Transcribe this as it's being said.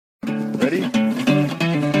Ready?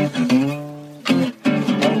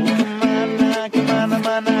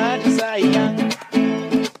 Kemana aja sayang.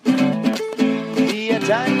 Dia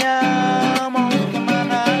tanya mau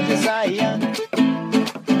kemana aja sayang.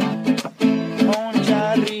 Mau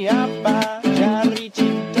cari apa? Cari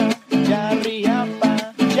cinta. Cari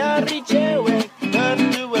apa? Cari cewek.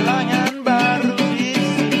 Bertualangan baru di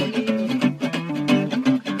sini.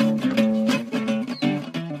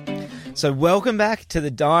 So welcome back to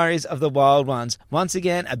the Diaries of the Wild Ones. Once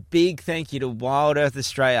again, a big thank you to Wild Earth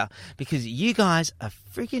Australia because you guys are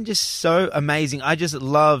freaking just so amazing. I just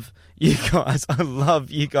love you guys. I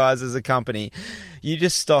love you guys as a company. You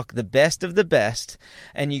just stock the best of the best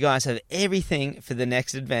and you guys have everything for the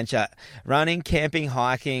next adventure. Running, camping,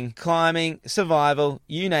 hiking, climbing, survival,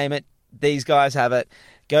 you name it. These guys have it.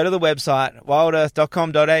 Go to the website,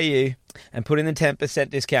 wildearth.com.au, and put in the 10%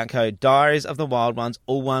 discount code, Diaries of the Wild Ones,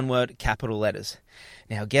 all one word, capital letters.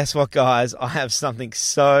 Now, guess what, guys? I have something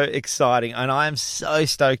so exciting, and I am so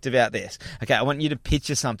stoked about this. Okay, I want you to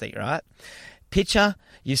picture something, right? Picture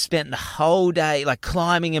you've spent the whole day like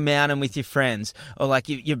climbing a mountain with your friends, or like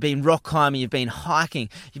you've been rock climbing, you've been hiking,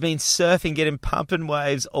 you've been surfing, getting pumping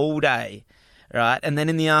waves all day. Right, and then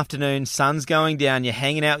in the afternoon, sun's going down, you're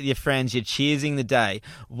hanging out with your friends, you're cheersing the day.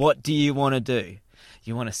 What do you want to do?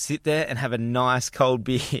 You want to sit there and have a nice cold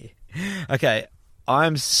beer. Okay,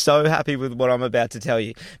 I'm so happy with what I'm about to tell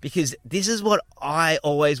you because this is what I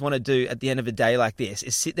always want to do at the end of a day like this,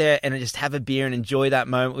 is sit there and just have a beer and enjoy that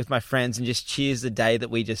moment with my friends and just cheers the day that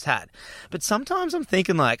we just had. But sometimes I'm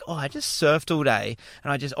thinking like, oh, I just surfed all day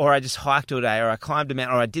and I just hiked all day, or I climbed a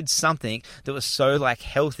mountain, or I did something that was so like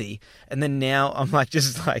healthy, and then now I'm like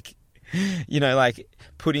just like, you know, like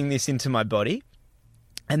putting this into my body.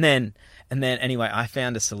 And then anyway, I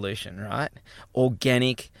found a solution, right?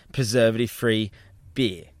 Organic, preservative-free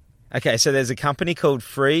beer. Okay, so there's a company called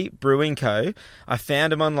Free Brewing Co. I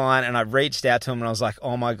found them online and I reached out to them and I was like,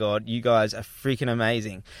 oh my God, you guys are freaking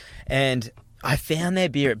amazing. And I found their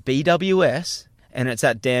beer at BWS and it's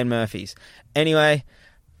at Dan Murphy's. Anyway,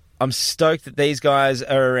 I'm stoked that these guys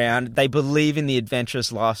are around. They believe in the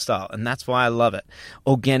adventurous lifestyle and that's why I love it.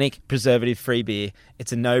 Organic, preservative-free beer.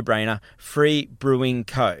 It's a no-brainer. Free Brewing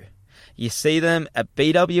Co. You see them at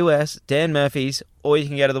BWS, Dan Murphy's, or you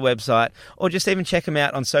can go to the website, or just even check them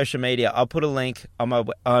out on social media. I'll put a link on my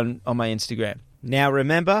Instagram. Now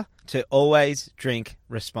remember to always drink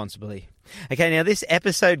responsibly. Okay, now this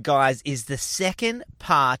episode, guys, is the second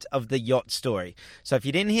part of the yacht story. So if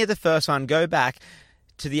you didn't hear the first one, go back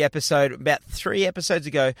to the episode about 3 episodes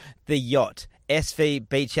ago, The Yacht, SV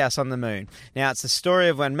Beach House on the Moon. Now it's the story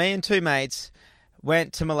of when me and 2 mates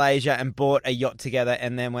went to Malaysia and bought a yacht together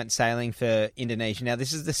and then went sailing for Indonesia. Now,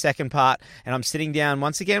 this is the second part, and I'm sitting down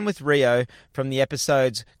once again with Rio from the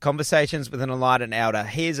episodes Conversations with an Enlightened Elder.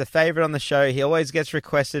 He is a favourite on the show. He always gets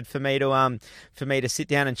requested for me to sit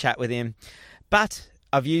down and chat with him. But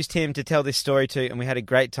I've used him to tell this story to, and we had a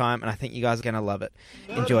great time, and I think you guys are going to love it.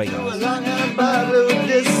 Enjoy, guys.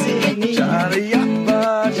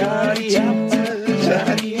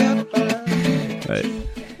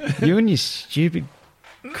 You and your stupid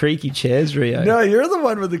creaky chairs, Rio. No, you're the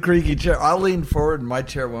one with the creaky chair. I'll lean forward and my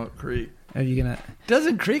chair won't creak. Are you gonna? It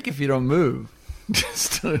doesn't creak if you don't move.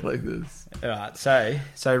 Just do it like this. All right.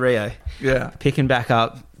 So Rio. Yeah. Picking back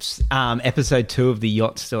up, episode 2 of the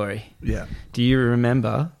yacht story. Yeah. Do you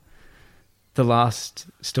remember the last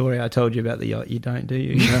story I told you about the yacht? You don't, do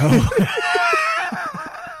you? No.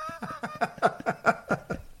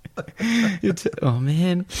 Oh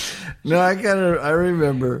man. No, I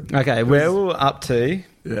remember. Okay, where we're up to.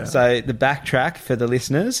 Yeah. So the backtrack for the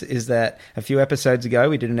listeners is that a few episodes ago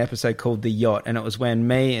we did an episode called The Yacht, and it was when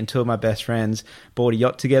me and 2 of my best friends bought a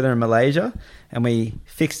yacht together in Malaysia, and we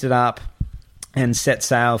fixed it up and set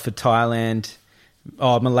sail for Thailand.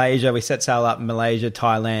 Malaysia. We set sail up in Malaysia,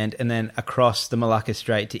 Thailand, and then across the Malacca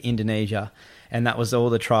Strait to Indonesia. And that was all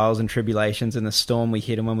the trials and tribulations and the storm we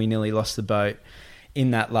hit and when we nearly lost the boat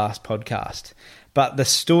in that last podcast. But the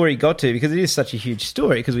story got to, because it is such a huge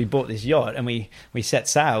story, because we bought this yacht and we set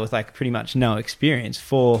sail with like pretty much no experience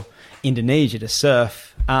for Indonesia to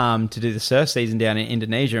surf, to do the surf season down in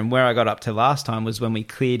Indonesia. And where I got up to last time was when we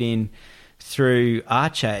cleared in through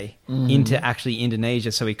Aceh into actually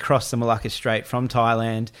Indonesia. So we crossed the Malacca Strait from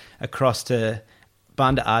Thailand across to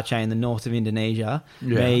Banda Aceh in the north of Indonesia.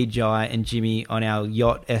 Yeah. Me, Jai and Jimmy on our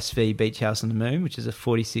yacht SV Beach House on the Moon, which is a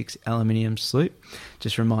 46 aluminium sloop.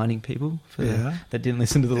 Just reminding people that didn't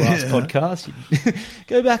listen to the last podcast,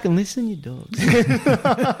 go back and listen, you dogs.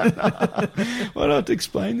 Why not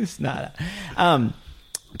explain this? No.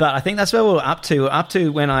 But I think that's where we're up to. We're up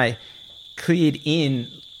to when I cleared in.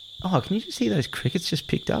 Oh, can you just see those crickets just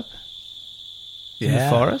picked up? In the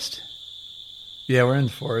forest? Yeah, we're in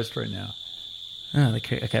the forest right now. Oh,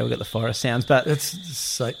 okay, we've got the forest sounds, but... It's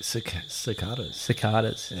cicadas.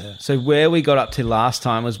 Cicadas. Yeah. So where we got up to last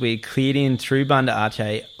time was we cleared in through Banda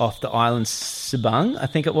Aceh off the island Sabang, I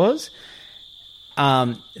think it was,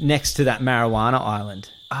 next to that marijuana island.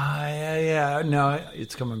 Yeah. No,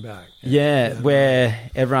 it's coming back. Yeah, where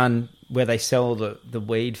they sell the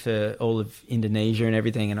weed for all of Indonesia and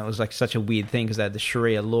everything, and it was like such a weird thing because they had the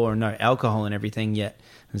Sharia law and no alcohol and everything, yet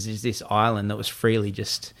there's this island that was freely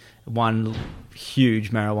just one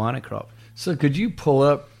huge marijuana crop. So could you pull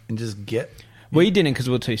up and just get... We didn't because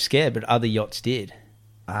we were too scared, but other yachts did.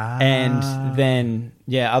 And then,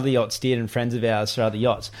 other yachts did, and friends of ours for other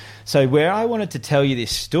yachts. So where I wanted to tell you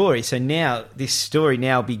this story, so now this story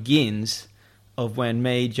now begins of when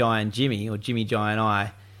me, Jai, and Jimmy, or Jimmy, Jai, and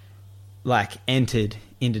I, like entered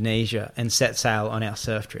Indonesia and set sail on our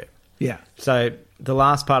surf trip. Yeah. So the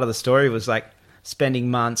last part of the story was like spending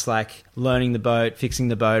months like learning the boat, fixing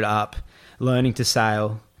the boat up, learning to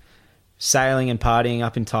sail, sailing and partying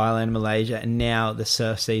up in Thailand, Malaysia, and now the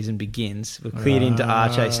surf season begins. We're cleared into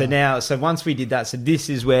Aceh. So once we did that, so this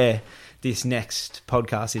is where this next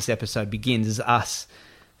podcast, this episode begins, is us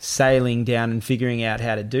sailing down and figuring out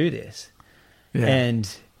how to do this. Yeah.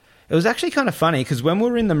 And it was actually kind of funny because when we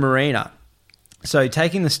were in the marina, so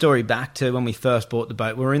taking the story back to when we first bought the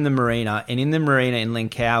boat, we were in the marina, and in the marina in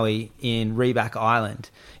Langkawi in Rebak Island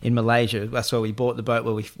in Malaysia, that's where we bought the boat,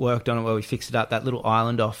 where we worked on it, where we fixed it up, that little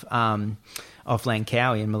island off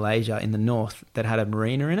Langkawi in Malaysia in the north that had a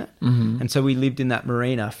marina in it. Mm-hmm. And so we lived in that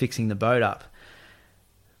marina fixing the boat up.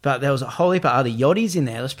 But there was a whole heap of other yachties in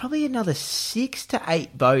there. There was probably another 6 to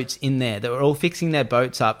 8 boats in there that were all fixing their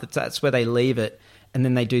boats up. That's where they leave it, and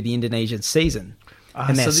then they do the Indonesian season.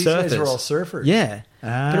 And so they're these surfers. guys are all surfers. Yeah.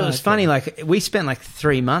 But it was funny, like we spent like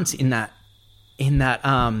 3 months in that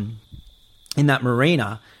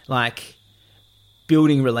marina, like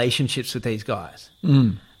building relationships with these guys.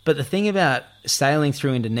 Mm. But the thing about sailing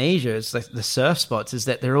through Indonesia is like the surf spots is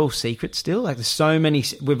that they're all secret still. Like there's so many,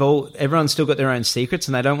 everyone's still got their own secrets,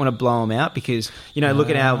 and they don't want to blow them out because, look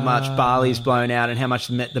at how much Bali's blown out and how much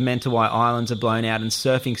the Mentawai Islands are blown out, and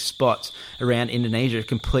surfing spots around Indonesia are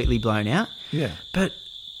completely blown out. Yeah. But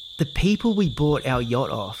the people we bought our yacht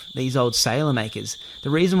off, these old sailor makers, the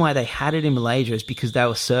reason why they had it in Malaysia is because they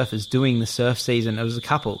were surfers doing the surf season. It was a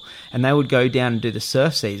couple, and they would go down and do the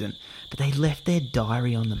surf season. But they left their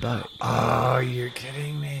diary on the boat. Oh, you're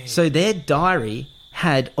kidding me. So their diary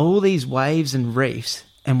had all these waves and reefs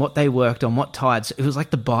and what they worked on, what tides. It was like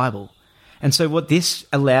the Bible. And so what this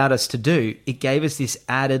allowed us to do, it gave us this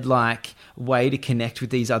added like way to connect with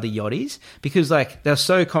these other yachties, because like they're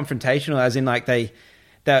so confrontational, as in like they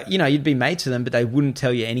you'd be mates to them, but they wouldn't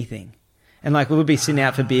tell you anything. And like we would be sitting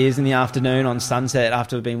out for beers in the afternoon on sunset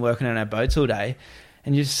after we've been working on our boats all day,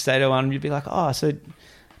 and you just say to one, you'd be like, oh, so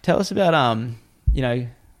tell us about,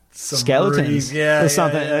 skeletons or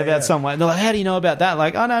something about someone. They're like, how do you know about that?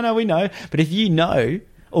 Like, oh, no, we know. But if you know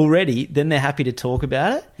already, then they're happy to talk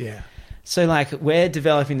about it. Yeah. So, like, we're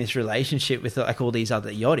developing this relationship with, like, all these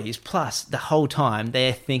other yachties. Plus, the whole time,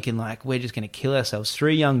 they're thinking, like, we're just going to kill ourselves.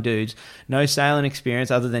 3 young dudes, no sailing experience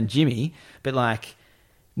other than Jimmy, but, like,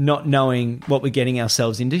 not knowing what we're getting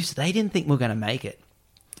ourselves into. So they didn't think we're going to make it.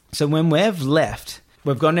 So when we've left...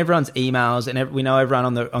 We've gotten everyone's emails, and we know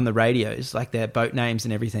everyone on the radios, like their boat names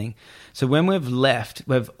and everything. So when we've left,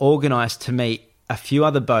 we've organised to meet a few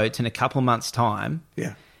other boats in a couple months' time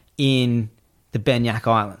in the Banyak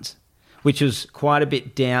Islands, which was quite a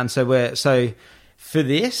bit down. So for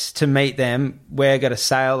this, to meet them, we're going to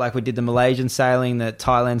sail, like we did the Malaysian sailing, the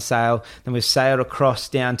Thailand sail, then we've sailed across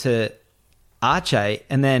down to Aceh,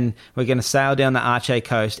 and then we're going to sail down the Aceh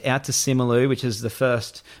coast out to Simeulue, which is the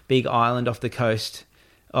first big island off the coast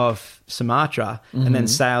of Sumatra, and then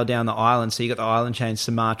sail down the island. So you got the island chain: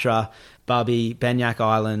 Sumatra, Babi, Banyak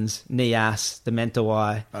Islands, Nias, the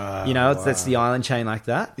Mentawai. That's the island chain like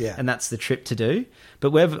that. Yeah. And that's the trip to do.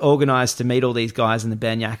 But we've organised to meet all these guys in the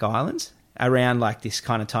Banyak Islands around like this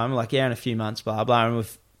kind of time. We're like, in a few months, blah blah. And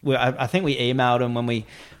I think we emailed them when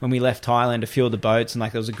we left Thailand, a few of the boats, and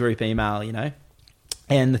like there was a group email,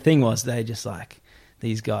 And the thing was, they just like,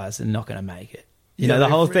 these guys are not going to make it. The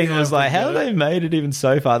whole thing was like, how have they made it even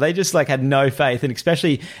so far? They just like had no faith. And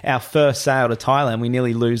especially our first sail to Thailand, we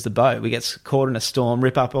nearly lose the boat. We get caught in a storm,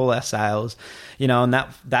 rip up all our sails, and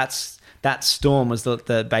that storm was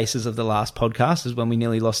the basis of the last podcast, is when we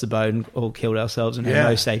nearly lost the boat and all killed ourselves and had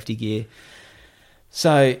no safety gear.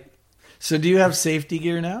 So do you have safety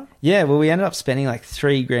gear now? Yeah, well, we ended up spending like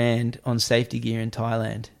 $3,000 on safety gear in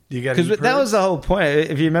Thailand. Because that was the whole point.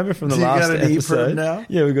 If you remember from the last episode. Now?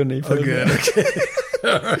 Yeah, we got an e-perm. Okay.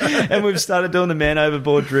 And we've started doing the man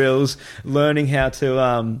overboard drills, learning how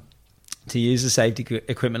to use the safety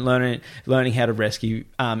equipment, learning how to rescue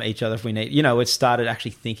each other if we need. We started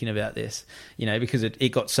actually thinking about this, because it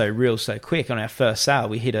got so real so quick. On our first sail,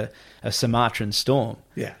 we hit a Sumatran storm.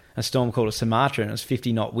 Yeah. A storm called a Sumatra, and it was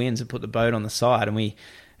 50-knot winds that put the boat on the side,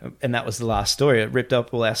 and that was the last story. It ripped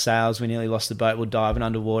up all our sails. We nearly lost the boat. We're diving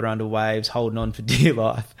underwater, under waves, holding on for dear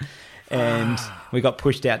life. And we got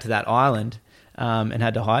pushed out to that island and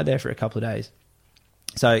had to hide there for a couple of days.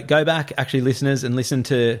 So go back, actually, listeners, and listen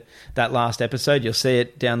to that last episode. You'll see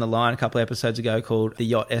it down the line a couple of episodes ago called The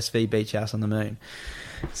Yacht SV Beach House on the Moon.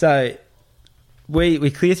 So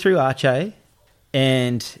we clear through Aceh,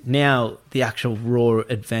 and now the actual raw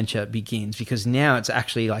adventure begins, because now it's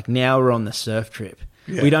actually now we're on the surf trip.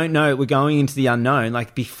 Yeah. We don't know. We're going into the unknown.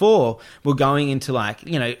 Like before, we're going into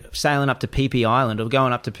sailing up to Phi Phi Island or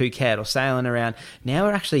going up to Phuket or sailing around. Now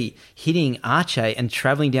we're actually hitting Aceh and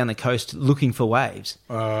traveling down the coast looking for waves.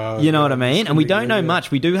 You know what I mean? And we don't know much.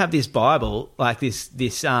 We do have this Bible, this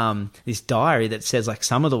diary that says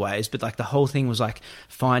some of the waves, but the whole thing was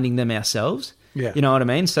finding them ourselves. Yeah. You know what I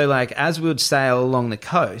mean? So as we would sail along the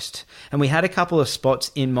coast, and we had a couple of spots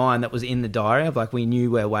in mind that was in the diary of we knew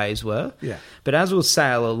where waves were. Yeah. But as we'd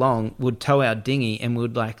sail along, we'd tow our dinghy and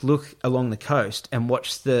we'd look along the coast and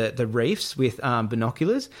watch the reefs with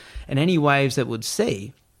binoculars, and any waves that we'd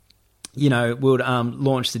see, we'd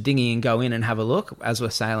launch the dinghy and go in and have a look as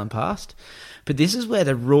we're sailing past. But this is where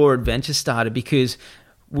the raw adventure started, because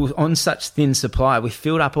we're on such thin supply. We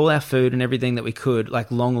filled up all our food and everything that we could,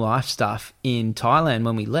 long life stuff, in Thailand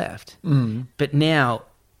when we left. Mm. But now,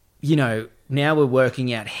 now we're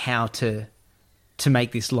working out how to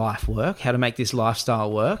make this life work, how to make this lifestyle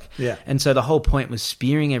work. Yeah. And so the whole point was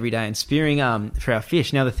spearing every day and spearing for our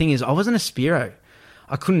fish. Now the thing is, I wasn't a spearo.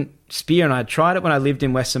 I couldn't spear, and I tried it when I lived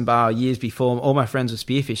in Western Bar years before. All my friends were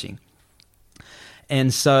spearfishing.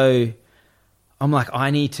 And so I'm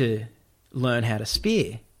I need to learn how to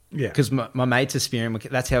spear. Yeah. Because my mates are spearing.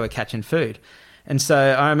 That's how we're catching food. And so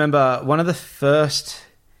I remember one of the first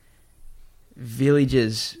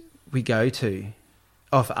villages we go to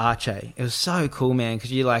off Aceh. It was so cool, man,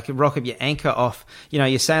 because you rock up your anchor off.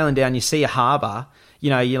 You're sailing down, you see a harbour.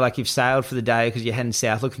 You've sailed for the day because you're heading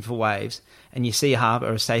south looking for waves, and you see a harbour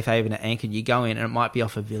or a safe haven at anchor. You go in, and it might be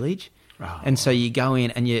off a village. Oh. And so you go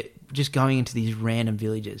in, and you're just going into these random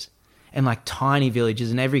villages. And tiny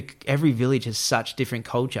villages, and every village has such different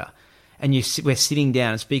culture. And we're sitting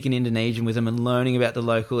down and speaking Indonesian with them and learning about the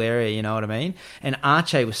local area, you know what I mean? And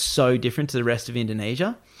Aceh was so different to the rest of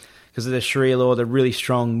Indonesia because of the Sharia law, the really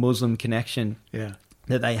strong Muslim connection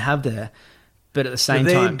that they have there. But at the same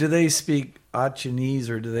time... Do they speak Acehnese,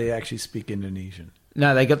 or do they actually speak Indonesian?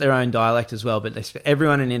 No, they got their own dialect as well, but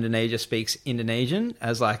everyone in Indonesia speaks Indonesian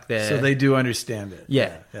as their... So they do understand it.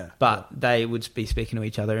 Yeah. But they would be speaking to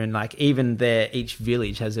each other, and even each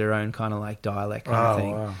village has their own kind of dialect kind of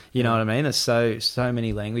thing. Wow. You know what I mean? There's so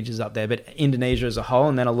many languages up there, but Indonesia as a whole,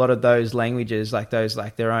 and then a lot of those languages,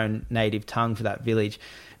 their own native tongue for that village,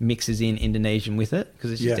 mixes in Indonesian with it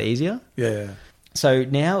because it's just easier. Yeah. So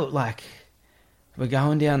now, we're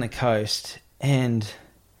going down the coast, and...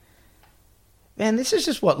 Man, this is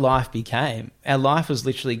just what life became. Our life was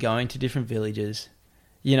literally going to different villages.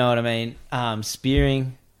 You know what I mean?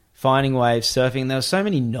 Spearing, finding waves, surfing. There were so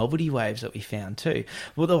many novelty waves that we found too.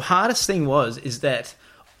 Well, the hardest thing is that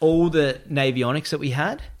all the navionics that we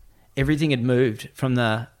had, everything had moved from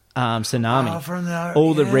the tsunami.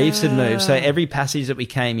 All the reefs had moved. So every passage that we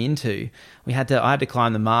came into, I had to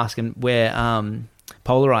climb the mast and wear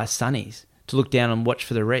polarized sunnies to look down and watch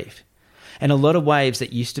for the reef. And a lot of waves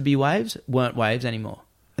that used to be waves weren't waves anymore.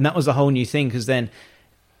 And that was a whole new thing, because then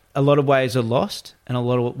a lot of waves are lost and a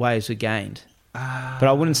lot of waves were gained. But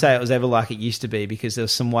I wouldn't say it was ever like it used to be, because there were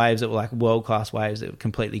some waves that were world-class waves that were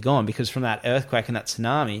completely gone, because from that earthquake and that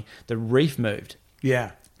tsunami, the reef moved.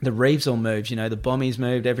 Yeah. The reefs all moved, the bommies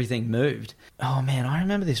moved, everything moved. Oh, man, I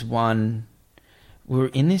remember this one. We were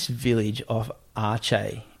in this village off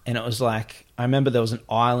Aceh, and it was I remember there was an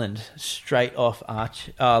island straight off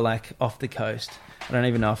off the coast. I don't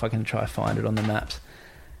even know if I can try to find it on the maps.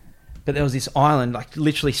 But there was this island,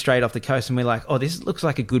 literally straight off the coast, and we're oh, this looks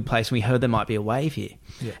like a good place. And we heard there might be a wave here.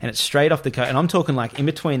 Yeah. And it's straight off the coast. And I'm talking in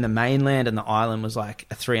between the mainland and the island was a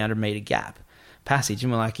 300-meter gap passage.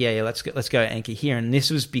 And we're yeah, let's go anchor here. And this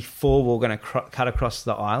was before we were going to cut across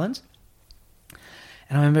the islands.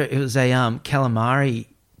 And I remember it was a calamari.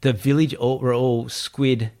 The village were all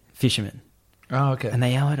squid fishermen. Oh, okay. And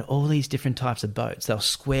they had all these different types of boats. They were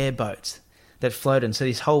square boats that floated. And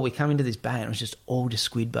so we come into this bay, and it was just all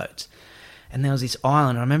squid boats. And there was this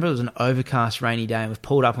island. I remember it was an overcast, rainy day, and we've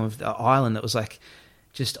pulled up on the island that was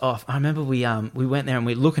just off. I remember we went there and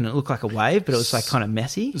we looked and it looked like a wave, but it was like kind of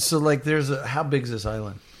messy. So like, how big's this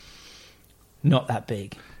island? Not that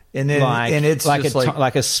big. And then and it's like just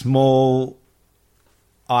like a small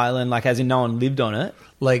island, like as in no one lived on it.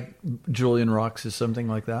 like Julian Rocks is something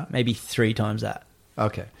like that. Maybe 3 times that.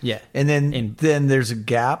 Okay. Yeah. And then there's a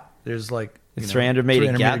gap. There's like A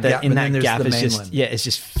 300-meter gap. In that gap is just it's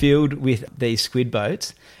just filled with these squid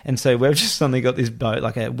boats, and so we've just suddenly got this boat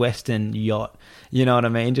like a Western yacht. You know what I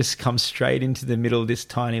mean? Just comes straight into the middle of this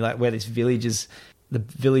tiny like where this village is. The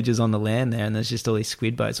village is on the land there, and there's just all these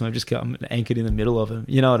squid boats, and we've just got anchored in the middle of them.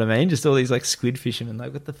 You know what I mean? Just all these like squid fishermen.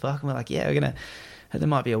 Like, what the fuck? And we're like, yeah, there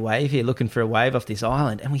might be a wave here, looking for a wave off this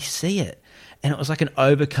island, and we see it, and it was like an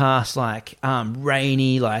overcast, like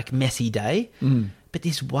rainy, like messy day, but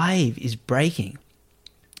this wave is breaking.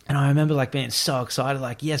 And I remember like being so excited,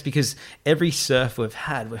 like, yes, because every surf we've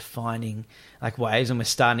had, we're finding like waves, and we're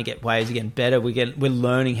starting to get waves again better. We're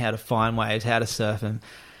learning how to find waves, how to surf them.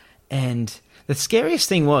 And the scariest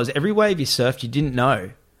thing was every wave you surfed, you didn't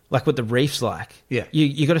know like what the reef's like. Yeah.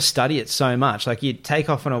 You got to study it so much. Like you take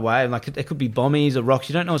off on a wave, like it could be bommies or rocks.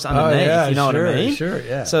 You don't know what's underneath. Oh, yeah, you know what I mean? Sure,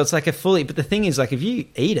 yeah. So it's like but the thing is like if you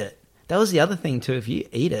eat it, that was the other thing too. If you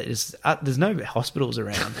eat it, there's no hospitals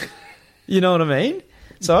around. You know what I mean?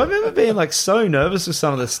 So I remember being like so nervous with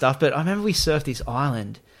some of the stuff, but I remember we surfed this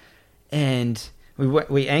island and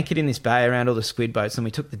we anchored in this bay around all the squid boats, and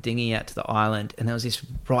we took the dinghy out to the island, and there was this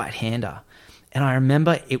right-hander. And I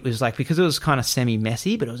remember it was like, because it was kind of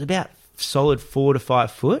semi-messy, but it was about solid 4 to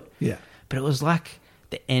 5 foot. Yeah. But it was like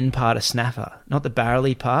the end part of Snapper, not the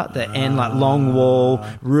barrely part, the end, like long wall,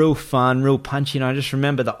 real fun, real punchy. And I just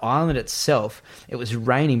remember the island itself, it was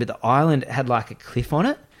raining, but the island had like a cliff on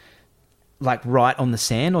it, like right on the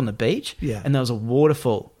sand on the beach. Yeah. And there was a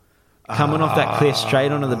waterfall coming off that cliff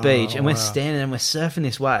straight onto the beach. And we're standing and we're surfing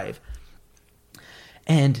this wave.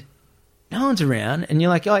 And no one's around, and you're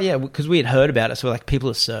like, oh yeah, because we had heard about it, so we're like, people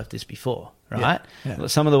have surfed this before, right? Yeah. Well,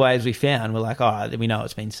 some of the waves we found, we're like, oh, we know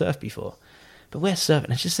it's been surfed before, but we're surfing.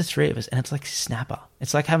 It's just the 3 of us, and it's like Snapper.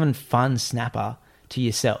 It's like having fun Snapper to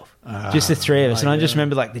yourself, just the 3 of us. And I just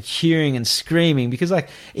remember like the cheering and screaming, because like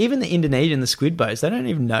even the Indonesian, the squid boats, they don't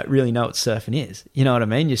even really know what surfing is. You know what I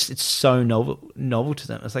mean? Just it's so novel to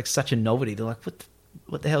them. It's like such a novelty. They're like,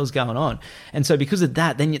 what the hell's going on? And so because of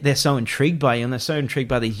that, then they're so intrigued by you, and they're so intrigued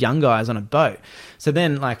by these young guys on a boat. So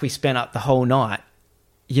then like we spent up the whole night,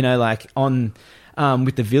 you know, like on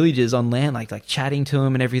with the villagers on land, like chatting to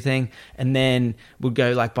them and everything. And then we'd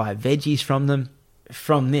go like buy veggies from them.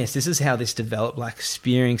 From this is how this developed, like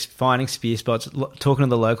spearing, finding spear spots, talking to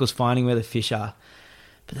the locals, finding where the fish are.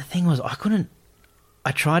 But the thing was,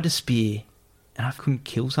 I tried to spear and I couldn't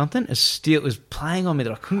kill something. It was playing on me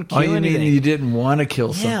that I couldn't kill anything. You mean you didn't want to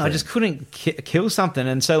kill something? Yeah, I just couldn't kill something.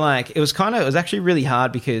 And so like it was actually really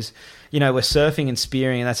hard, because you know we're surfing and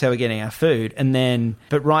spearing, and that's how we're getting our food. And then,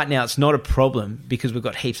 but right now it's not a problem because we've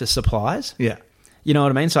got heaps of supplies. Yeah, you know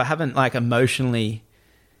what I mean. So I haven't like emotionally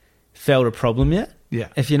felt a problem yet. Yeah,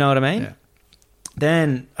 if you know what I mean. Yeah.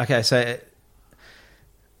 Then okay, so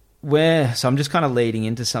I'm just kind of leading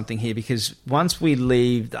into something here, because once we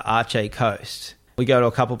leave the Aceh coast, we go to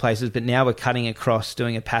a couple places, but now we're cutting across,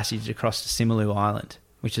 doing a passage across to Simeulue Island,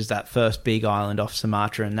 which is that first big island off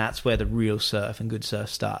Sumatra, and that's where the real surf and good surf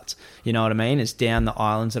starts. You know what I mean? It's down the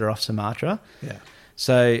islands that are off Sumatra. Yeah.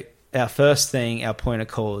 So our first thing, our point of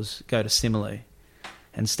call is go to Simeulue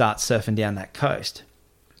and start surfing down that coast.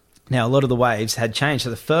 Now, a lot of the waves had changed.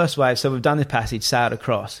 So the first wave, so we've done this passage, sailed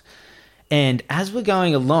across. And as we're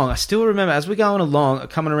going along, I still remember, as we're going along,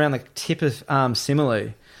 coming around the tip of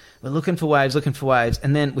Simeulue, we're looking for waves,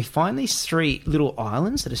 and then we find these 3 little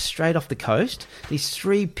islands that are straight off the coast, these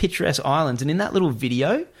 3 picturesque islands. And in that little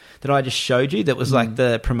video that I just showed you, that was like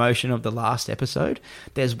the promotion of the last episode,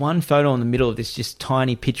 there's one photo in the middle of this just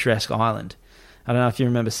tiny picturesque island. I don't know if you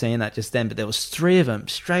remember seeing that just then, but there was 3 of them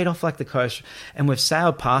straight off like the coast, and we've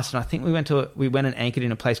sailed past, and I think we went and anchored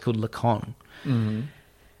in a place called Lekong. Mm-hmm.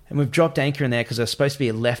 And we've dropped anchor in there because there's supposed to be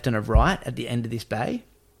a left and a right at the end of this bay.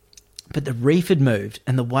 But the reef had moved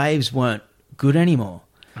and the waves weren't good anymore.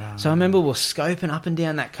 So I remember we were scoping up and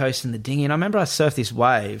down that coast in the dinghy, and I remember I surfed this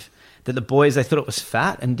wave that the boys, they thought it was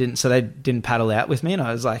fat and they didn't paddle out with me, and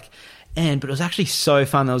I was like, but it was actually so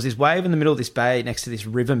fun. There was this wave in the middle of this bay next to this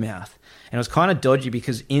river mouth, and it was kind of dodgy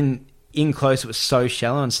because in close it was so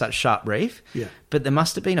shallow and such sharp reef. Yeah. But there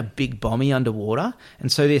must have been a big bommy underwater,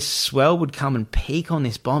 and so this swell would come and peak on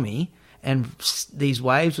this bommy, and these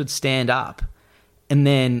waves would stand up and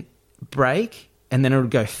then break, and then it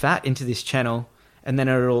would go fat into this channel, and then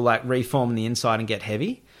it would all like reform on the inside and get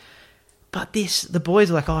heavy. But the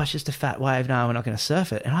boys are like, oh, it's just a fat wave. No, we're not going to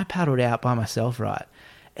surf it. And I paddled out by myself, right?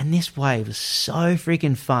 And this wave was so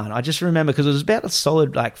freaking fun. I just remember because it was about a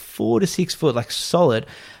solid like 4 to 6 foot, like solid,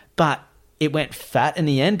 but it went fat in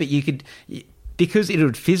the end. But you could, because it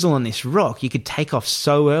would fizzle on this rock, you could take off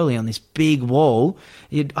so early on this big wall.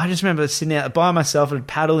 I just remember sitting out by myself and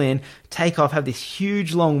paddle in, take off, have this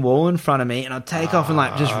huge long wall in front of me, and I'd take off and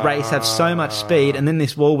like just race, have so much speed, and then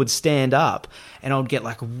this wall would stand up, and I'd get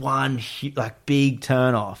like one like big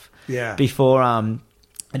turn off. Yeah. Before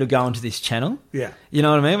it'll go into this channel. Yeah. You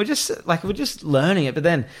know what I mean? We're just learning it, but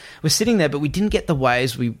then we're sitting there, but we didn't get the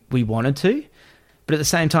waves we wanted to. But at the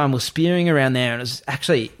same time, we're spearing around there, and it was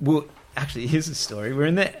actually here's the story. We're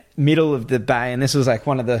in the middle of the bay, and this was like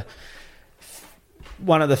one of the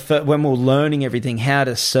when we were learning everything, how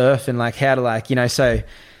to surf and like how to like, you know, so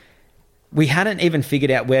we hadn't even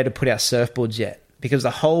figured out where to put our surfboards yet, because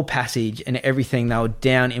the whole passage and everything, they were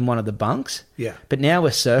down in one of the bunks. Yeah. But now we're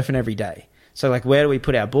surfing every day. So like, where do we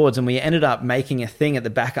put our boards? And we ended up making a thing at the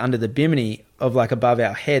back under the bimini of like above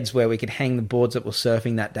our heads where we could hang the boards that were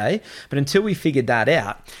surfing that day. But until we figured that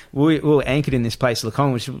out, we were anchored in this place,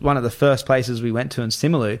 Lekong, which was one of the first places we went to in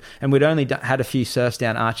Simalu. And we'd only had a few surfs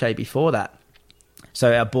down Arche before that.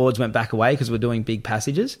 So our boards went back away because we're doing big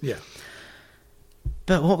passages. Yeah.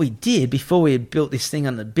 But what we did before we had built this thing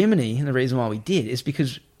on the bimini, and the reason why we did, is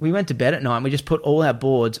because we went to bed at night and we just put all our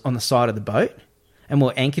boards on the side of the boat. And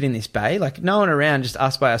we're anchored in this bay, like no one around, just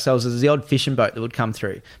us by ourselves. There's the odd fishing boat that would come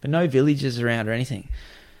through, but no villages around or anything.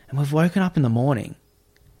 And we've woken up in the morning,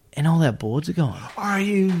 and all our boards are gone. Are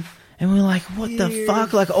you? And we're like, what the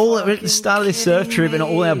fuck? Like we're at the start of this surf trip, and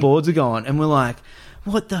all our boards are gone. And we're like,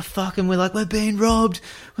 what the fuck? And we're like, we're being robbed.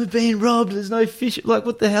 We're being robbed. There's no fish. Like,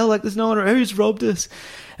 what the hell? Like, there's no one around. Who's robbed us?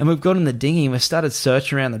 And we've got in the dinghy, and we started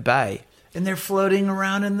searching around the bay. And they're floating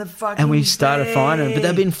around in the fucking And we started finding them, but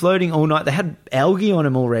they've been floating all night. They had algae on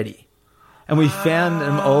them already. And we found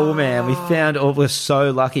them all, man. We found all. We're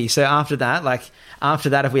so lucky. So after that,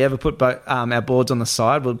 if we ever put our boards on the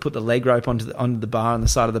side, we'll put the leg rope onto the bar on the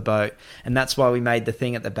side of the boat. And that's why we made the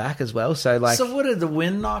thing at the back as well. So like, so what, did the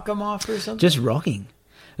wind knock them off or something? just rocking.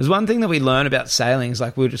 There's one thing that we learn about sailing is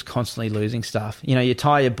like we're just constantly losing stuff. You know, you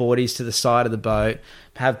tie your boardies to the side of the boat,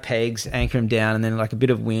 have pegs, anchor them down, and then like a bit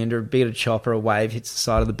of wind or a bit of chop or a wave hits the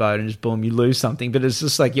side of the boat and just boom, you lose something. But it's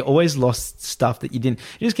just like you always lost stuff that you didn't.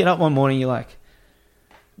 You just get up one morning, you're like,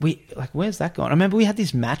 where's that gone? I remember we had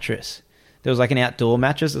this mattress. There was like an outdoor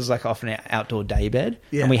mattress. It was like off an outdoor day bed.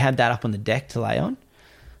 Yeah. And we had that up on the deck to lay on.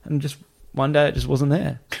 And just one day it just wasn't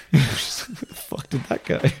there. Where the fuck did that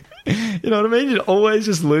go? You know what I mean? You're always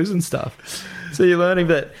just losing stuff. So you're learning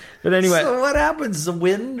that. But anyway. So what happens? The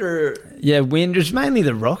wind or? Yeah, wind. It's mainly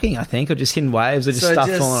the rocking, I think, or just hitting waves or just stuff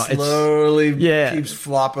falling off. Slowly keeps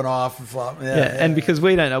flopping off and flopping. Yeah, and because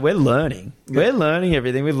we don't know, we're learning. Yeah. We're learning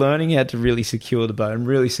everything. We're learning how to really secure the boat and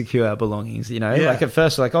really secure our belongings, you know? Yeah. Like at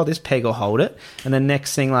first, we're like, oh, this peg will hold it. And then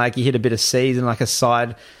next thing, like you hit a bit of seas and like a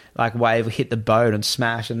side like wave will hit the boat and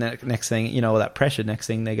smash. And then next thing, you know, all that pressure, next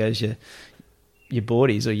thing there goes your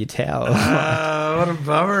boardies or your towel. What a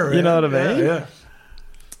bummer. Man. You know what I mean? Yeah.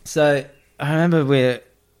 So I remember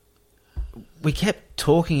we kept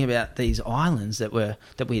talking about these islands that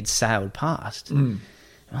we had sailed past. I'm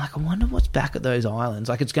like, I wonder what's back at those islands.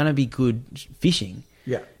 Like, it's going to be good fishing.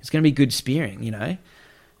 Yeah. It's going to be good spearing, you know. And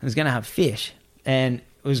it's going to have fish. And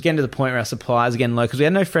it was getting to the point where our supplies were getting low because we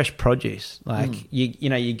had no fresh produce. Like,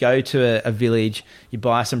 you go to a village, you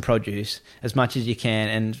buy some produce as much as you can,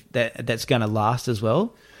 and that's going to last as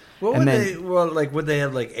well. What would they? Well, like would they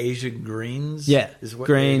have like Asian greens? Yeah,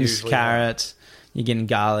 greens, carrots. You're getting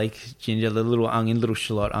garlic, ginger, the little onion, little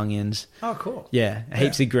shallot onions. Oh, cool. Yeah,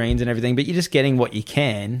 heaps of greens and everything. But you're just getting what you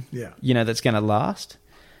can. Yeah, you know that's going to last.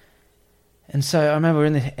 And so I remember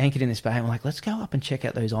we're anchored in this bay, and we're like, let's go up and check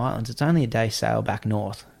out those islands. It's only a day sail back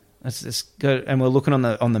north. Let's go. And we're looking on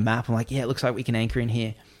the map. I'm like, yeah, it looks like we can anchor in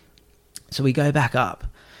here. So we go back up,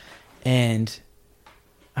 and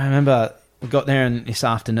I remember we got there this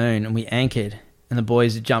afternoon and we anchored, and the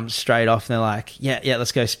boys jumped straight off and they're like, yeah,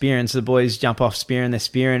 let's go spearing. So the boys jump off spearing, they're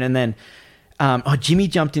spearing, and then Jimmy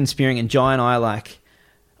jumped in spearing, and Jai and I are like,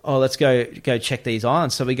 oh, let's go check these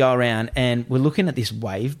islands. So we go around and we're looking at this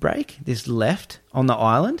wave break, this left on the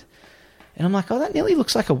island, and I'm like, oh, that nearly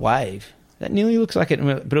looks like a wave. That nearly looks like it,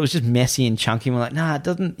 but it was just messy and chunky. And we're like, nah, it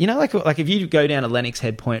doesn't. You know, like if you go down to Lennox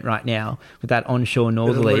Head Point right now with that onshore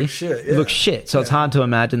northerly, it looks shit. So it's hard to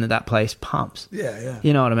imagine that place pumps. Yeah.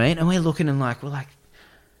 You know what I mean? And we're looking and we're like,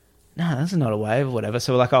 nah, this is not a wave or whatever.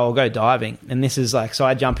 So we're like, oh, we'll go diving. And this is like, so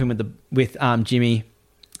I jump in with Jimmy,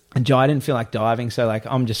 and Jai didn't feel like diving, so like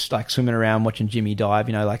I'm just like swimming around watching Jimmy dive,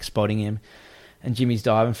 you know, like spotting him, and Jimmy's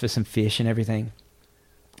diving for some fish and everything.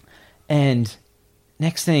 And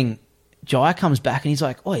next thing, Jai comes back and he's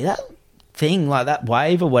like, "Oi, that thing, like that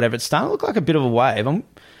wave or whatever, it's starting to look like a bit of a wave.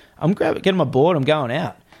 I'm getting my board, I'm going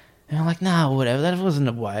out." And I'm like, "No, whatever, that wasn't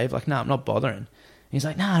a wave. Like, no, I'm not bothering." And he's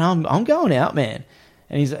like, "No, I'm going out, man."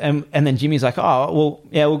 And then Jimmy's like, "Oh, well,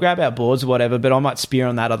 yeah, we'll grab our boards or whatever, but I might spear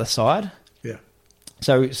on that other side." Yeah.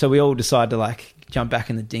 So we all decide to like jump back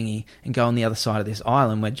in the dinghy and go on the other side of this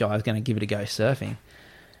island where Jai's going to give it a go surfing.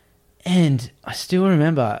 And I still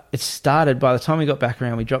remember it started, by the time we got back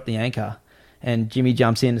around, we dropped the anchor and Jimmy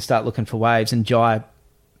jumps in to start looking for waves and Jai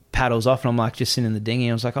paddles off and I'm like just sitting in the dinghy.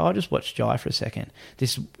 I was like, "Oh, I'll just watch Jai for a second.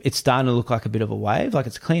 It's starting to look like a bit of a wave, like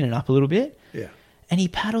it's cleaning up a little bit." Yeah. And he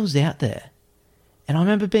paddles out there. And I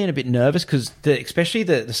remember being a bit nervous because especially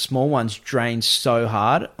the small ones drain so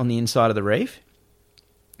hard on the inside of the reef.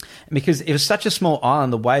 And because it was such a small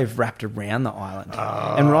island, the wave wrapped around the island.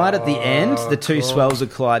 And right at the end, the two swells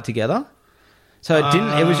would collide together. So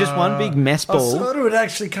it was just one big mess ball. Oh, so it would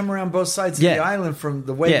actually come around both sides of the island from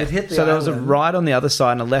the way it hit the island. So there was a right on the other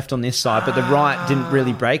side and a left on this side, but the right didn't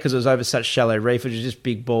really break because it was over such shallow reef, which was just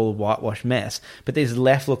big ball of whitewash mess. But this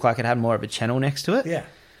left looked like it had more of a channel next to it. Yeah.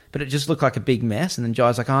 But it just looked like a big mess. And then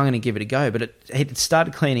Jai's like, "Oh, I'm going to give it a go." But it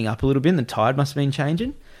started cleaning up a little bit and the tide must have been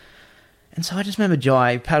changing. And so I just remember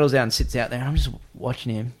Jai paddles out and sits out there and I'm just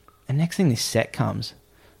watching him. And next thing this set comes.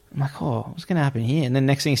 I'm like, "Oh, what's going to happen here?" And then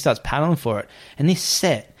next thing he starts paddling for it. And this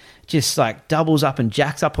set just like doubles up and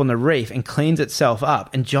jacks up on the reef and cleans itself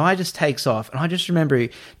up. And Jai just takes off. And I just remember he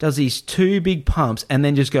does these two big pumps and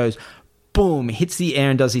then just goes, boom, hits the air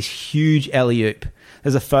and does this huge alley-oop.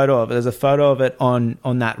 There's a photo of it. There's a photo of it on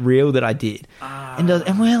that reel that I did. And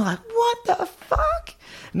we're like, "What the fuck?"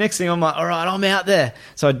 Next thing I'm like, "All right, I'm out there."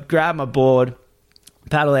 So I grab my board,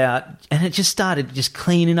 paddle out, and it just started just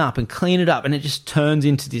cleaning up and clean it up. And it just turns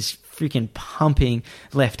into this freaking pumping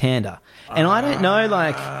left-hander. And I don't know,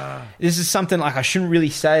 like, this is something like I shouldn't really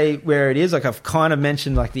say where it is. Like I've kind of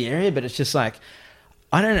mentioned like the area, but it's just like,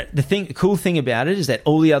 I don't know. The cool thing about it is that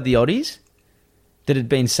all the other Oddies that had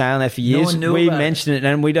been sailing there for years, we mentioned it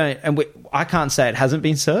and we don't, I can't say it hasn't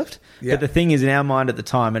been surfed, but the thing is in our mind at the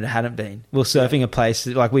time it hadn't been. We were surfing a place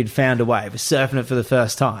like we'd found a wave, we're surfing it for the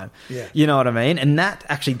first time. Yeah. You know what I mean? And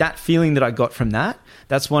that feeling that I got from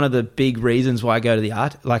that's one of the big reasons why I go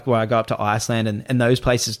to why I go up to Iceland and those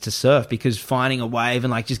places to surf, because finding a wave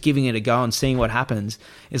and like just giving it a go and seeing what happens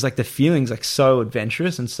is like the feeling's like so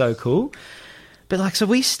adventurous and so cool. But like, so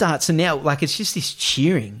we start, so now like it's just this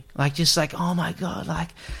cheering, like just like, oh my God, like,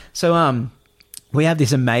 so we have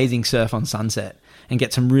this amazing surf on sunset and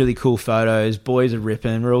get some really cool photos. Boys are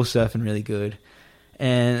ripping, we're all surfing really good.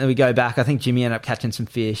 And we go back, I think Jimmy ended up catching some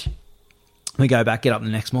fish. We go back, get up the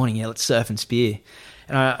next morning, let's surf and spear.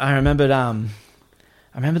 And I remember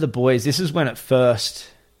the boys, this is when it first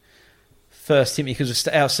hit me because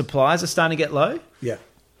our supplies are starting to get low. Yeah.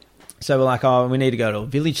 So we're like, "Oh, we need to go to a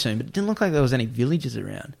village soon." But it didn't look like there was any villages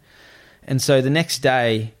around. And so the next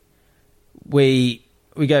day, we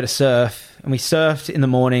go to surf, and we surfed in the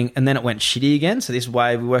morning, and then it went shitty again. So this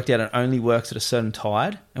wave, we worked out it only works at a certain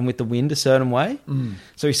tide, and with the wind a certain way.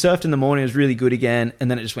 So we surfed in the morning, it was really good again, and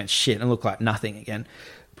then it just went shit and looked like nothing again.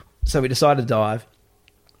 So we decided to dive.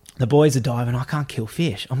 The boys are diving. I can't kill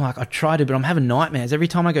fish. I'm like, I try to, but I'm having nightmares. Every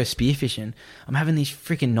time I go spearfishing, I'm having these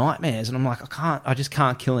freaking nightmares. And I'm like, I just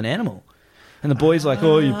can't kill an animal. And the boys are like,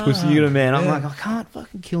 "Oh, you pussy, you're a man." I'm like, I can't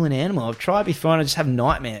fucking kill an animal. I've tried before and I just have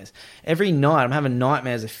nightmares. Every night I'm having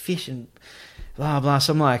nightmares of fish and blah, blah.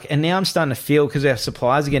 So I'm like, and now I'm starting to feel, because our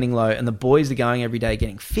supplies are getting low and the boys are going every day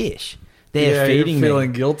getting fish. They're feeding you're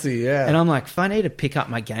feeling me. guilty, yeah. And I'm like, if I need to pick up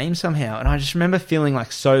my game somehow. And I just remember feeling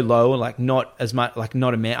like so low, like not as much, like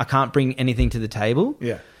not a man. I can't bring anything to the table.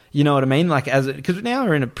 Yeah. You know what I mean? Like, because now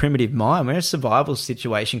we're in a primitive mind, we're in a survival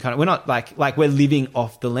situation kind of. We're not like we're living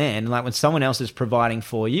off the land. Like when someone else is providing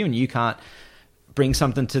for you and you can't bring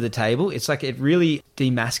something to the table, it's like it really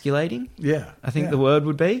demasculating. Yeah. I think the word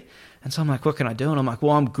would be. And so I'm like, what can I do? And I'm like,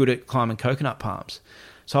 well, I'm good at climbing coconut palms.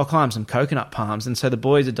 So I'll climb some coconut palms. And so the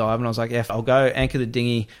boys are diving. I was like, I'll go anchor the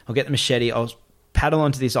dinghy. I'll get the machete. I'll paddle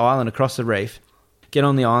onto this island across the reef, get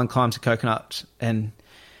on the island, climb some coconuts. And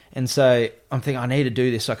so I'm thinking I need to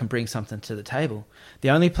do this so I can bring something to the table.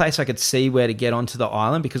 The only place I could see where to get onto the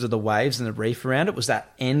island because of the waves and the reef around it was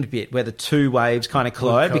that end bit where the two waves kind of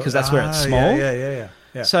collide, because that's where it's small. Yeah.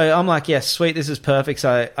 So I'm like, yeah, sweet, this is perfect.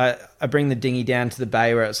 So I bring the dinghy down to the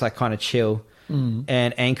bay where it's like kind of chill.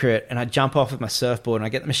 And anchor it, and I jump off with my surfboard and I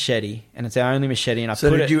get the machete, and it's our only machete, and I put it...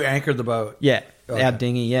 So did you anchor the boat? Yeah, okay. Our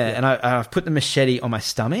dinghy, yeah. And I've put the machete on my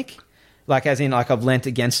stomach, like as in like I've leant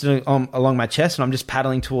against it along my chest, and I'm just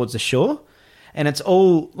paddling towards the shore, and it's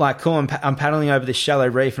all like cool. I'm paddling over this shallow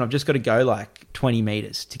reef, and I've just got to go like 20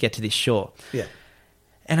 meters to get to this shore. Yeah.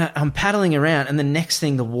 And I'm paddling around, and the next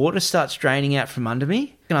thing, the water starts draining out from under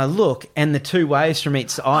me. And I look, and the two waves from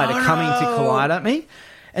each side are coming to collide at me.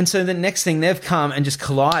 And so the next thing, they've come and just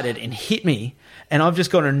collided and hit me. And I've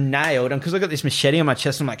just gotten nailed. And because I've got this machete on my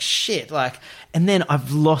chest, I'm like, shit. And then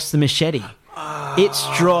I've lost the machete.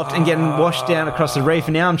 It's dropped and getting washed down across the reef.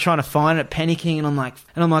 And now I'm trying to find it, panicking. And I'm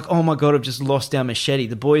like, oh my God, I've just lost our machete.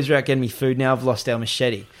 The boys are out getting me food. Now I've lost our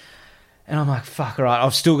machete. And I'm like, fuck, all right,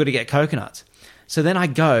 I've still got to get coconuts. So then I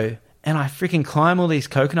go and I freaking climb all these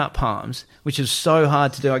coconut palms, which is so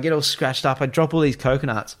hard to do. I get all scratched up. I drop all these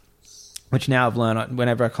coconuts, which now I've learned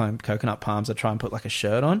whenever I climb coconut palms, I try and put like a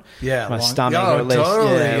shirt on. Yeah. My stomach, or at least.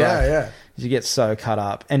 Totally. Yeah. You get so cut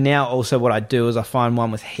up. And now also what I do is I find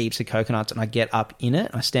one with heaps of coconuts and I get up in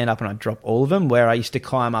it. I stand up and I drop all of them, where I used to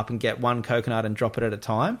climb up and get one coconut and drop it at a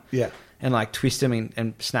time. Yeah. And like twist them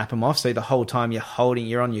and snap them off. So the whole time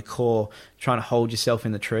you're on your core trying to hold yourself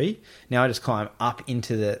in the tree. Now I just climb up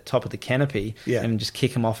into the top of the canopy and just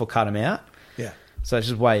kick them off or cut them out. Yeah. So it's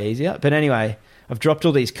just way easier. But anyway, I've dropped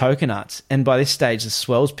all these coconuts, and by this stage the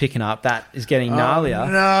swell's picking up. That is getting gnarlier.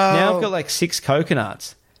 No. Now I've got like 6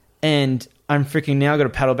 coconuts, and I'm freaking now got to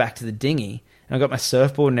paddle back to the dinghy. And I've got my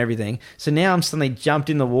surfboard and everything. So now I'm suddenly jumped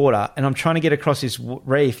in the water and I'm trying to get across this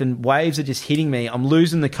reef, and waves are just hitting me. I'm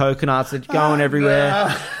losing the coconuts. They're going everywhere.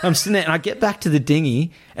 No. I'm sitting there and I get back to the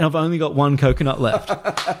dinghy and I've only got 1 coconut left.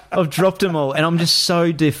 I've dropped them all and I'm just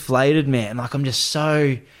so deflated, man. Like I'm just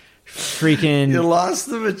so freaking... You lost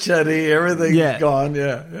the machete. Everything's gone.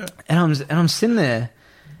 Yeah. And I'm sitting there.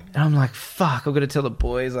 And I'm like, fuck, I've got to tell the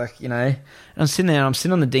boys, like, you know. And I'm sitting there and I'm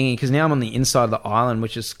sitting on the dinghy because now I'm on the inside of the island,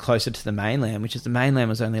 which is closer to the mainland, which is the mainland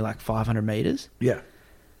was only like 500 metres. Yeah.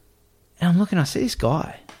 And I'm looking, I see this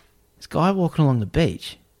guy walking along the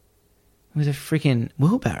beach with a freaking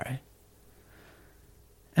wheelbarrow.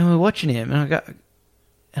 And we're watching him and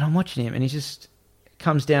I'm watching him and he just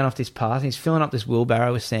comes down off this path and he's filling up this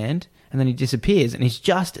wheelbarrow with sand and then he disappears and he's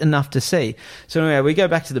just enough to see. So anyway, we go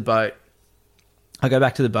back to the boat. I go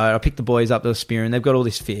back to the boat. I pick the boys up. They're spearing. They've got all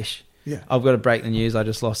this fish. Yeah. I've got to break the news. I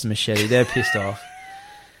just lost the machete. They're pissed off.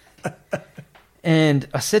 And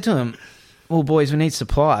I said to them, well, boys, we need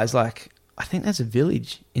supplies. Like, I think there's a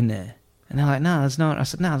village in there. And they're like, no, there's not. I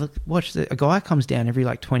said, no, look, watch. A guy comes down every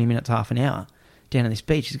like 20 minutes, half an hour down on this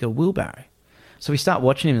beach. He's got a wheelbarrow. So we start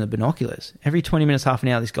watching him in the binoculars. Every 20 minutes, half an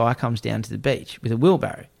hour, this guy comes down to the beach with a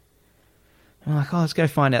wheelbarrow. And I'm like, oh, let's go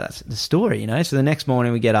find out the story, you know? So the next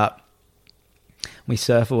morning we get up. We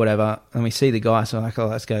surf or whatever, and we see the guy. So we're like, oh,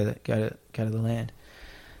 let's go to the land.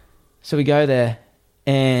 So we go there,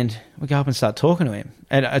 and we go up and start talking to him.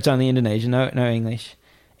 And it's only Indonesian, no English.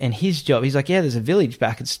 And his job, he's like, yeah, there's a village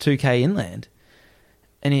back. It's 2K inland.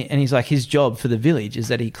 And he's like, his job for the village is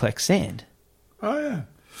that he collects sand. Oh yeah.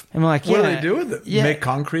 And we're like, yeah. What do they do with it? Yeah. Make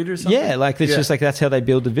concrete or something? Yeah, like it's just like that's how they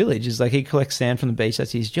build the village. Is like he collects sand from the beach.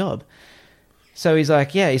 That's his job. So he's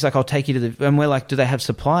like, I'll take you to the... And we're like, do they have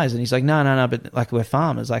supplies? And he's like, no, but like we're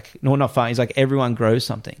farmers. Like, no, not farmers. He's like, everyone grows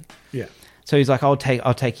something. Yeah. So he's like, I'll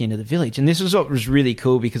take you into the village. And this was what was really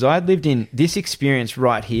cool because I lived in... This experience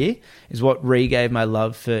right here is what regave my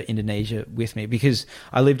love for Indonesia with me because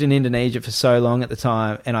I lived in Indonesia for so long at the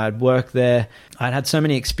time and I'd worked there. I'd had so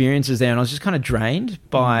many experiences there and I was just kind of drained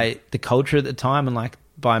by the culture at the time and like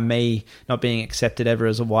by me not being accepted ever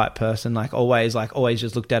as a white person, like always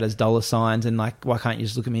just looked at as dollar signs and like, why can't you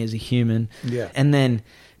just look at me as a human? Yeah. And then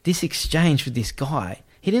this exchange with this guy,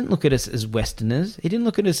 he didn't look at us as Westerners. He didn't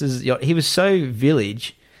look at us as, he was so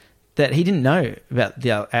village that he didn't know about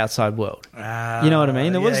the outside world. You know what I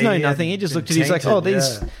mean? There was nothing. He just looked at, he's like, oh,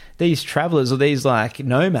 these travelers or these like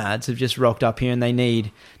nomads have just rocked up here and they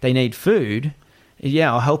need food.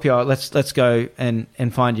 Yeah, I'll help you. Let's go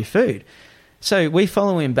and find you food. So we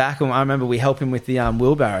follow him back, and I remember we help him with the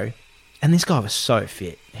wheelbarrow, and this guy was so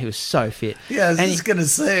fit. He was so fit. Yeah, I was going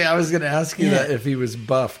to ask you that if he was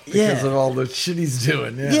buff because of all the shit he's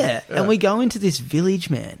doing. Yeah. And we go into this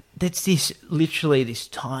village, man. That's literally this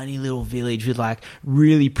tiny little village with like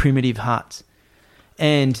really primitive huts.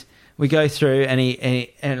 And we go through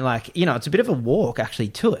and like, you know, it's a bit of a walk actually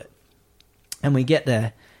to it. And we get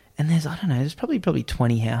there and there's probably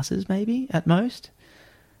 20 houses maybe at most.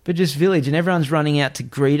 But just village, and everyone's running out to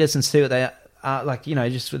greet us and see what they are like, you know,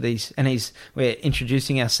 just with these. And we're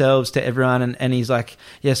introducing ourselves to everyone, and he's like,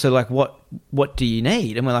 yeah, so like, what do you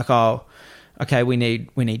need? And we're like, oh, okay, we need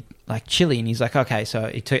like chili. And he's like, okay, so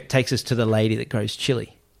he takes us to the lady that grows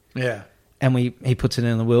chili. Yeah. And he puts it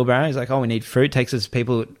in the wheelbarrow. He's like, oh, we need fruit. Takes us to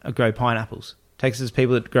people that grow pineapples. Takes us to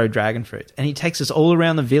people that grow dragon fruit. And he takes us all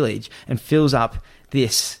around the village and fills up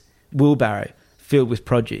this wheelbarrow filled with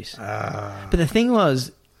produce. But the thing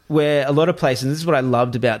was, where a lot of places, this is what I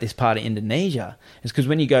loved about this part of Indonesia, is because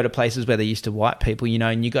when you go to places where they're used to white people, you know,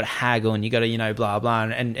 and you got to haggle and you got to, you know, blah, blah,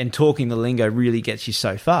 and talking the lingo really gets you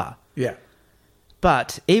so far. Yeah.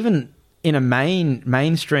 But even in a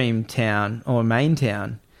mainstream town or a main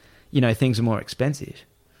town, you know, things are more expensive.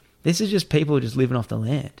 This is just people just living off the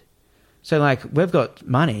land. So, like, we've got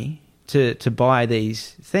money to buy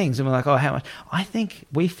these things, and we're like, oh, how much? I think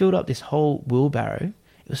we filled up this whole wheelbarrow.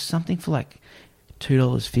 It was something for like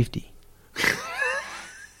 $2.50.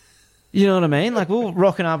 You know what I mean? Like, we're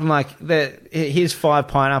rocking up and like, here's 5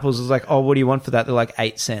 pineapples. It's like, oh, what do you want for that? They're like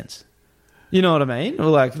 8 cents. You know what I mean? Or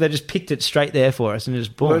like, they just picked it straight there for us and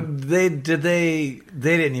just boom. But they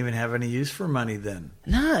didn't even have any use for money then.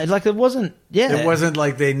 No, like it wasn't. Yeah, it wasn't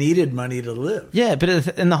like they needed money to live. Yeah,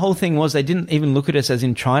 but and the whole thing was they didn't even look at us as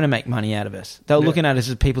in trying to make money out of us. They were looking at us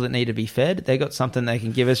as people that need to be fed. They got something they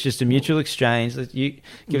can give us, just a mutual exchange. That you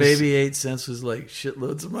give maybe 8 cents was like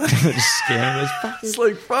shitloads of money. Just scaring us. It's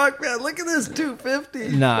like, fuck, man, look at this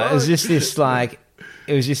 $2.50. No, fuck. it was just this like.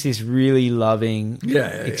 It was just this really loving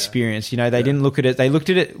experience. You know, they didn't look at it. They looked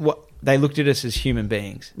at it. They looked at us as human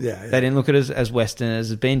beings. Yeah. They didn't look at us as Westerners,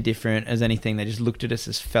 as being different, as anything. They just looked at us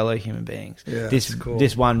as fellow human beings. Yeah,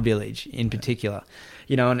 this one village in particular,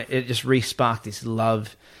 you know, and it just re-sparked this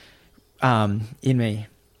love in me.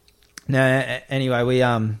 No, anyway,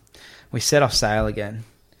 we set off sail again,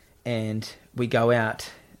 and we go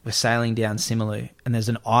out. We're sailing down Simalu, and there's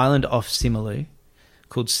an island off Simalu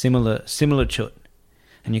called Similachut.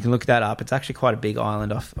 And you can look that up. It's actually quite a big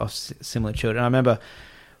island off Similachut. And I remember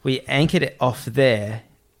we anchored it off there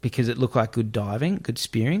because it looked like good diving, good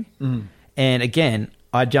spearing. Mm. And again,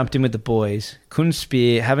 I jumped in with the boys, couldn't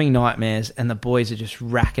spear, having nightmares, and the boys are just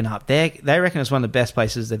racking up. They reckon it's one of the best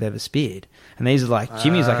places they've ever speared. And these are like,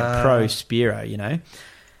 Jimmy's like a pro spearer, you know.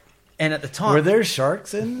 And at the time... Were there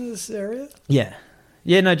sharks in this area? Yeah.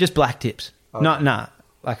 Yeah, no, just black tips. Okay. Nah.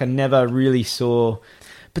 Like I never really saw...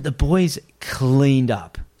 But the boys cleaned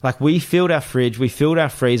up. Like, we filled our fridge, we filled our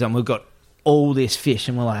freezer, and we've got all this fish.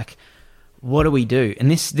 And we're like, what do we do? And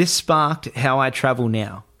this sparked how I travel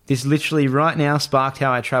now. This literally right now sparked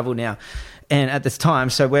how I travel now. And at this time,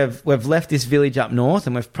 so we've left this village up north,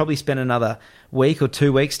 and we've probably spent another week or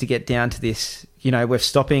 2 weeks to get down to this. You know, we're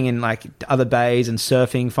stopping in like other bays and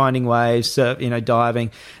surfing, finding waves,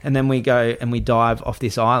 diving. And then we go and we dive off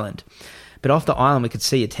this island. But off the island, we could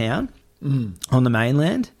see a town. On the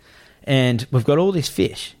mainland, and we've got all this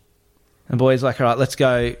fish. And the boys are like, all right, let's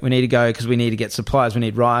go. We need to go because we need to get supplies. We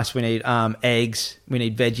need rice, we need eggs, we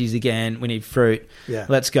need veggies again, we need fruit. Yeah.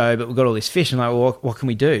 Let's go, but we've got all this fish. And like, well, what can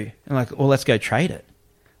we do? And like, well, let's go trade it.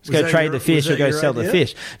 Let's go trade the fish or go sell the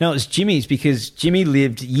fish. No, it was Jimmy's, because Jimmy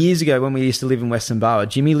lived years ago when we used to live in Western Barra.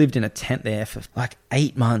 Jimmy lived in a tent there for like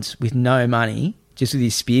 8 months with no money, just with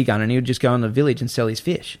his spear gun, and he would just go in the village and sell his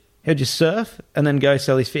fish. He would just surf and then go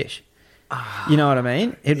sell his fish. You know what I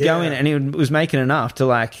mean? He'd go in and he was making enough to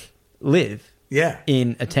like live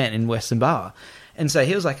in a tent in Western Barra. And so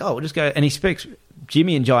he was like, oh, we'll just go. And he speaks,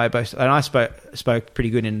 Jimmy and Jai both, and I spoke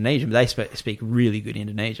pretty good Indonesian, but they speak really good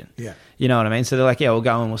Indonesian. Yeah. You know what I mean? So they're like, yeah, we'll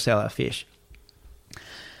go and we'll sell our fish.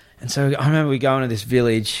 And so I remember we go into this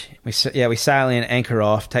village, we sail in, anchor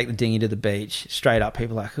off, take the dinghy to the beach, straight up.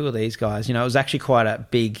 People are like, who are these guys? You know, it was actually quite a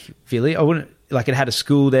big village. It had a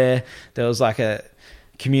school there. There was like a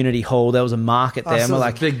community hall. There was a market there. So and we're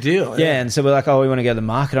like, a big deal. Yeah. And so we're like, oh, we want to go to the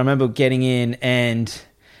market. I remember getting in and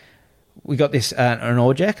we got this, an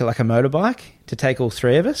Orjack, like a motorbike to take all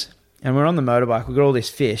 3 of us. And we're on the motorbike. We got all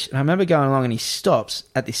this fish. And I remember going along and he stops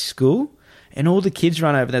at this school and all the kids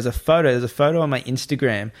run over. There's a photo on my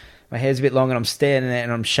Instagram. My hair's a bit long and I'm standing there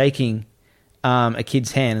and I'm shaking a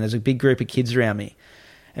kid's hand. And there's a big group of kids around me.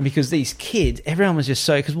 And because these kids, everyone was just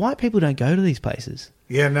because white people don't go to these places.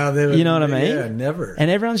 Yeah, no, they would, you know what I mean? Yeah, never.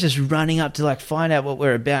 And everyone's just running up to like find out what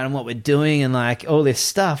we're about and what we're doing and like all this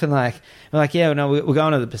stuff. And like we're like, yeah, no, we're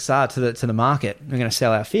going to the bazaar to the market. We're going to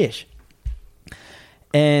sell our fish.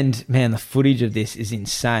 And man, the footage of this is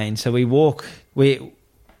insane. So we walk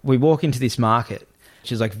into this market,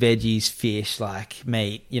 which is like veggies, fish, like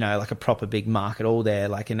meat, you know, like a proper big market, all there,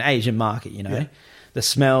 like an Asian market, you know, the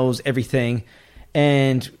smells, everything.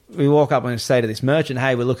 And we walk up and say to this merchant,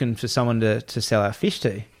 hey, we're looking for someone to sell our fish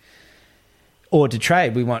to or to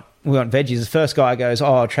trade. We want veggies. The first guy goes,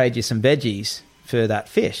 oh, I'll trade you some veggies for that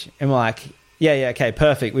fish. And we're like, yeah, okay,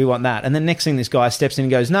 perfect. We want that. And then next thing this guy steps in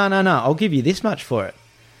and goes, no, I'll give you this much for it.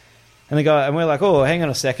 And we're like, oh, hang on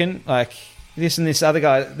a second. Like this and this other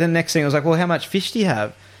guy. Then next thing I was like, well, how much fish do you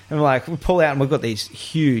have? And we're like, we pull out and we've got these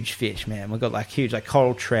huge fish, man. We've got like huge, like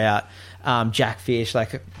coral trout, jackfish,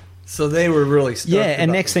 like... So they were really stoked. Yeah,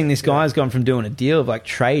 and next thing this guy's gone from doing a deal of like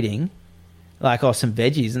trading like, oh, some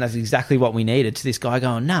veggies, and that's exactly what we needed, to this guy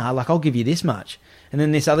going, nah, like, I'll give you this much. And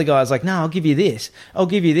then this other guy's like, no, I'll give you this. I'll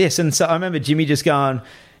give you this. And so I remember Jimmy just going,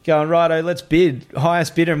 righto, let's bid,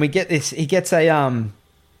 highest bidder. And we get this, he gets a, I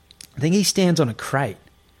think he stands on a crate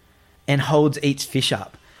and eats fish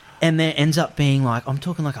up. And there ends up being like, I'm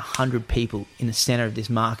talking like 100 people in the centre of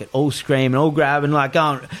this market, all screaming, all grabbing, like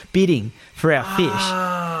going, bidding for our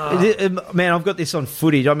fish. Man, I've got this on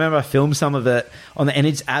footage. I remember I filmed some of it and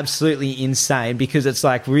it's absolutely insane, because it's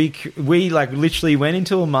like we like literally went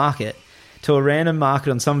into a random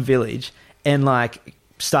market on some village and like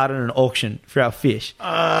started an auction for our fish.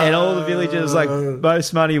 And all the villagers, like,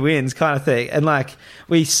 most money wins kind of thing. And like,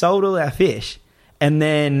 we sold all our fish, and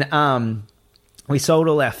then bought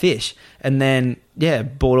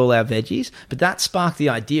all our veggies. But that sparked the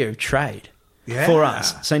idea of trade for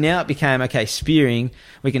us. So now it became, okay, spearing.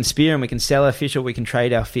 We can spear and we can sell our fish, or we can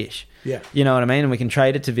trade our fish. Yeah. You know what I mean? And we can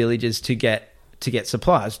trade it to villages to get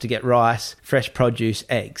supplies, to get rice, fresh produce,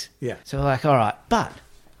 eggs. Yeah. So we're like, all right, but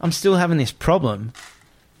I'm still having this problem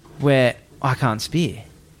where I can't spear.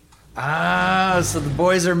 So the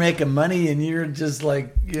boys are making money and you're just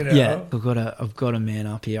like, you know. Yeah, I've got to man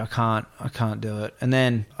up here. I can't do it. And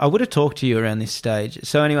then I would have talked to you around this stage.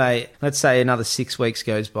 So anyway, let's say another 6 weeks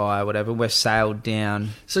goes by or whatever. We've sailed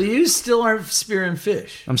down. So you still aren't spearing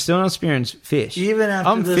fish? I'm still not spearing fish. Even after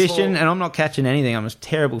I'm this fishing and I'm not catching anything. I'm a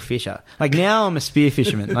terrible fisher. Like now I'm a spear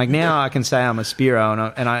fisherman. Like now I can say I'm a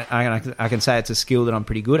spearo, and I can say it's a skill that I'm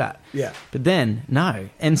pretty good at. Yeah. But then, no.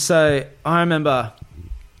 And so I remember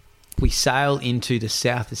we sail into the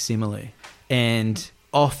south of Simeulue, and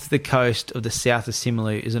off the coast of the south of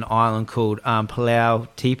Simeulue is an island called Palau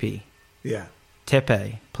Tepe. Yeah.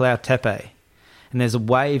 Palau Tepe. And there's a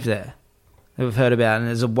wave there that we've heard about, and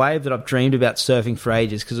there's a wave that I've dreamed about surfing for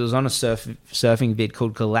ages, because it was on a surfing vid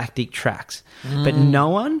called Galactic Tracks. But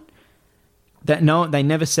they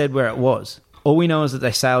never said where it was. All we know is that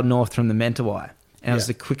they sailed north from the Mentawai, and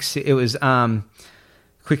it was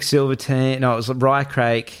Quicksilver team. No, it was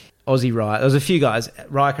Rye-Crake, Aussie Wright. There was a few guys: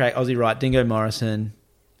 Rye-Crake, Aussie Wright, Dingo Morrison,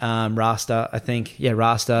 Rasta, I think. Yeah,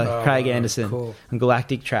 Rasta, Craig Anderson, and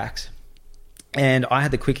Galactic Tracks. And I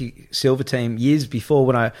had the Quicksilver team years before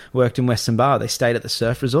when I worked in Western Bar. They stayed at the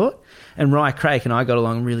surf resort, and Rye-Crake and I got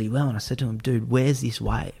along really well. And I said to him, "Dude, where's this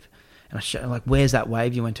wave?" And I showed him, like, "Where's that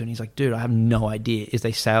wave you went to?" And he's like, "Dude, I have no idea. Is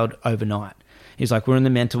they sailed overnight?" He's like, "We're in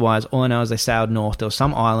the Mentawais. All I know is they sailed north. There was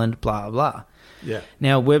some island, blah, blah, blah." Yeah.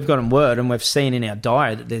 Now, we've gotten word and we've seen in our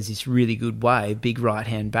diary that there's this really good wave, big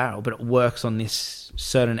right-hand barrel, but it works on this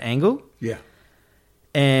certain angle. Yeah.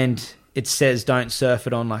 And it says don't surf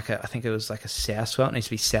it on I think it was like a south swell. It needs to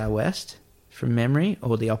be southwest from memory,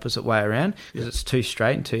 or the opposite way around, because it's too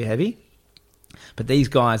straight and too heavy. But these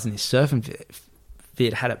guys in this surfing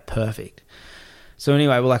vid had it perfect. So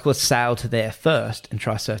anyway, we're like, let's sail to there first and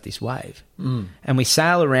try surf this wave. And we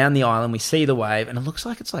sail around the island, we see the wave, and it looks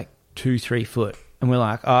like it's like 2-3 foot, and we're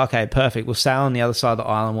like, oh, okay, perfect, we'll sail on the other side of the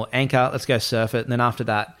island, we'll anchor, let's go surf it, and then after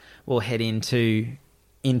that we'll head into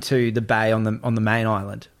the bay on the main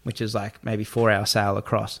island, which is like maybe 4-hour sail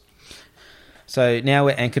across. So now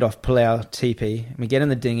we're anchored off Palau Tepe, and we get in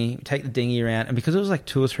the dinghy, we take the dinghy around, and because it was like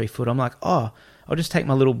 2 or 3 foot, I'm like, oh, I'll just take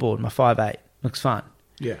my little board, my 5'8", looks fun.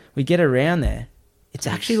 Yeah. We get around there, it's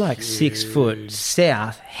actually like 6 foot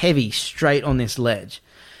south, heavy, straight on this ledge.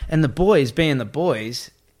 And the boys, being the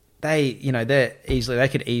boys, they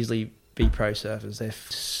could easily be pro surfers. They're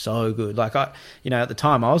so good. Like at the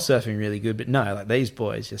time I was surfing really good, but no, like these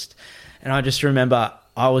boys and I just remember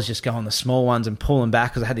I was just going the small ones and pulling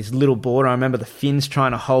back because I had this little board. I remember the fins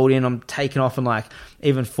trying to hold in. I'm taking off and like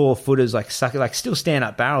even 4-footers, like sucking, like still stand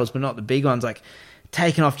up barrels, but not the big ones, like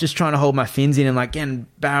taking off, just trying to hold my fins in and like getting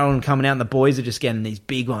barrel and coming out, and the boys are just getting these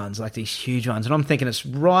big ones, like these huge ones. And I'm thinking it's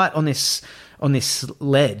right on this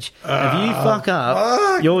ledge. If you fuck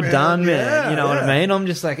up, you're done, man. You know what I mean? I'm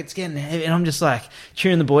just like, it's getting heavy, and I'm just like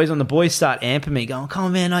cheering the boys on. The boys start amping me, going, "Come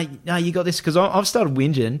on, man, no, you got this." Because I've started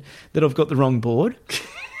whinging that I've got the wrong board.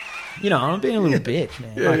 I'm being a little bitch,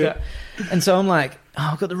 man. And so I'm like,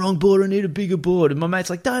 "Oh, I've got the wrong board. I need a bigger board." And my mate's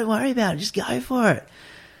like, "Don't worry about it. Just go for it."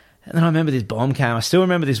 And then I remember this bomb came. I still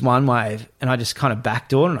remember this one wave, and I just kind of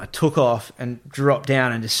backdoored and I took off and dropped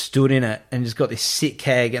down and just stood in it and just got this sick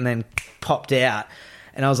keg and then popped out.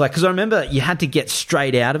 And I was like, because I remember you had to get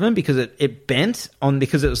straight out of them because it bent on,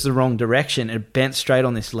 because it was the wrong direction. It bent straight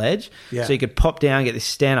on this ledge. Yeah. So you could pop down, get this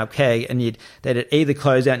stand-up keg, and they'd either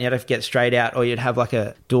close out and you'd have to get straight out, or you'd have like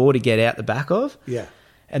a door to get out the back of. Yeah.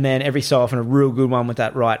 And then every so often a real good one with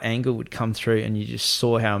that right angle would come through, and you just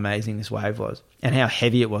saw how amazing this wave was and how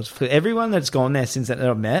heavy it was. For everyone that's gone there since that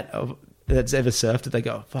I've met, that's ever surfed it, they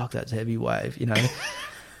go, "Fuck, that's a heavy wave,"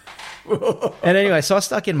 And anyway, so I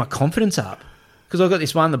start getting my confidence up because I've got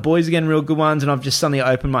this one, the boys are getting real good ones, and I've just suddenly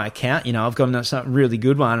opened my account. You know, I've gotten some really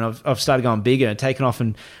good one, and I've started going bigger and taken off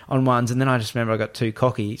on ones, and then I just remember I got too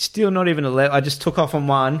cocky. Still not even I just took off on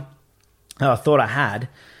one I thought I had,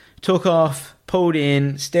 took off, pulled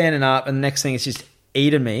in, standing up, and the next thing is just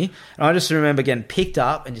eating me. And I just remember getting picked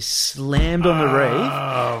up and just slammed on the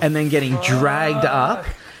reef and then getting dragged up.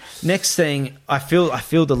 Next thing, I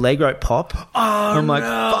feel the leg rope pop. I'm like,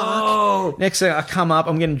 fuck. Next thing, I come up,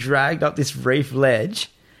 I'm getting dragged up this reef ledge,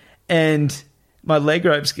 and my leg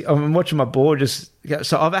ropes, I'm watching my board just go.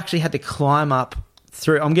 So I've actually had to climb up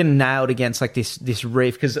through. I'm getting nailed against like this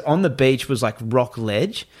reef because on the beach was like rock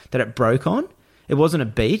ledge that it broke on. It wasn't a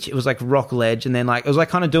beach. It was like rock ledge. And then like, it was like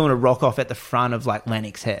kind of doing a rock off at the front of like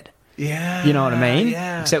Lennox Head. Yeah. You know what I mean?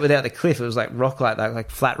 Yeah. Except without the cliff. It was like rock like that, like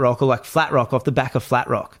flat rock, or like flat rock off the back of flat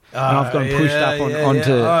rock. And I've gone pushed up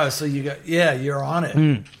onto. Oh, so you're on it.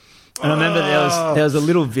 And I remember there was a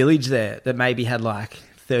little village there that maybe had like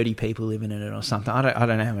 30 people living in it or something. I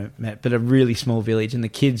don't know how we met, but a really small village. And the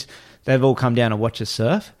kids, they've all come down to watch us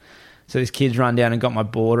surf. So these kids run down and got my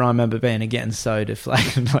board. I remember getting so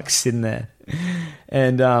deflated, like sitting there.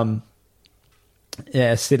 And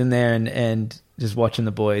sitting there and just watching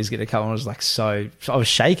the boys get a couple. I was like, I was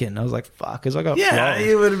shaking. I was like, fuck, because I got flogged.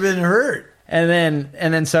 You would have been hurt. And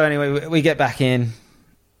then so anyway, we get back in.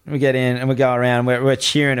 We get in and we go around. We're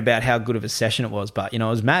cheering about how good of a session it was, but you know, it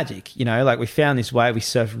was magic. You know, like we found this wave. We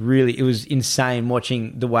surfed really. It was insane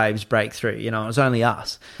watching the waves break through. You know, it was only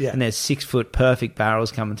us. Yeah. And there's 6 foot perfect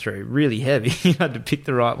barrels coming through, really heavy. You had to pick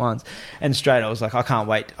the right ones. And straight, I was like, I can't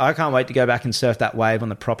wait. I can't wait to go back and surf that wave on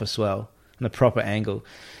the proper swell, on the proper angle.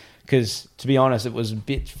 Because to be honest, it was a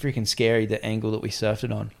bit freaking scary, the angle that we surfed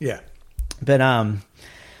it on. Yeah. But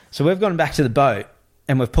so we've gone back to the boat.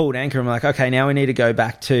 And we've pulled anchor and we're like, okay, now we need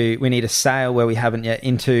to sail where we haven't yet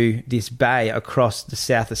into this bay across the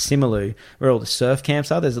south of Simaloo where all the surf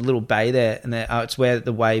camps are. There's a little bay there and it's where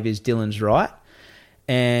the wave is Dillon's Right.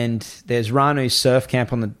 And there's Ranu's surf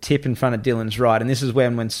camp on the tip in front of Dillon's Right. And this is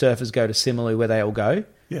when surfers go to Simaloo where they all go.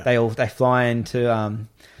 Yeah. They fly into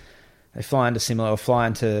Simaloo or fly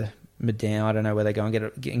into Medown, I don't know where they go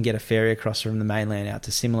and get a ferry across from the mainland out to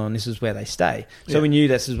Simaloo, and this is where they stay. So we knew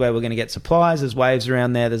this is where we're going to get supplies. There's waves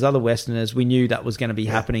around there. There's other Westerners. We knew that was going to be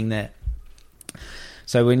happening there.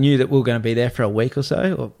 So we knew that we were going to be there for a week or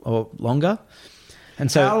so or longer.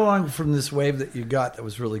 And so, how long from this wave that you got that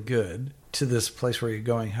was really good to this place where you're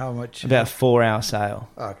going? How much? About a 4-hour sail.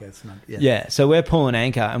 Oh, okay, it's not. Yeah. So we're pulling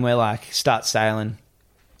anchor and we're like start sailing,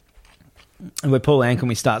 and we pull anchor and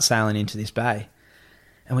we start sailing into this bay.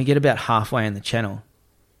 And we get about halfway in the channel.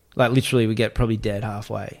 Like literally we get probably dead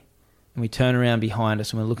halfway. And we turn around behind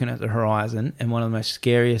us and we're looking at the horizon. And one of the most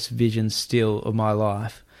scariest visions still of my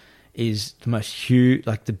life is the most huge,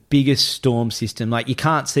 like the biggest storm system. Like you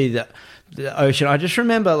can't see the ocean. I just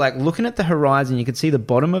remember like looking at the horizon, you could see the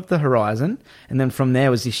bottom of the horizon. And then from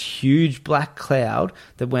there was this huge black cloud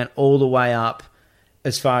that went all the way up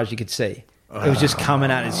as far as you could see. It was just coming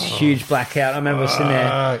out this huge black cloud. I remember sitting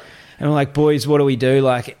there. And we're like, boys, what do we do?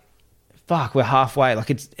 Like, fuck, we're halfway. Like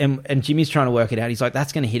it's and Jimmy's trying to work it out. He's like,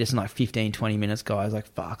 that's going to hit us in like 15, 20 minutes, guys. Like,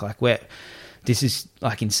 fuck, like this is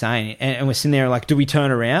like insane. And we're sitting there like, do we turn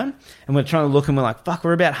around? And we're trying to look and we're like, fuck,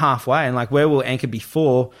 we're about halfway. And like where we'll anchor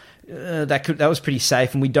before, that was pretty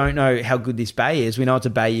safe. And we don't know how good this bay is. We know it's a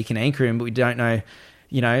bay you can anchor in, but we don't know,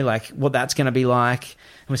 you know, like what that's going to be like.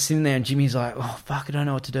 And we're sitting there and Jimmy's like, oh, fuck, I don't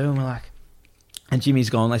know what to do. And we're like, and Jimmy's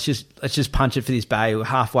gone, let's just punch it for this bay. We're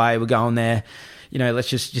halfway, we're going there. You know, let's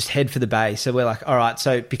just head for the bay. So we're like, all right,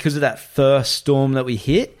 so because of that first storm that we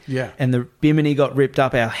hit, and the bimini got ripped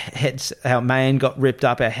up, our main got ripped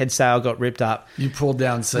up, our head sail got ripped up. You pulled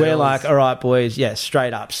down sails. We're like, all right, boys,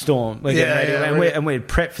 straight up, storm. We're getting ready. And we're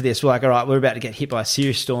prepped for this. We're like, all right, we're about to get hit by a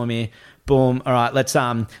serious storm here. Boom. All right, let's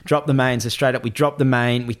drop the main. So straight up, we drop the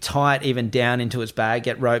main. We tie it even down into its bag,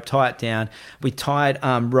 get rope, tie it down. We tied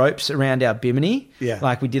ropes around our bimini. Yeah.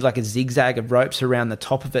 Like we did like a zigzag of ropes around the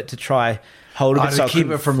top of it to try hold of it so to keep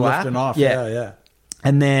it from lifting off. Yeah.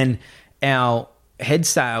 And then our head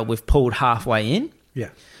sail we've pulled halfway in. Yeah.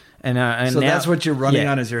 And so now, that's what you're running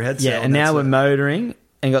on is your head sail. Yeah, and now we're motoring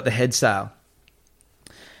and got the head sail.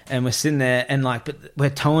 And we're sitting there and but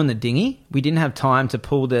we're towing the dinghy. We didn't have time to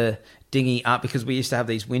pull the dinghy up because we used to have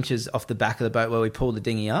these winches off the back of the boat where we pull the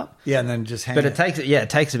dinghy up. Yeah, and then just hang it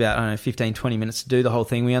takes about, I don't know, 15, 20 minutes to do the whole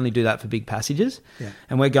thing. We only do that for big passages. Yeah.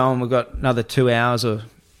 And we've got another 2 hours or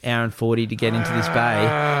hour and 40 to get into this bay.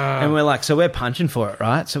 And we're like, so we're punching for it,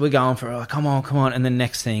 right? So we're going for it, like, come on. And the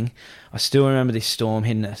next thing, I still remember this storm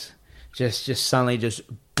hitting us. Just suddenly just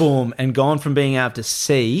boom, and gone from being able to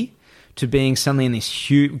see to being suddenly in this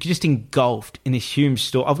huge, just engulfed in this huge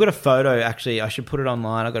storm. I've got a photo, actually. I should put it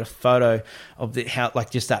online. I've got a photo of how,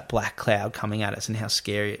 like, just that black cloud coming at us and how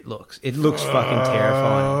scary it looks. It looks fucking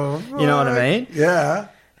terrifying. You know what I mean? Yeah.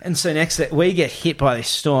 And so next, we get hit by this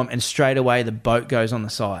storm, and straight away the boat goes on the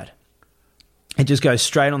side. It just goes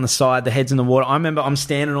straight on the side. The head's in the water. I remember I'm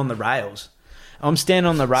standing on the rails. So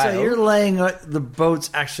you're laying, the boat's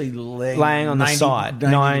actually laying on the side,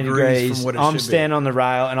 90 degrees. From what it I'm should standing be. on the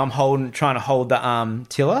rail, and I'm trying to hold the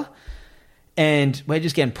tiller, and we're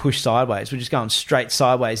just getting pushed sideways. We're just going straight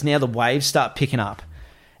sideways. Now the waves start picking up,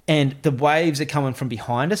 and the waves are coming from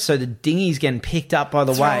behind us, so the dinghy's getting picked up by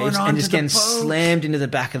the waves and just getting slammed into the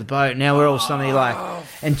back of the boat. Now we're all suddenly like,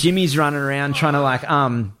 and Jimmy's running around trying to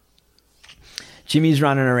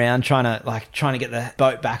trying to get the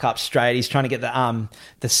boat back up straight. He's trying to get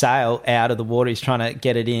the sail out of the water. He's trying to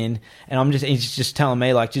get it in, and he's just telling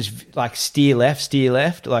me just steer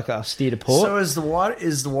left, like I'll steer to port. So is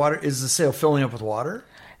the sail filling up with water?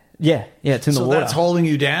 Yeah, it's in the water. So that's holding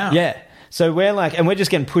you down. Yeah. So we're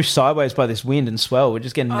just getting pushed sideways by this wind and swell. We're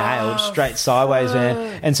just getting nailed straight sideways,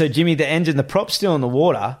 man. And so Jimmy, the prop's still in the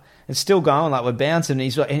water. It's still going, like we're bouncing.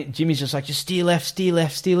 And Jimmy's just like, just steer left.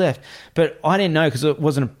 But I didn't know because it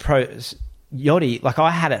wasn't a pro yachty. Like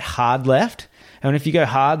I had it hard left. And if you go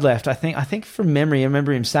hard left, I think from memory, I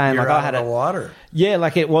remember him saying You're like out I had of the water. Yeah,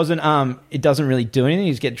 like it wasn't. It doesn't really do anything.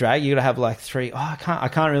 You just get dragged. You got to have like 3. I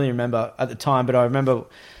can't really remember at the time, but I remember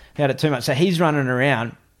he had it too much. So he's running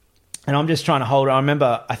around. And I'm just trying to hold it.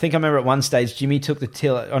 I think I remember at one stage, Jimmy took the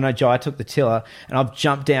tiller. Oh, no, Jai took the tiller. And I've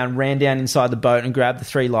jumped down, ran down inside the boat and grabbed the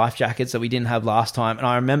 3 life jackets that we didn't have last time. And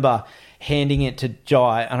I remember handing it to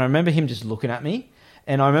Jai. And I remember him just looking at me.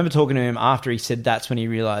 And I remember talking to him after he said that's when he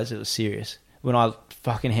realised it was serious. When I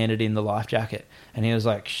fucking handed in the life jacket. And he was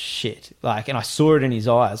like, shit. Like, and I saw it in his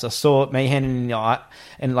eyes. I saw me handing in the eye.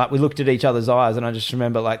 And like we looked at each other's eyes. And I just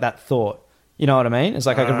remember like that thought. You know what I mean? It's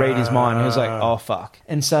like I could read his mind. He was like, oh, fuck.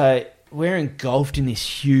 And so we're engulfed in this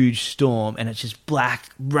huge storm and it's just black,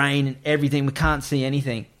 rain and everything. We can't see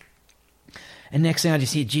anything. And next thing I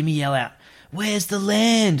just hear Jimmy yell out, where's the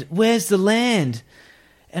land? Where's the land?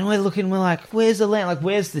 And we're looking, we're like, where's the land? Like,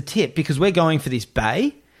 where's the tip? Because we're going for this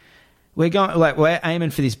bay. We're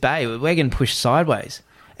aiming for this bay. We're getting pushed sideways.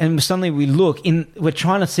 And suddenly we look, we're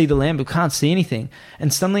trying to see the land, but we can't see anything.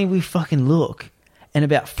 And suddenly we fucking look. And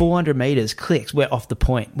about 400 metres clicks, we're off the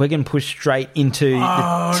point. We're getting pushed straight into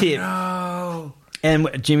the tip. No.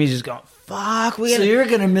 And Jimmy's just going, fuck. So you're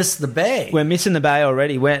going to miss the bay. We're missing the bay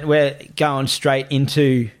already. We're going straight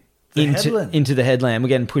into the headland. We're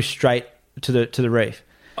getting pushed straight to the reef.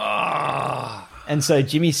 Oh. And so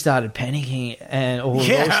Jimmy started panicking and all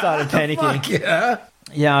started panicking. Fuck yeah.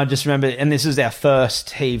 Yeah, I just remember, and this is our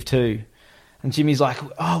first heave to. And Jimmy's like,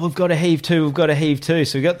 oh, we've got to heave to.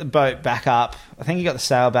 So we got the boat back up. I think he got the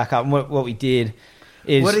sail back up. And what we did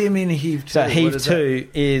is... What do you mean heave to? So heave to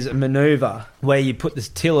is a manoeuvre where you put the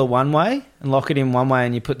tiller one way and lock it in one way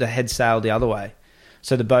and you put the head sail the other way.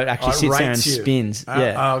 So the boat actually sits there and spins.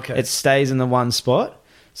 Yeah. Okay. It stays in the one spot.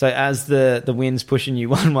 So as the wind's pushing you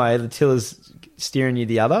one way, the tiller's steering you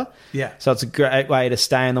the other. Yeah. So it's a great way to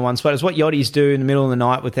stay in the one spot. It's what yachties do in the middle of the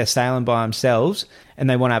night with their sailing by themselves and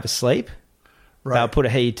they want to have a sleep. Right. They'll put a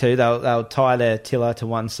heave to. They'll tie their tiller to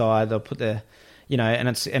one side. They'll put their, and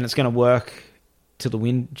it's going to work till the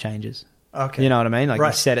wind changes. Okay, you know what I mean? Like right.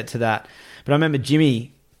 You set it to that. But I remember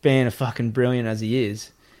Jimmy being a fucking brilliant as he is.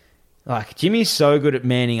 Like Jimmy's so good at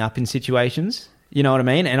manning up in situations. You know what I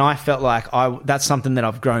mean? And I felt like that's something that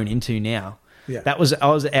I've grown into now. Yeah. I was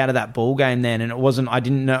out of that ball game then, and I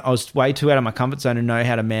didn't know, I was way too out of my comfort zone to know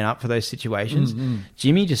how to man up for those situations. Mm-hmm.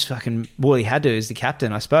 Jimmy just he had to as the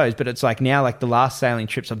captain, I suppose, but it's like now, like the last sailing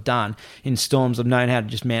trips I've done in storms, I've known how to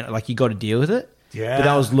just man, like you got to deal with it. Yeah. But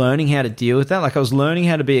I was learning how to deal with that. Like I was learning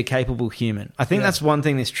how to be a capable human. I think that's one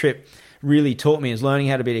thing this trip really taught me is learning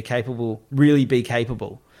how to really be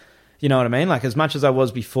capable. You know what I mean? Like as much as I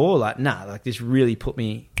was before, like, like this really put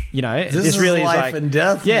me, this really is life and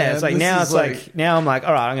death. Yeah, man. it's like now I'm like,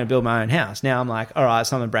 all right, I'm going to build my own house. Now I'm like, all right, if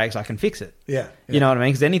something breaks, I can fix it. Yeah. You know what I mean?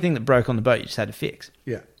 Because anything that broke on the boat, you just had to fix.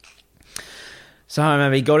 Yeah. So I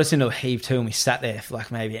remember he got us into a heave to and we sat there for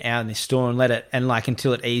like maybe an hour in this storm and let it, and like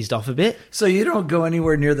until it eased off a bit. So you don't go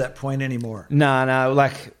anywhere near that point anymore? No,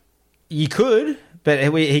 like you could,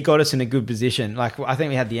 but he got us in a good position. Like I think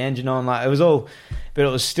we had the engine on, like it was all, but it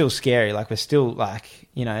was still scary. Like we're still like,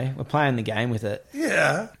 we're playing the game with it.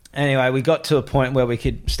 Yeah. Anyway, we got to a point where we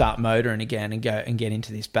could start motoring again and go and get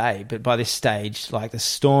into this bay. But by this stage, like the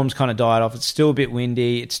storm's kind of died off. It's still a bit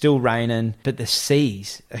windy. It's still raining. But the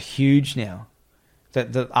seas are huge now.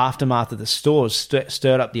 the aftermath of the stores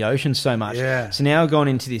stirred up the ocean so much. Yeah. So now we're going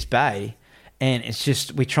into this bay, and it's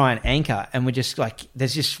just, we try and anchor, and we're just like,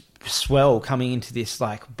 there's just swell coming into this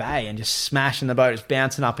like bay and just smashing the boat. It's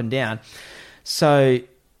bouncing up and down. So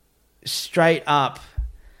straight up.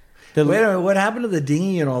 Wait a minute, what happened to the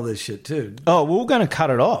dinghy and all this shit too? Oh, we were going to cut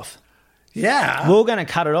it off. Yeah. We were going to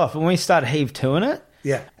cut it off. When we started heave toing it,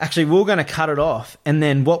 Yeah. actually, we were going to cut it off. And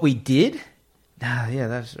then what we did,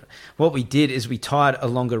 what we did is we tied a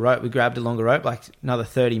longer rope. We grabbed a longer rope, like another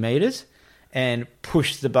 30 meters, and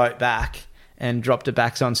pushed the boat back and dropped it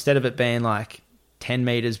back. So instead of it being like 10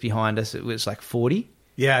 meters behind us, it was like 40.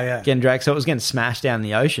 Yeah. Getting dragged. So it was getting smashed down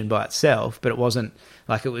the ocean by itself, but it wasn't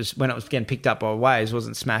like it was when it was getting picked up by waves, it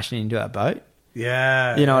wasn't smashing into our boat.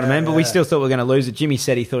 Yeah. You know what I mean? But we yeah. still thought we were going to lose it. Jimmy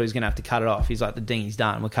said he thought he was going to have to cut it off. He's like, the dinghy's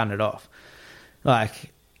done. We're cutting it off.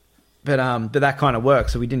 Like, but that kind of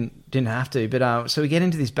worked. So we didn't have to. But so we get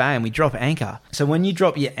into this bay and we drop anchor. So when you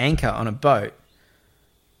drop your anchor on a boat,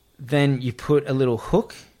 then you put a little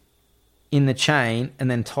hook in the chain and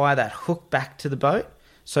then tie that hook back to the boat.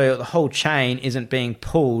 So the whole chain isn't being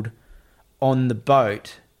pulled on the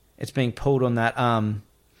boat. It's being pulled on that,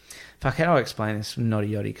 fuck, how do I explain this from Noddy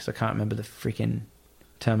Yoddy? Because I can't remember the freaking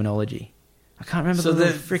terminology. I can't remember the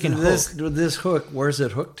freaking hook. This hook, where's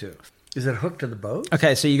it hooked to? Is it hooked to the boat?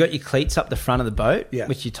 Okay, so you got your cleats up the front of the boat, Yeah.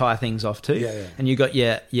 which you tie things off to. Yeah. And you got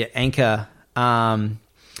your anchor,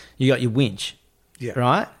 you got your winch, Yeah.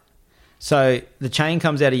 right? So the chain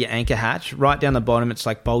comes out of your anchor hatch. Right down the bottom, it's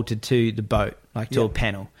like bolted to the boat, like to Yeah. a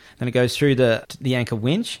panel. Then it goes through the anchor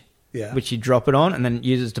winch, Yeah. which you drop it on and then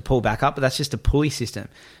uses to pull back up. But that's just a pulley system.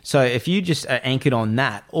 So if you just are anchored on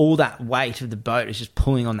that, all that weight of the boat is just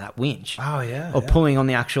pulling on that winch. Oh, yeah. Or pulling on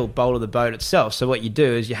the actual bolt of the boat itself. So what you do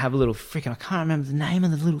is you have a little freaking, I can't remember the name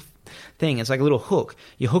of the little thing. It's like a little hook.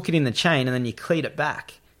 You hook it in the chain and then you cleat it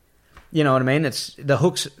back. You know what I mean? It's the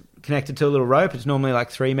hook's connected to a little rope. It's normally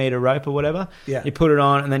like 3 meter rope or whatever. Yeah. You put it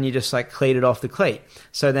on and then you just like cleat it off the cleat.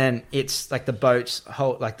 So then it's like the boat's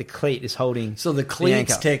hold, like the cleat is holding. So the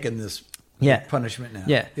cleat's anchor. taking this Yeah. punishment now.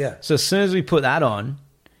 Yeah. Yeah. So as soon as we put that on,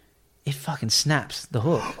 it fucking snaps the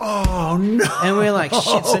hook. Oh, no. And we're like,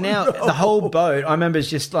 shit. So now the whole boat, I remember,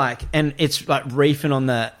 is just like, and it's like reefing on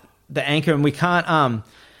the anchor, and we can't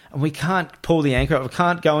pull the anchor up. We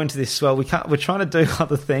can't go into this swell. We're trying to do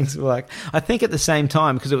other things. We're like, I think at the same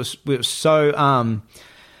time, because it was so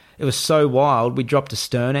wild, we dropped a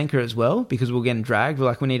stern anchor as well because we were getting dragged. We're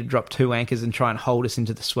like, we need to drop 2 anchors and try and hold us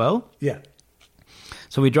into the swell. Yeah.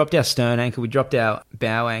 So we dropped our stern anchor, we dropped our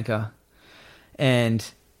bow anchor,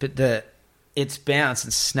 but it's bounced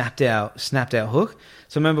and snapped our hook.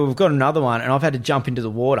 So remember, we've got another one, and I've had to jump into the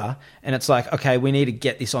water, and it's like, okay, we need to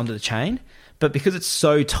get this onto the chain, but because it's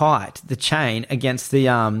so tight, the chain against the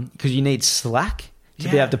because you need slack to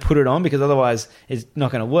be Yeah. able to put it on, because otherwise it's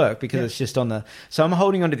not going to work because Yeah. it's just on the. So I'm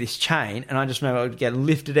holding onto this chain, and I just remember I would get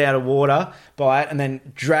lifted out of water by it, and then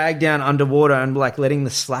dragged down underwater, and like letting the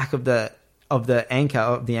slack of the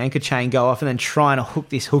anchor chain go off, and then trying to hook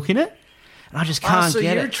this hook in it, and I just can't so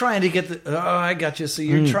get you're it. trying to get the... Oh, I got you. So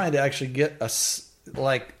you're trying to actually get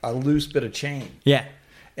a loose bit of chain. Yeah,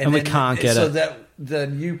 and we then- can't get so it. that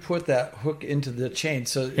then you put that hook into the chain.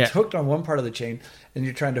 So it's Yeah. hooked on one part of the chain, and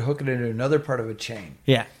you're trying to hook it into another part of a chain.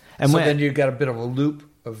 Yeah, and So we're- then you've got a bit of a loop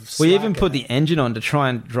of slack we even in put it. the engine on to try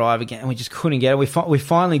and drive again, and we just couldn't get it. We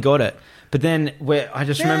finally got it, but then I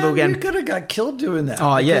just remember Man, again. you could have got killed doing that.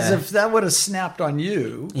 Oh, because yeah. if that would have snapped on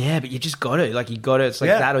you... Yeah, but you just got to. Like, you got to. It's like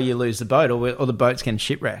Yeah. that, or you lose the boat, or the boat's getting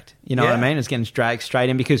shipwrecked. You know what I Yeah. mean? It's getting dragged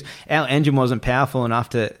straight in because our engine wasn't powerful enough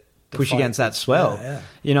to push fight against that swell. Yeah, yeah.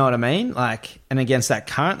 You know what I mean? Like, and against that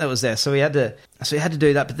current that was there. So we had to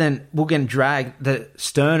do that. But then we're getting dragged. The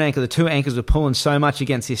stern anchor, the 2 anchors were pulling so much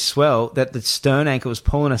against this swell that the stern anchor was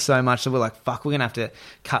pulling us so much that we're like, fuck, we're going to have to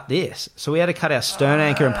cut this. So we had to cut our stern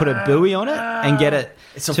anchor and put a buoy on it and get it.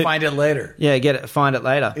 So find it later. Yeah, find it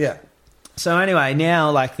later. Yeah. So anyway,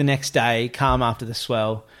 now like the next day, calm after the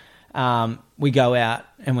swell, we go out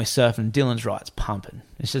and we're surfing. Dylan's right, it's pumping.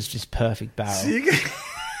 It's just perfect barrel. So you got-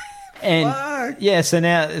 And Fuck. yeah, so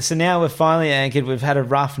now we're finally anchored. We've had a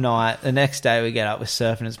rough night. The next day we get up, we're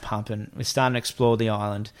surfing, it's pumping. We're starting to explore the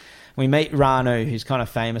island. We meet Ranu, who's kind of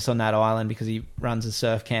famous on that island because he runs a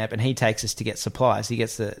surf camp, and he takes us to get supplies. He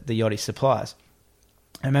gets the yachty supplies.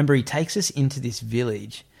 I remember he takes us into this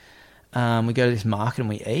village. We go to this market and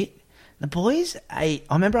we eat. The boys ate.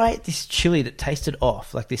 I remember I ate this chili that tasted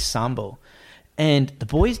off, like this sambal, and the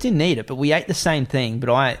boys didn't eat it, but we ate the same thing. But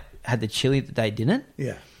I had the chili that they didn't.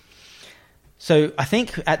 Yeah. So I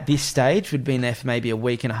think at this stage we'd been there for maybe a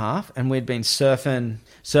week and a half, and we'd been surfing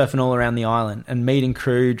all around the island and meeting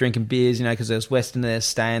crew, drinking beers, because there was Westerners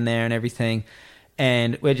staying there and everything.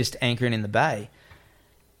 and we're just anchoring in the bay.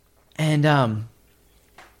 And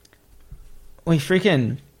we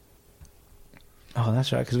freaking... Oh,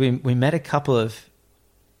 that's right, because we met a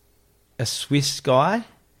Swiss guy.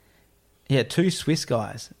 Yeah, 2 Swiss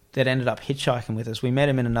guys that ended up hitchhiking with us. We met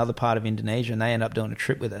him in another part of Indonesia, and they ended up doing a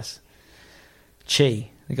trip with us. Chi,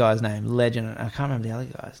 the guy's name, legend. I can't remember the other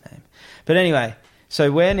guy's name. But anyway,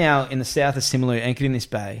 so we're now in the south of Simeulue, anchored in this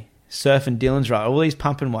bay, surfing Dillon's Right, all these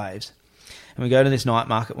pumping waves. And we go to this night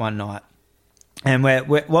market one night. And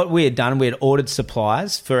what we had done, we had ordered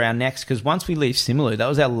supplies for our next, because once we leave Simeulue, that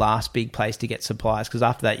was our last big place to get supplies, because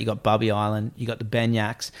after that you got Bubby Island, you got the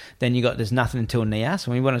Banyaks, then there's nothing until Nias,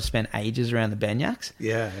 and we wanted to spend ages around the Banyaks.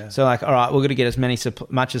 Yeah. So like, all right, we're going to get as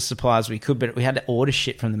much as supply as we could, but we had to order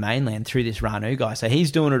shit from the mainland through this Ranu guy. So he's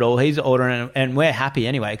doing it all, he's ordering it, and we're happy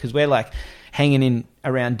anyway, because we're like hanging in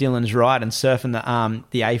around Dillon's Right and surfing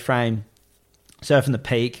the A-frame, surfing the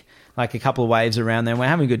peak, like a couple of waves around there. And we're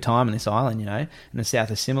having a good time on this island, you know, in the south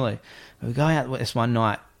of Simeulue. We go out this one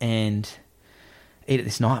night and eat at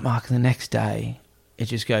this night market. The next day, it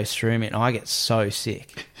just goes through me, and I get so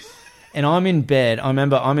sick. And I'm in bed. I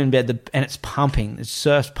remember I'm in bed, and it's pumping. The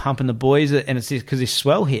surf's pumping. The boys and it's because this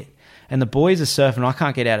swell hit, and the boys are surfing. And I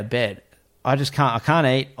can't get out of bed. I can't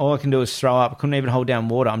eat. All I can do is throw up. I couldn't even hold down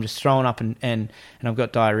water. I'm just throwing up, and I've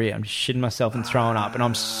got diarrhea. I'm just shitting myself and throwing up, and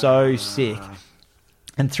I'm so sick.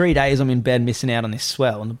 And 3 days I'm in bed missing out on this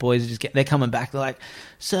swell, and the boys they're coming back. They're like,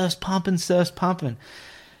 surf's pumping.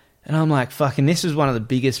 And I'm like, fucking, this is one of the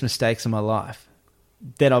biggest mistakes of my life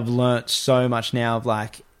that I've learnt so much now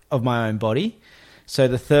of my own body. So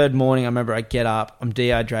the third morning, I remember I get up, I'm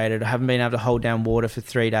dehydrated. I haven't been able to hold down water for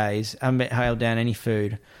 3 days. I haven't held down any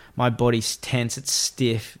food. My body's tense. It's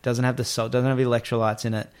stiff. Doesn't have the salt. Doesn't have the electrolytes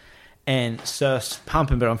in it. And surf's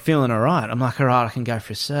pumping, but I'm feeling all right. I'm like, all right, I can go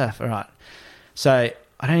for a surf. All right. So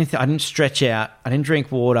I didn't stretch out. I didn't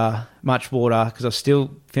drink much water, because I was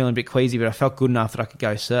still feeling a bit queasy, but I felt good enough that I could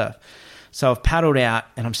go surf. So I've paddled out,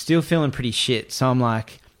 and I'm still feeling pretty shit. So I'm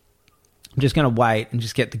like, I'm just going to wait and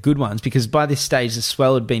just get the good ones, because by this stage the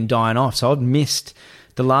swell had been dying off. So I'd missed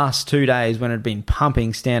the last 2 days when it had been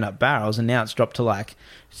pumping stand-up barrels, and now it's dropped to like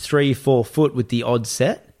 3-4 foot with the odd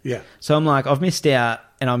set. Yeah. So I'm like, I've missed out,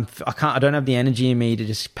 and I don't have the energy in me to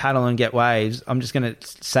just paddle and get waves. I'm just going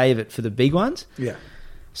to save it for the big ones. Yeah.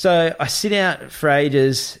 So I sit out for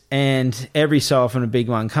ages, and every so often a big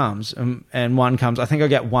one comes, and one comes. I think I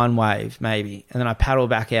get one wave maybe, and then I paddle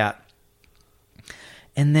back out.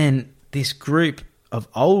 And then this group of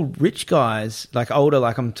old rich guys, like older,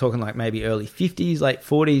 like I'm talking like maybe early 50s, late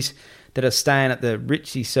 40s, that are staying at the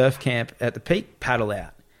Ritchie surf camp at the peak, paddle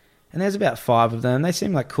out. And there's about 5 of them. They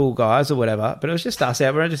seem like cool guys or whatever, but it was just us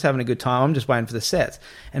out. We're just having a good time. I'm just waiting for the sets.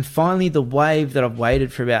 And finally, the wave that I've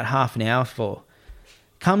waited for about half an hour for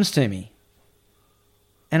comes to me.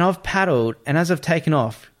 And I've paddled, and as I've taken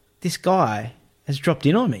off, this guy has dropped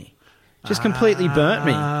in on me. Just completely burnt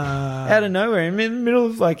me. Out of nowhere, in the middle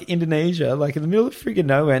of like Indonesia, like in the middle of freaking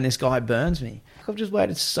nowhere, and this guy burns me. I've just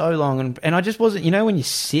waited so long, and I just wasn't, you know, when you're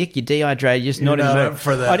sick, you're dehydrated, you're just not in the mood.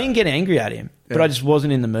 For that. I didn't get angry at him, but I just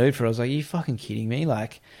wasn't in the mood for it. I was like, are you fucking kidding me?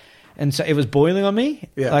 Like, and so it was boiling on me,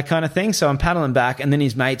 like kind of thing. So I'm paddling back, and then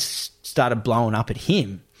his mates started blowing up at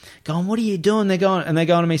him, going, what are you doing? They're going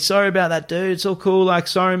to me, sorry about that, dude. It's all cool. Like,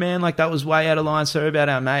 sorry, man. Like, that was way out of line. Sorry about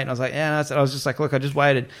our mate. And I was like, yeah. I was just like, look, I just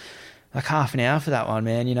waited like half an hour for that one,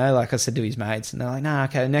 man. You know, like I said to his mates, and they're like, nah,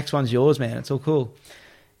 okay, the next one's yours, man. It's all cool.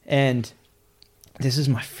 And this is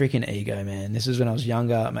my freaking ego, man. This is when I was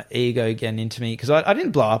younger, my ego getting into me, because I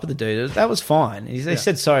didn't blow up at the dude. That was fine. They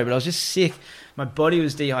said sorry, but I was just sick. My body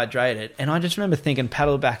was dehydrated. And I just remember thinking,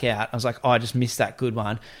 paddle back out. I was like, oh, I just missed that good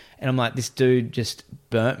one. And I'm like, this dude just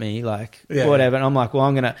burnt me, like whatever. And I'm like, well,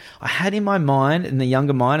 I had in my mind, in the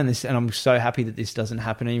younger mind, and I'm so happy that this doesn't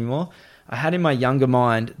happen anymore. I had in my younger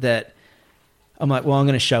mind that I'm like, well, I'm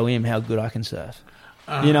going to show him how good I can surf.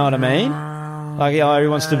 You know what I mean? Like, he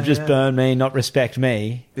wants to just burn me, not respect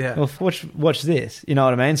me. Yeah. Well, watch this. You know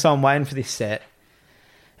what I mean? So I'm waiting for this set,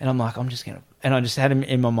 and I'm like, I'm just going to, and I just had him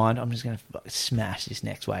in my mind, I'm just going to smash this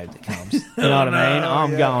next wave that comes. You know what I mean?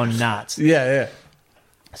 I'm going nuts. Yeah.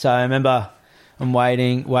 So I remember I'm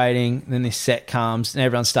waiting, then this set comes, and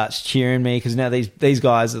everyone starts cheering me, because now these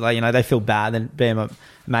guys, like, you know, they feel bad, then being my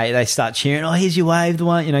mate, they start cheering, oh, here's your wave, the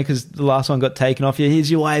one, you know, because the last one got taken off. Yeah, here's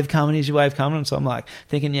your wave coming. And so I'm like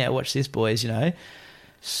thinking, yeah, watch this, boys, you know.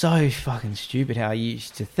 So fucking stupid how I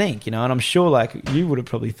used to think, you know, and I'm sure like you would have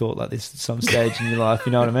probably thought like this at some stage in your life,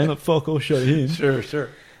 you know what I mean? Like, fuck, I'll show him. Sure.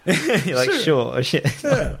 You're like, sure. Shit.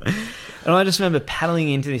 Yeah. And I just remember paddling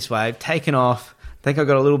into this wave, taking off. I think I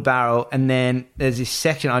got a little barrel, and then there's this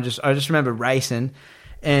section. I just remember racing,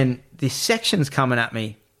 and this section's coming at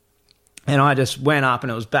me, and I just went up,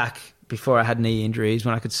 and it was back before I had knee injuries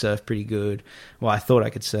when I could surf pretty good. Well, I thought I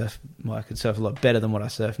could surf. Well, I could surf a lot better than what I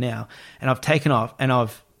surf now. And I've taken off and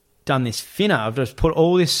I've done this finner. I've just put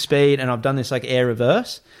all this speed and I've done this like air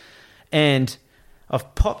reverse. And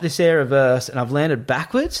I've popped this air reverse and I've landed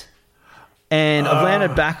backwards. And I've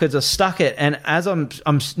landed backwards. I stuck it, and as I'm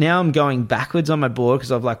going backwards on my board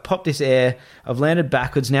because I've like popped this air. I've landed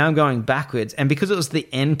backwards. Now I'm going backwards, and because it was the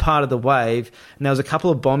end part of the wave, and there was a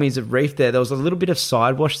couple of bombies of reef there was a little bit of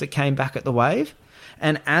side wash that came back at the wave,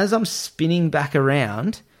 and as I'm spinning back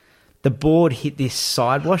around, the board hit this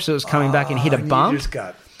side wash that was coming back and hit a bump. You just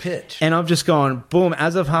got pitched. And I've just gone, boom,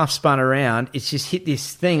 as I've half spun around, it's just hit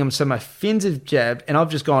this thing. And so my fins have jabbed, and I've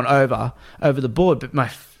just gone over the board, but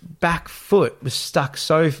my back foot was stuck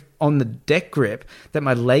so on the deck grip that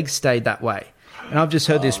my legs stayed that way. And I've just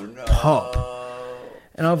heard this pop.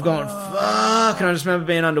 And I've gone, fuck. And I just remember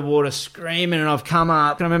being underwater screaming, and I've come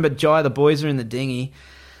up. And I remember Jai, the boys are in the dinghy.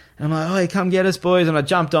 And I'm like, oh, hey, come get us, boys. And I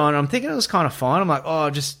jumped on, and I'm thinking it was kind of fine. I'm like, oh, I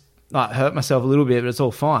just like hurt myself a little bit, but it's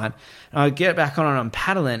all fine. And I get back on and I'm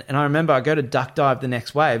paddling, and I remember I go to duck dive the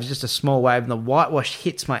next wave. It's just a small wave, and the whitewash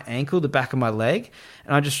hits my ankle, the back of my leg,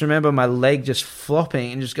 and I just remember my leg just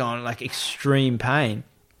flopping and just going like extreme pain.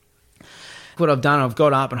 What I've done, I've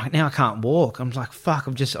got up, and now I can't walk. I'm like, fuck,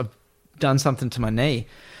 I've done something to my knee.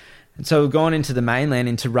 And so we've gone into the mainland,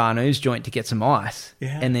 into Ranu's joint to get some ice.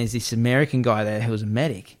 Yeah. And there's this American guy there who was a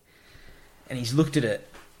medic, and he's looked at it.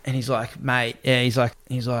 And he's like, mate, yeah, he's like,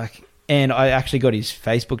 and I actually got his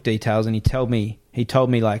Facebook details, and he told me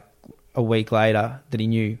like a week later that he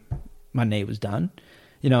knew my knee was done.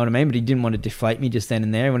 You know what I mean? But he didn't want to deflate me just then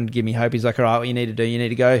and there. He wanted to give me hope. He's like, all right, what you need to do, you need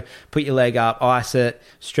to go put your leg up, ice it,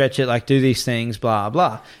 stretch it, like do these things, blah,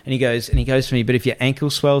 blah. And he goes to me, but if your ankle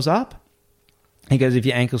swells up, get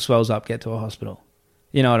to a hospital.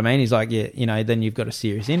 You know what I mean? He's like, yeah, you know, then you've got a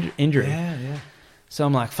serious injury. Yeah. So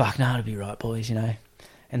I'm like, fuck, no, it'll be right, boys, you know.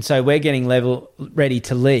 And so we're getting ready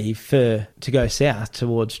to leave to go south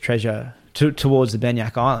towards towards the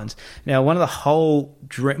Benyak Islands. Now, one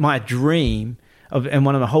of my dream and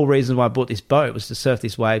one of the whole reasons why I bought this boat was to surf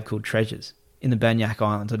this wave called Treasures in the Benyak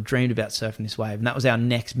Islands. I dreamed about surfing this wave, and that was our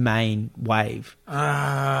next main wave. We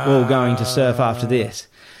were going to surf after this.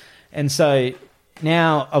 And so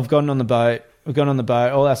now I've gotten on the boat. We've gone on the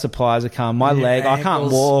boat. All our supplies are come. My leg, I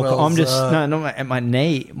can't walk. I'm just not at my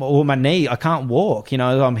knee or my knee. I can't walk. You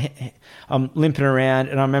know, I'm limping around,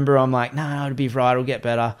 and I remember I'm like, no, it'll be right. It'll get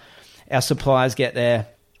better. Our supplies get there.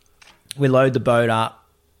 We load the boat up.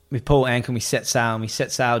 We pull anchor. And we set sail. And we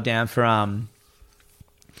set sail down for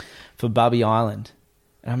Bubby Island.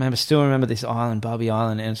 And I still remember this island, Bubby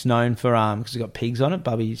Island, and it's known for because it's got pigs on it,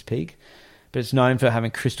 Bubby's pig, but it's known for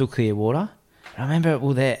having crystal clear water. I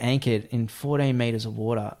remember they're anchored in 14 metres of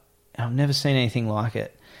water, and I've never seen anything like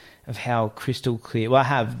it, of how crystal clear. Well, I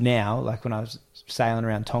have now, like when I was sailing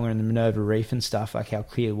around Tonga and the Minerva Reef and stuff, like how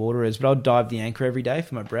clear water is. But I'd dive the anchor every day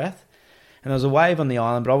for my breath. And there was a wave on the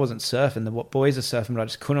island, but I wasn't surfing. The boys are surfing, but I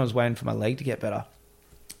just couldn't. I was waiting for my leg to get better.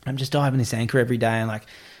 I'm just diving this anchor every day, and like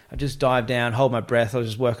I just dive down, hold my breath. I was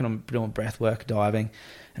just working on doing breath work, diving.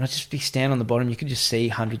 And I'd just be standing on the bottom. You could just see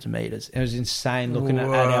hundreds of meters. It was insane looking at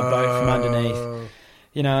our boat from underneath.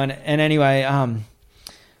 You know, and anyway,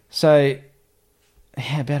 so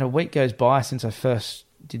yeah, about a week goes by since I first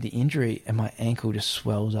did the injury, and my ankle just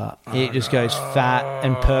swells up. It just goes fat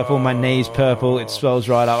and purple. My knee's purple. It swells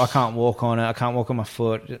right up. I can't walk on it. I can't walk on my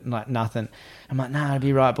foot. Like nothing. I'm like, nah, it'll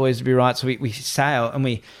be right, boys. It'll be right. So we sail, and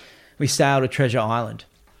we sail to Treasure Island.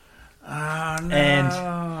 Oh, no.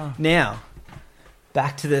 And now,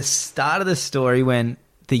 back to the start of the story when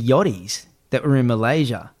the yachties that were in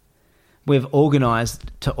Malaysia, we've organised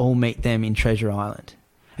to all meet them in Treasure Island.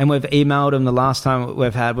 And we've emailed them the last time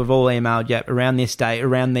we've all emailed, yep, around this date,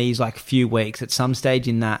 around these like few weeks. At some stage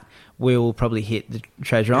in that, we'll probably hit the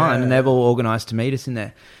Treasure Island, and they've all organised to meet us in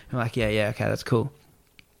there. I'm like, yeah, okay, that's cool.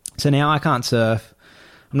 So now I can't surf.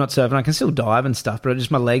 I'm not surfing. I can still dive and stuff, but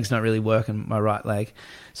my leg's not really working, my right leg.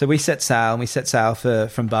 So we set sail, and we set sail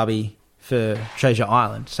from Bubby for Treasure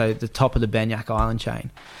Island, so the top of the Benyak Island chain.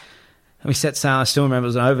 And we set sail. I still remember it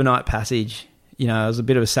was an overnight passage. You know, it was a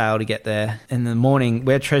bit of a sail to get there. In the morning,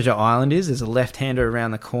 where Treasure Island is, there's a left-hander around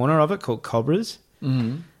the corner of it called Cobras. Mm-hmm.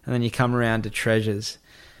 And then you come around to Treasures.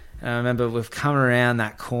 And I remember we've come around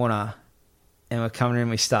that corner, and we're coming in,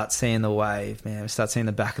 we start seeing the wave, man. We start seeing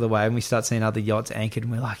the back of the wave, and we start seeing other yachts anchored,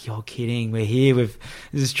 and we're like, you're kidding, we're here with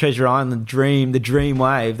this is Treasure Island, the dream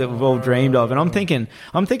wave that we've all dreamed of. And I'm thinking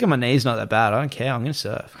my knee's not that bad. I don't care, I'm going to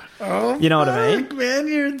surf. Oh, you know what I mean? Man,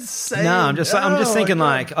 you're insane. No, I'm just thinking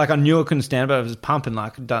my like I knew I couldn't stand it, but I was pumping I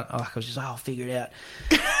was just like, I'll figure it out.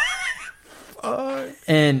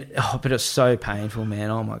 But it was so painful,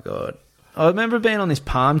 man. Oh my God. I remember being on this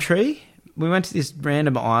palm tree. We went to this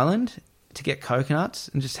random island to get coconuts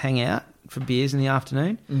and just hang out for beers in the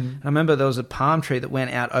afternoon. And I remember there was a palm tree that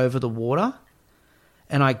went out over the water,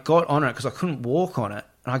 and I got on it because I couldn't walk on it.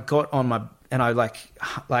 And I got on and I like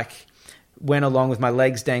went along with my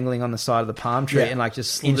legs dangling on the side of the palm tree and like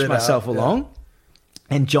just inched myself along.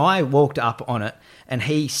 And Jai walked up on it, and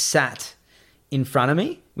he sat in front of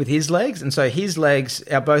me with his legs. And so his legs,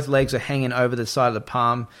 our both legs are hanging over the side of the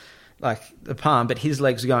palm, but his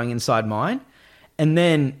legs are going inside mine. And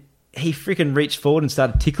then he freaking reached forward and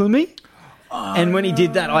started tickling me. And when he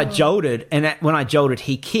did that, I jolted. And when I jolted,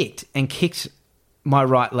 he kicked my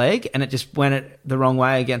right leg, and it just went the wrong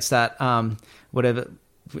way against that, whatever,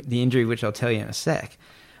 the injury, which I'll tell you in a sec.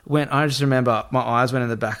 I just remember my eyes went in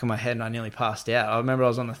the back of my head and I nearly passed out. I remember I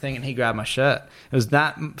was on the thing and he grabbed my shirt. It was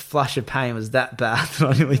that flush of pain was that bad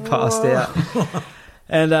that I nearly passed out.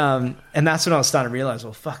 And that's when I was starting to realise,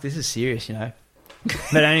 well, fuck, this is serious, you know.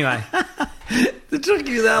 But anyway. It took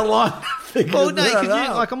you that long to figure that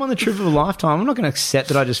out. I'm on the trip of a lifetime. I'm not going to accept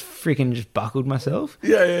that I just buckled myself.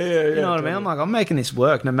 Yeah. You know what I mean? I'm like, I'm making this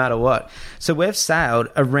work no matter what. So we've sailed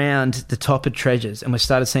around the top of Treasures, and we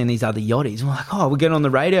started seeing these other yachties. And we're like, we're getting on the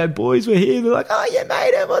radio, boys, we're here. They're like, you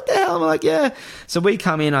made it, what the hell? And we're like, yeah. So we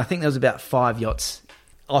come in, I think there was about 5 yachts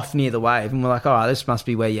off near the wave, and we're like, this must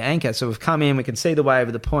be where you anchor. So we've come in, we can see the wave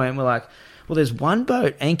at the point, and we're like, well, there's one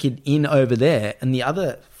boat anchored in over there, and the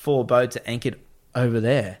other 4 boats are anchored over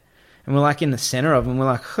there. And we're like in the center of them. We're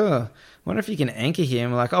like, wonder if you can anchor here.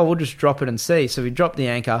 And we're like, we'll just drop it and see. So we dropped the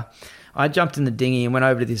anchor. I jumped in the dinghy and went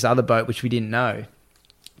over to this other boat, which we didn't know.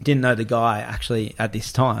 Didn't know the guy actually at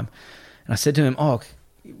this time. And I said to him,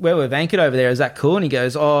 where we've anchored over there, is that cool? And he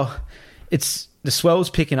goes, it's the swell's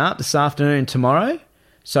picking up this afternoon and tomorrow.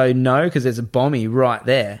 So no, because there's a bombie right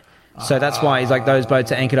there. So that's why he's like, those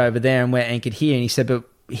boats are anchored over there and we're anchored here. And he said, but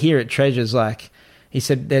here at Treasures, he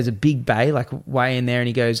said, there's a big bay, way in there. And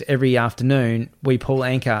he goes, every afternoon we pull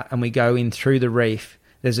anchor and we go in through the reef.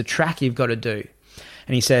 There's a track you've got to do.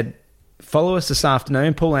 And he said, follow us this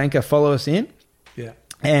afternoon, pull anchor, follow us in. Yeah.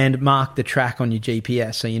 And mark the track on your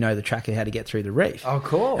GPS so you know the track of how to get through the reef. Oh,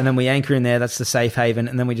 cool. And then we anchor in there. That's the safe haven.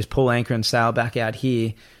 And then we just pull anchor and sail back out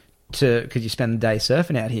here because you spend the day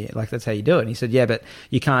surfing out here. That's how you do it. And he said, yeah, but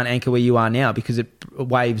you can't anchor where you are now because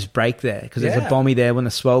waves break there because there's a bombie there. When the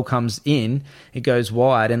swell comes in, it goes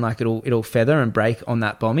wide and it'll feather and break on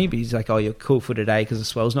that bombie. But he's like, you're cool for today because the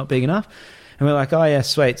swell's not big enough. And we're like, yeah,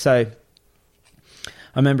 sweet. So I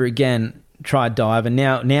remember again, tried dive, and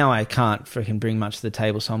now I can't freaking bring much to the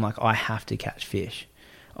table. So I'm like, I have to catch fish.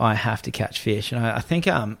 And I think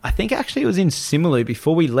actually it was in Simaloo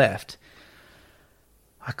before we left.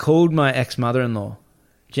 I called my ex-mother-in-law,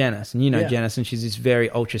 Janice, and Janice, and she's this very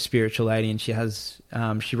ultra spiritual lady, and she has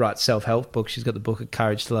she writes self-help books. She's got the book of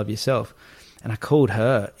Courage to Love Yourself, and I called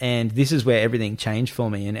her, and this is where everything changed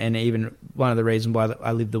for me, and even one of the reasons why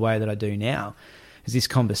I live the way that I do now is this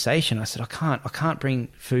conversation. I said, I can't bring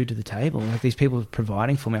food to the table. Like, these people are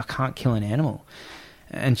providing for me. I can't kill an animal.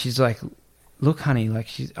 And she's like, look, honey,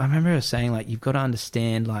 I remember her saying, you've got to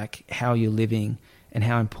understand how you're living and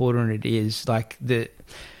how important it is. I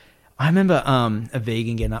remember a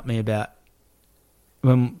vegan getting up me about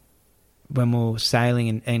when we were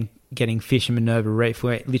sailing and getting fish in Minerva Reef.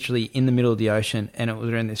 We're literally in the middle of the ocean, and it was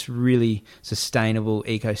in this really sustainable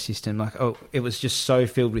ecosystem. It was just so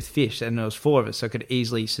filled with fish, and there was 4 of us, so it could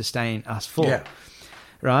easily sustain us 4. Yeah.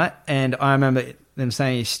 Right? And I remember them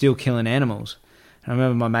saying, you're still killing animals. And I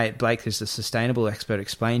remember my mate Blake, who's the sustainable expert,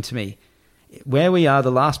 explained to me, where we are, the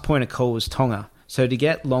last point of call was Tonga. So to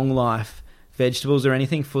get long life vegetables or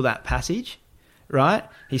anything for that passage, right,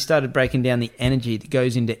 he started breaking down the energy that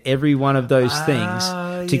goes into every one of those things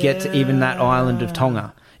to get to even that island of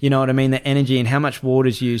Tonga. You know what I mean? The energy and how much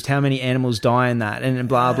water's used, how many animals die in that, and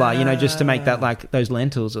blah, blah, just to make that those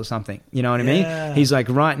lentils or something. You know what I mean? He's like,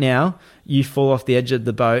 right now, you fall off the edge of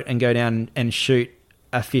the boat and go down and shoot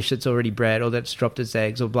a fish that's already bred or that's dropped its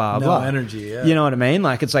eggs or blah, blah. No energy, yeah. You know what I mean?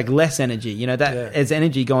 It's less energy. There's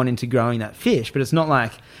energy going into growing that fish, but it's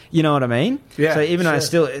not you know what I mean? Yeah. So even though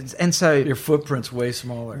so your footprint's way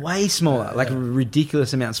smaller. A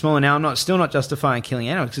ridiculous amount smaller. Now, I'm still not justifying killing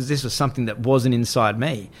animals because this was something that wasn't inside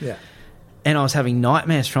me. Yeah. and I was having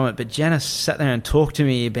nightmares from it. But Janice sat there and talked to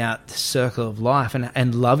me about the circle of life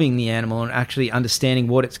and loving the animal and actually understanding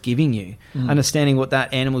what it's giving you, understanding what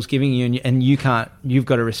that animal's giving you, and you've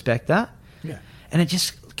got to respect that. Yeah. And it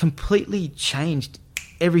just completely changed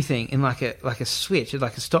everything in like a switch.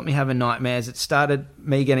 It stopped me having nightmares. It started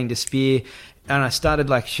me getting to spear, and I started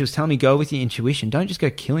she was telling me, go with your intuition. Don't just go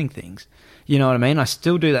killing things. You know what I mean? I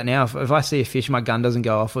still do that now. If I see a fish, my gun doesn't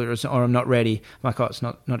go off, or I'm not ready. I'm like, oh, it's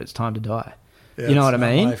not its time to die. Yeah, you know what I It's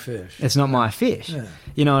mean? not my fish. It's not my fish. Yeah.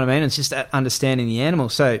 You know what I mean? It's just understanding the animal.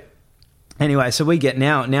 So anyway, so we get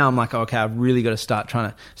now I'm like, okay, I've really got to start trying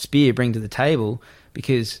to spear, bring to the table,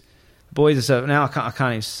 because boys are so now I can't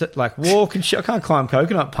even sit, walk and shit. I can't climb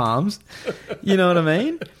coconut palms. You know what I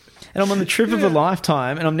mean? And I'm on the trip of a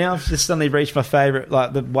lifetime, and I'm now just suddenly reached my favourite,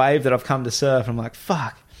 the wave that I've come to surf. I'm like,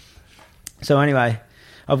 fuck. So anyway,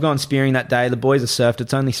 I've gone spearing that day. The boys are surfed.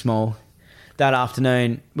 It's only small. That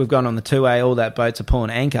afternoon, we've gone on the 2A. All that boats are pulling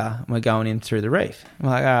anchor, and we're going in through the reef. I'm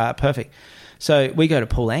like, all right, perfect. So we go to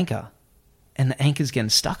pull anchor, and the anchor's getting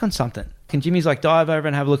stuck on something. And Jimmy's like, dive over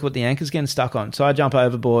and have a look at what the anchor's getting stuck on. So I jump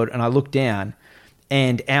overboard, and I look down,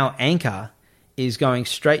 and our anchor is going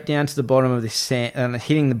straight down to the bottom of this sand, and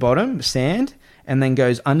hitting the bottom sand, and then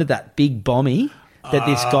goes under that big bommy that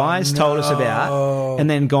this guy's told us about, and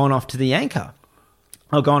then gone off to the anchor.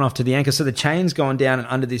 So the chain's gone down and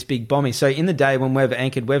under this big bommy. So in the day when we've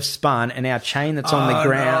anchored, we've spun, and our chain that's on the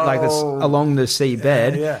ground, that's along the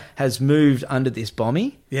seabed, has moved under this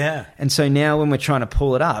bommy. Yeah. And so now when we're trying to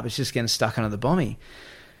pull it up, it's just getting stuck under the bommy.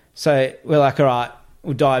 So we're like, all right,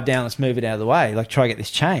 we'll dive down, let's move it out of the way, try to get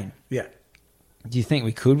this chain. Yeah. Do you think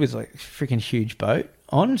we could with a freaking huge boat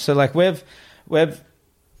on? So we've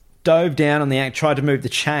dove down on the anchor, tried to move the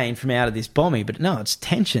chain from out of this bommy, but no, it's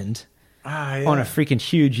tensioned on a freaking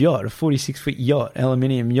huge yacht, a 46-foot yacht,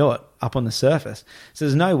 aluminium yacht up on the surface. So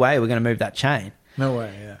there's no way we're going to move that chain. No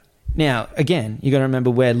way, yeah. Now, again, you got to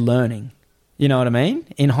remember we're learning. You know what I mean?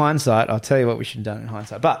 In hindsight, I'll tell you what we should have done in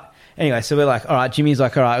hindsight. But anyway, so we're like, all right, Jimmy's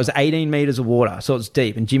like, all right, it was 18 meters of water, so it's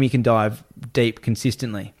deep, and Jimmy can dive deep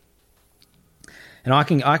consistently. And I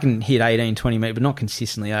can hit 18, 20 meters, but not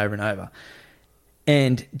consistently over and over.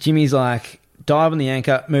 And Jimmy's like, dive on the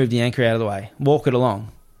anchor, move the anchor out of the way, walk it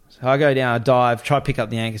along. So I go down, I dive, try to pick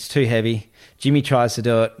up the anchor. It's too heavy. Jimmy tries to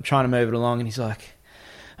do it, trying to move it along, and he's like,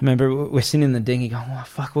 I remember we're sitting in the dinghy going, oh,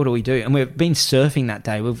 fuck, what do we do? And we've been surfing that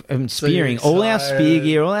day. We've been spearing, all our spear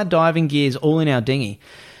gear, all our diving gears, all in our dinghy.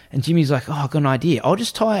 And Jimmy's like, oh, I've got an idea. I'll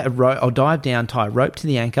just tie a rope. I'll dive down, tie a rope to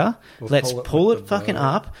the anchor. Let's pull it fucking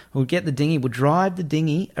up. We'll get the dinghy. We'll drive the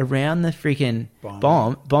dinghy around the freaking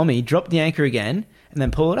bommy, drop the anchor again, and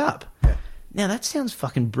then pull it up. Yeah. Now, that sounds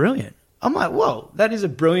fucking brilliant. I'm like, whoa, that is a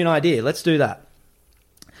brilliant idea. Let's do that.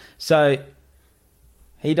 So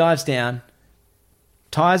he dives down,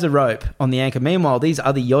 ties a rope on the anchor. Meanwhile, these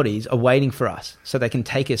other yachties are waiting for us so they can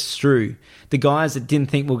take us through. The guys that didn't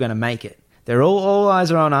think we were going to make it. They're all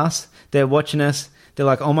eyes are on us. They're watching us. They're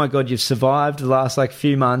like, oh my God, you've survived the last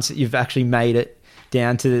few months. You've actually made it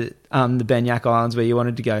down to the Banyak Islands where you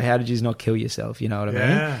wanted to go. How did you not kill yourself? You know what I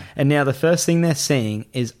mean? And now the first thing they're seeing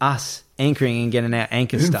is us anchoring and getting our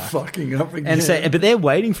anchor stuck. Fucking up again. And so, but they're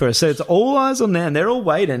waiting for us. So it's all eyes on them. They're all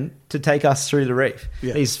waiting to take us through the reef.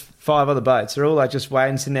 Yeah. These 5 other boats. They're all just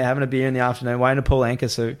waiting, sitting there having a beer in the afternoon, waiting to pull anchor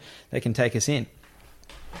so they can take us in.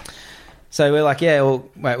 So we're like, yeah, well,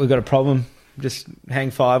 wait, we've got a problem. Just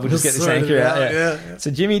hang 5. We'll just get this anchor out. Yeah.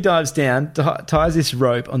 So Jimmy dives down, ties this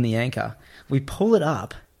rope on the anchor. We pull it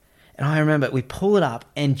up. And I remember we pull it up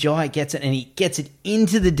and Jai gets it and he gets it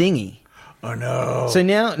into the dinghy. Oh, no. So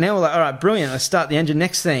now we're like, all right, brilliant. Let's start the engine.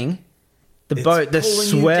 Next thing,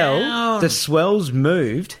 the swell's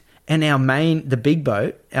moved and the big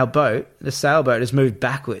boat, our boat, the sailboat has moved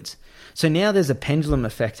backwards. So now there's a pendulum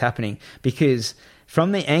effect happening because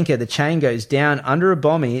from the anchor, the chain goes down under a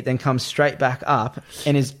bommy, then comes straight back up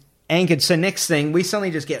and is anchored. So next thing, we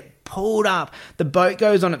suddenly just get pulled up. The boat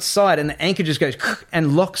goes on its side and the anchor just goes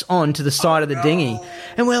and locks on to the side of the dinghy.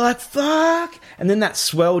 And we're like, fuck. And then that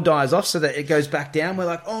swell dies off so that it goes back down. We're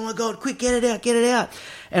like, oh my God, quick, get it out.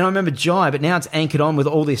 And I remember Jai, but now it's anchored on with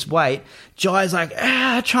all this weight. Jai's like,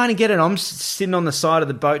 trying to get it. I'm sitting on the side of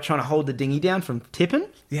the boat trying to hold the dinghy down from tipping.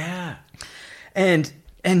 Yeah.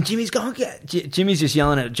 And Jimmy's going, Jimmy's just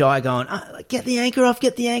yelling at Jai going, get the anchor off.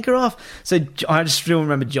 So I just still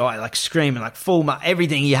remember Jai screaming, full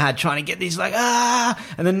everything he had trying to get this,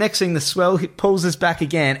 and the next thing the swell pulls us back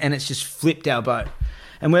again and it's just flipped our boat.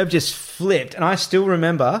 And we've just flipped. And I still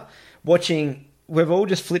remember watching we've all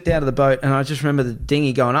just flipped out of the boat, and I just remember the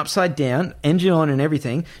dinghy going upside down, engine on and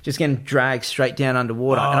everything, just getting dragged straight down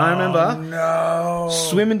underwater. And I remember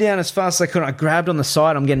swimming down as fast as I could. I grabbed on the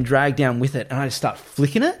side, I'm getting dragged down with it, and I just start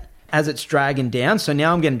flicking it as it's dragging down. So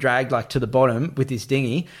now I'm getting dragged like to the bottom with this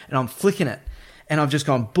dinghy, and I'm flicking it. And I've just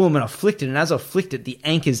gone boom, and I flicked it. And as I flicked it, the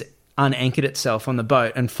anchor's unanchored itself on the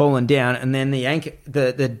boat and fallen down, and then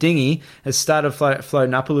the dinghy has started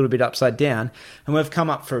floating up a little bit upside down, and we've come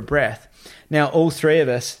up for a breath. Now all three of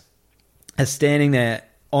us are standing there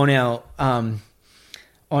on our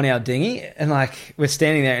dinghy, and like we're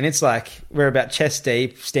standing there, and it's like we're about chest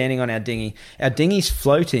deep standing on our dinghy. Our dinghy's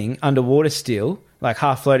floating underwater still, like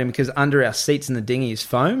half floating, because under our seats in the dinghy is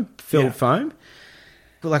filled foam.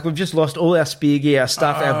 Like we've just lost all our spear gear, our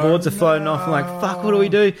stuff, our boards are floating off. I'm like, fuck, what do we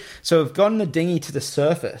do? So we've gotten the dinghy to the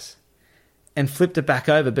surface and flipped it back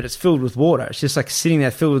over, but it's filled with water. It's just like sitting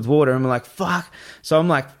there filled with water, and we're like, fuck. So I'm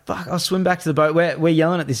like, fuck, I'll swim back to the boat. We're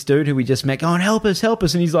yelling at this dude who we just met, going, help us.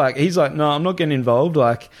 And he's like, no, I'm not getting involved.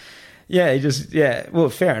 Like, well,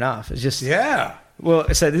 fair enough. It's just, yeah.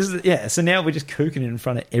 Well, so this is, so now we're just kooking in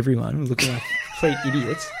front of everyone. We're looking like complete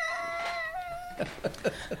idiots.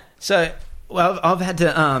 So, well, I've had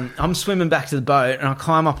to, I'm swimming back to the boat, and I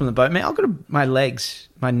climb up on the boat. Man, I've got my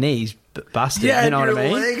knees busted, you know what I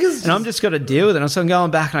mean? And I'm just got to deal with it. And so I'm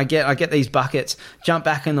going back, and I get these buckets, jump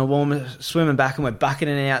back in the water, swimming back, and we're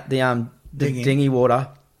bucketing out the dinghy water.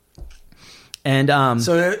 And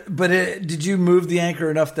did you move the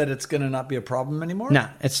anchor enough that it's going to not be a problem anymore? No,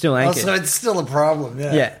 it's still anchored. Oh, so it's still a problem.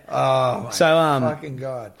 Yeah. Yeah. Oh my fucking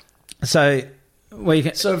God. So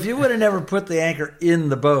if you would have never put the anchor in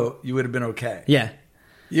the boat, you would have been okay. Yeah.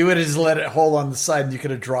 You would have just let it hold on the side, and you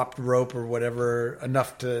could have dropped rope or whatever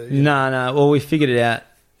enough to... No. Well, we figured it out.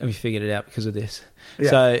 Because of this. Yeah.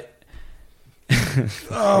 So...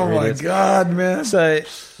 oh, my God, man. So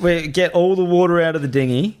we get all the water out of the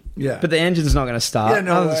dinghy. Yeah. But the engine's not going to start. Yeah,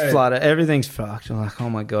 no way. Flooded. Everything's fucked. I'm like, oh,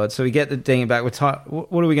 my God. So we get the dinghy back. We're tight.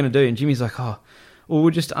 What are we going to do? And Jimmy's like, we'll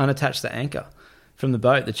just unattach the anchor from the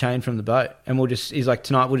boat, the chain from the boat. And he's like,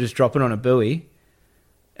 tonight we'll just drop it on a buoy.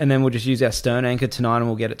 And then we'll just use our stern anchor tonight, and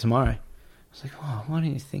we'll get it tomorrow. I was like, oh, why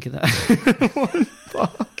didn't you think of that? What the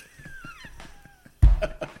fuck?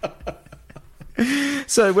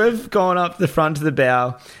 So we've gone up the front of the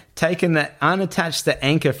bow, unattached the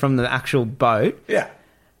anchor from the actual boat. Yeah.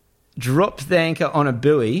 Dropped the anchor on a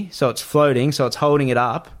buoy, so it's floating, so it's holding it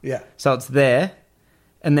up. Yeah. So it's there.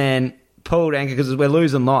 And then pulled anchor, because we're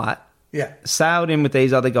losing light. Yeah. Sailed in with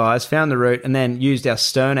these other guys, found the route, and then used our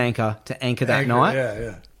stern anchor to anchor that night.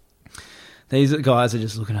 Yeah. These guys are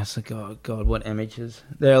just looking at us like, oh, God, what amateurs.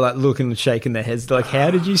 They're like looking and shaking their heads. They're like,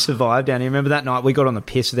 how did you survive down here? Remember that night we got on the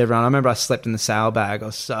piss with everyone? I remember I slept in the sailbag. I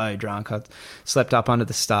was so drunk. I slept up under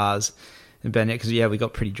the stars in Bennett because, we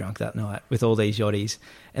got pretty drunk that night with all these yachties.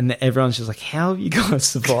 And everyone's just like, how have you guys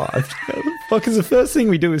survived? Because the first thing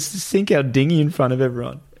we do is to sink our dinghy in front of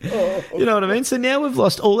everyone. You know what I mean? So now we've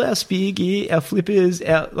lost all our spear gear, our flippers,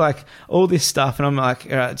 all this stuff. And I'm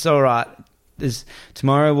like, all right, it's all right.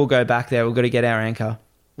 Tomorrow we'll go back there. We've got to get our anchor.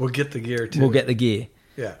 We'll get the gear too. We'll get the gear.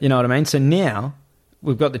 Yeah. You know what I mean? So now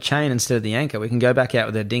we've got the chain instead of the anchor. We can go back out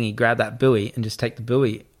with our dinghy, grab that buoy, and just take the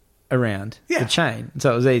buoy around the chain.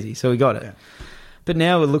 So it was easy. So we got it. Yeah. But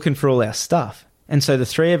now we're looking for all our stuff. And so the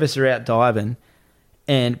three of us are out diving.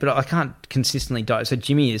 But I can't consistently dive. So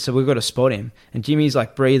Jimmy is. So we've got to spot him. And Jimmy's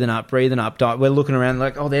like breathing up. Dive. We're looking around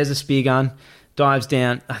like, oh, there's a spear gun. Dives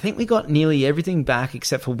down. I think we got nearly everything back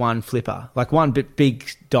except for one flipper. Like one big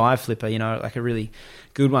dive flipper, like a really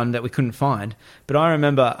good one that we couldn't find. But I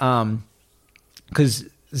remember because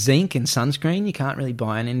zinc and sunscreen you can't really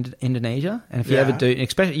buy in Indonesia. And if you ever do,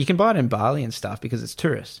 especially you can buy it in Bali and stuff because it's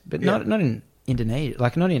tourist. But not in Indonesia.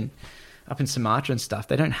 Like not up in Sumatra and stuff.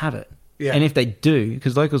 They don't have it. Yeah. And if they do,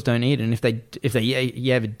 because locals don't eat it, and if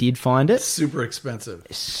you ever did find it, super expensive.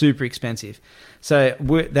 So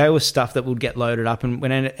they were stuff that would get loaded up, and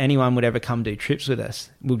when anyone would ever come do trips with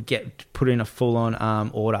us, would get put in a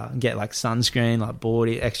full-on order and get like sunscreen, like board,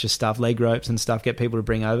 extra stuff, leg ropes and stuff, get people to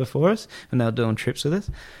bring over for us when they were doing trips with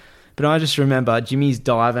us. But I just remember Jimmy's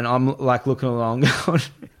diving, I'm like looking along going,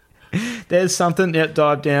 there's something,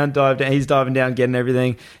 dive down, he's diving down, getting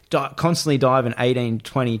everything, constantly diving 18,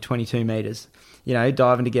 20, 22 metres,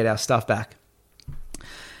 diving to get our stuff back.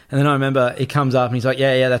 And then I remember he comes up and he's like,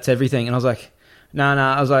 yeah, that's everything. And I was like, no.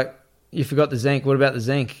 I was like, you forgot the zinc. What about the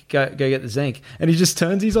zinc? Go get the zinc. And he just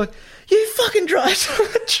turns. He's like, you fucking try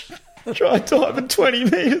diving 20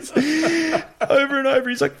 metres over and over.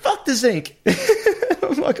 He's like, fuck the zinc.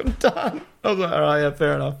 I'm like, I'm done. I was like, all right, yeah,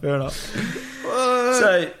 fair enough.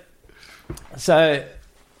 So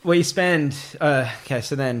we spend.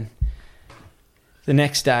 So then The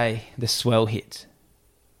next day, the swell hits.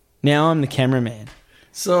 Now I'm the cameraman.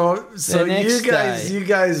 So next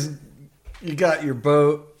you got your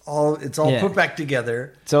boat. It's all put back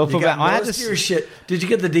together. It's all put back. I had your shit. Did you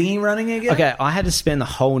get the dinghy running again? Okay, I had to spend the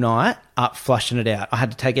whole night up flushing it out. I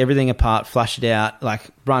had to take everything apart, flush it out, like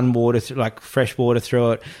run water through, like fresh water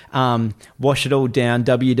through it, wash it all down,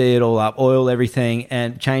 WD it all up, oil everything,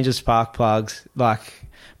 and change the spark plugs, like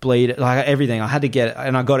bleed it, like everything. I had to get it,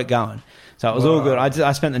 and I got it going. So it was all good.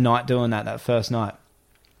 I spent the night doing that first night.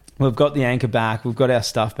 We've got the anchor back. We've got our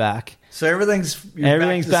stuff back. So everything's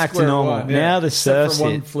back to normal. One, yeah. Now the Except surf's for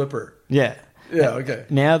one hit. flipper. Yeah. Yeah, okay.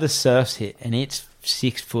 Now the surf's hit, and it's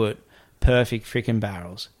 6 foot, perfect freaking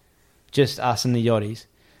barrels. Just us and the yachties.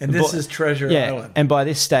 And this is Treasure Island. And by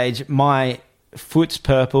this stage, my foot's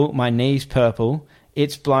purple, my knee's purple.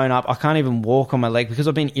 It's blown up. I can't even walk on my leg because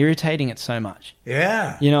I've been irritating it so much.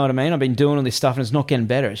 Yeah. You know what I mean? I've been doing all this stuff, and it's not getting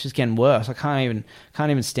better. It's just getting worse. I can't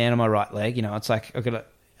even stand on my right leg. You know, it's like I've got to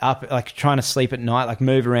up, like trying to sleep at night, like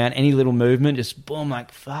move around, any little movement, just boom,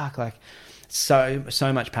 like fuck, like so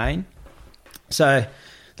much pain. So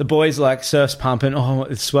the boys like surf's pumping. Oh,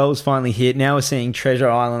 the swell's finally hit. Now we're seeing Treasure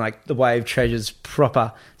Island, like the wave treasures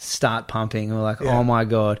proper start pumping. And we're like, oh my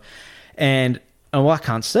God. And I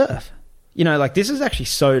can't surf. You know, like this is actually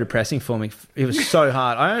so depressing for me. It was so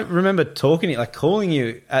hard. I remember talking to you, like calling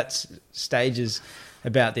you at stages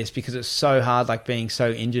about this because it's so hard, like being so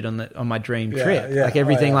injured on my dream trip. Yeah. Like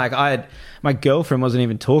everything, like my girlfriend wasn't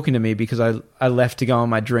even talking to me because I left to go on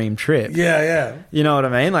my dream trip. Yeah. You know what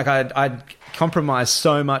I mean? Like I'd compromised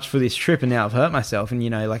so much for this trip, and now I've hurt myself. And you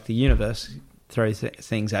know, like the universe throws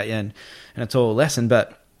things at you, and it's all a lesson.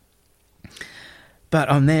 But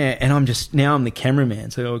I'm there, and I'm the cameraman.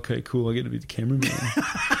 So okay, cool, I get to be the cameraman.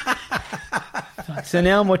 So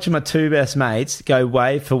now I'm watching my two best mates go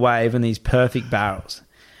wave for wave in these perfect barrels.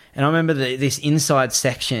 And I remember this inside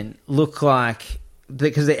section looked like,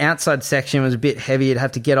 because the outside section was a bit heavy, you'd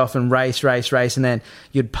have to get off and race, and then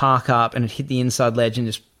you'd park up and it'd hit the inside ledge and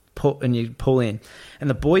just you'd pull in. And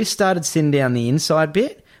the boys started sitting down the inside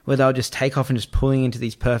bit where they'll just take off and just pulling into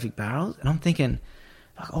these perfect barrels. And I'm thinking,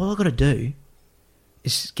 like, all I've got to do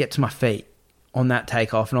is just get to my feet on that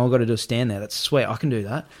takeoff, and all I've got to do is stand there. That's sweet. I can do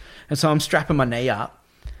that. And so I'm strapping my knee up,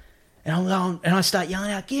 and I'm going, and I start yelling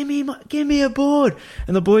out, give me a board.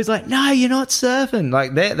 And the boy's like, no, you're not surfing.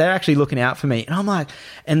 Like they're actually looking out for me. And I'm like,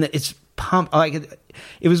 and it's pumped. Like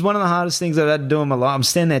it was one of the hardest things I've had to do in my life. I'm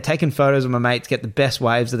standing there taking photos of my mates get the best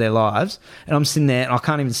waves of their lives, and I'm sitting there and I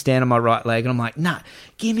can't even stand on my right leg, and I'm like, nah,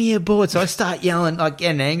 give me a board. So I start yelling, like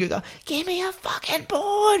getting angry, go, give me a fucking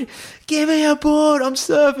board, give me a board, I'm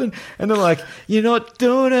surfing. And they're like, you're not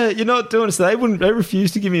doing it. So they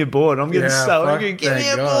refuse to give me a board. I'm getting so angry, give me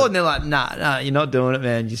a board. And they're like, nah, you're not doing it,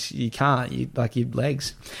 man. You can't, you like your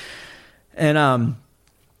legs. And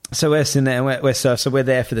so we're sitting there and we're surfing, so we're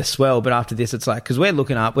there for the swell. But after this, it's like, because we're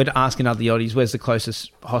looking up, we're asking other yachties, where's the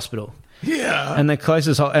closest hospital? Yeah. And the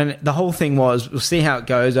closest, and the whole thing was, we'll see how it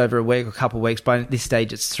goes over a week or a couple of weeks. By this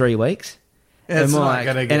stage, it's 3 weeks. It's not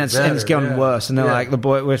going to get better. And it's getting worse. And they're like, the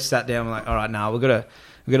boy, we're sat down, we're like, all right, we've got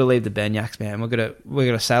to leave the Banyaks, man. We're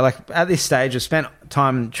gonna sail. Like at this stage, we've spent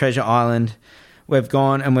time in Treasure Island. We've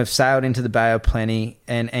gone and we've sailed into the Bay of Plenty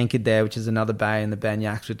and anchored there, which is another bay in the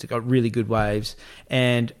Banyaks, which got really good waves.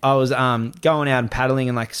 And I was going out and paddling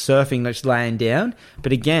and like surfing, just laying down.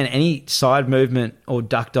 But again, any side movement or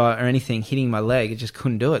duck dive or anything hitting my leg, it just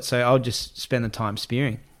couldn't do it. So I'll just spend the time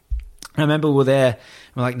spearing. And I remember we're there,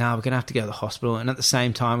 we're like, we're going to have to go to the hospital. And at the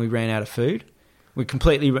same time, we ran out of food. We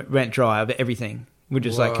completely went dry of everything. We're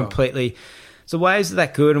just like completely... So waves are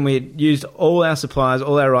that good, and we had used all our supplies,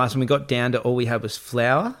 all our rice, and we got down to all we had was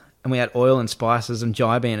flour, and we had oil and spices, and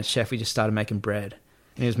Jai being a chef, we just started making bread.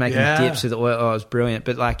 And he was making dips with the oil. Oh, it was brilliant.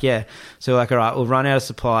 But so like, all right, we'll run out of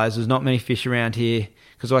supplies. There's not many fish around here.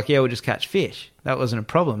 Because like, we'll just catch fish. That wasn't a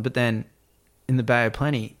problem. But then in the Bay of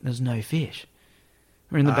Plenty, there's no fish.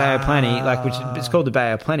 We're in the Bay of Plenty, which it's called the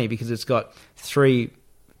Bay of Plenty because it's got 3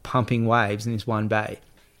 pumping waves in this one bay.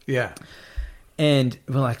 Yeah. And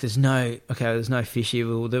we're like, there's no fish here.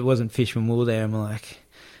 Well, there wasn't fish when we were there. And we're like,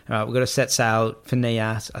 all right, we've got to set sail for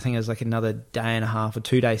Nias. I think it was like another day and a half or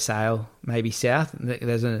 2-day sail, maybe south.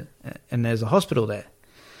 And there's a hospital there.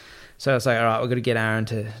 So it's like, all right, we've got to get Aaron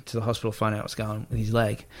to the hospital, find out what's going on with his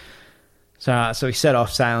leg. So we set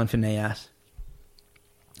off sailing for Nias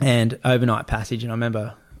and overnight passage. And I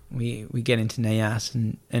remember we get into Nias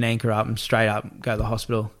and anchor up and straight up go to the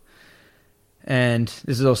hospital. And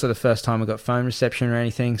this is also the first time I got phone reception or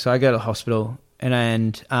anything. So I go to the hospital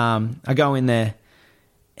and I go in there,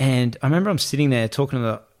 and I remember I'm sitting there talking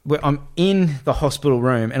to I'm in the hospital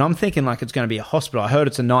room, and I'm thinking like it's going to be a hospital. I heard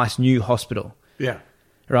it's a nice new hospital. Yeah.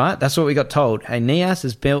 Right? That's what we got told. Hey, Nias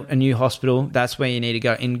has built a new hospital. That's where you need to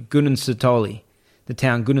go. In Gunung the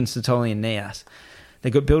town Gunung Sitoli in Nias. They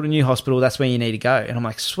got built a new hospital. That's where you need to go. And I'm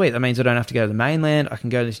like, sweet. That means I don't have to go to the mainland. I can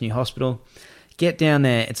go to this new hospital. Get down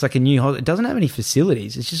there. It's like a new hospital. It doesn't have any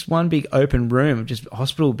facilities. It's just one big open room of just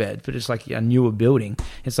hospital beds, but it's like a newer building.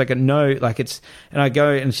 It's like and I go,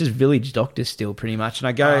 and it's just village doctors still pretty much. And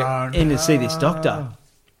I go in to see this doctor.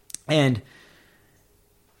 And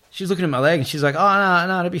she's looking at my leg and she's like, oh,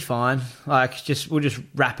 no, it'll be fine. Like, we'll just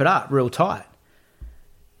wrap it up real tight.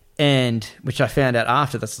 And which I found out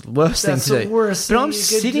after, that's the worst thing to do. That's the worst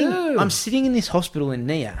thing I'm sitting in this hospital in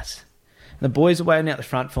Nias. The boys are waiting out the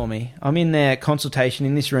front for me. I'm in their consultation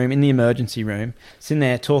in this room, in the emergency room, sitting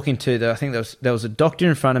there talking to I think there was a doctor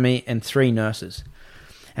in front of me and 3 nurses.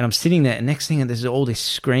 And I'm sitting there, and next thing, there's all this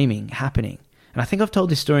screaming happening. And I think I've told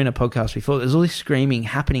this story in a podcast before. There's all this screaming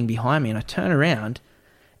happening behind me, and I turn around,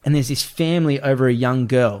 and there's this family over a young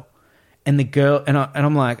girl. And the girl, and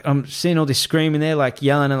I'm like, I'm seeing all this screaming there, like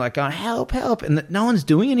yelling and like going, help, help. And no one's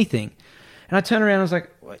doing anything. And I turn around, and I was like,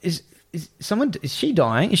 is she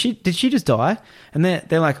dying? Did she just die? And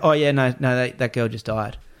they're like, oh yeah, no, that girl just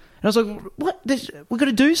died. And I was like, what? We've got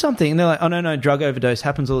to do something. And they're like, oh no, drug overdose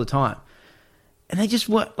happens all the time. And they just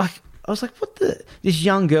were like, I was like, this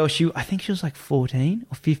young girl, I think she was like 14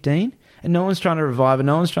 or 15, and no one's trying to revive her,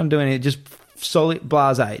 no one's trying to do anything, just solid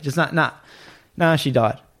blasé, just nah, she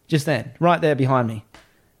died. Just then, right there behind me.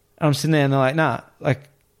 And I'm sitting there and they're like, nah, like,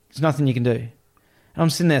 there's nothing you can do. And I'm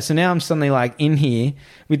sitting there. So now I'm suddenly like in here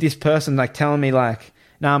with this person like telling me like,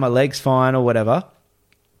 nah, my leg's fine or whatever.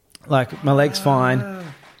 Like, my leg's fine.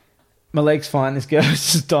 My leg's fine. This girl's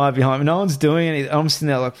just died behind me. No one's doing anything. I'm sitting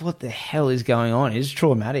there like, what the hell is going on? It's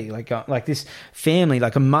traumatic. Like this family,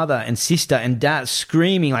 like a mother and sister and dad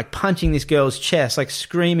screaming, like punching this girl's chest, like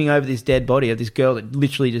screaming over this dead body of this girl that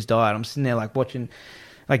literally just died. I'm sitting there like watching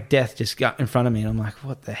like death just got in front of me, and I'm like,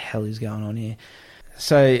 what the hell is going on here?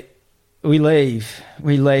 So we leave.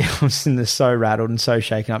 I'm sitting there so rattled and so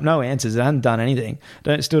shaken up. No answers. I hadn't done anything.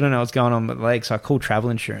 Still don't know what's going on with the leg. So I called travel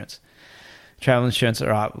insurance. Travel insurance, all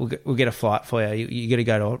right, we'll get a flight for you. You got to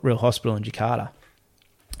go to a real hospital in Jakarta.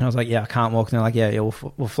 And I was like, yeah, I can't walk. And they're like, yeah,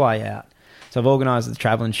 we'll fly you out. So I've organised the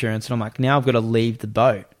travel insurance, and I'm like, now I've got to leave the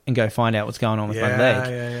boat and go find out what's going on with my leg.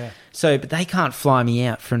 Yeah. So, but they can't fly me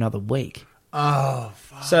out for another week. Oh,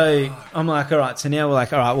 fuck. So I'm like, all right. So now we're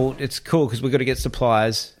like, all right, well, it's cool because we've got to get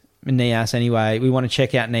supplies in Nias anyway. We want to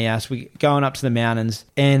check out Nias. We're going up to the mountains,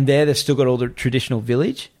 and there they've still got all the traditional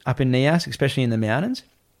village up in Nias, especially in the mountains.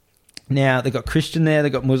 Now, they got Christian there, they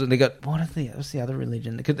got Muslim, they got, what's the other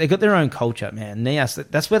religion? They got their own culture, man. Nias,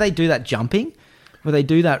 that's where they do that jumping, where they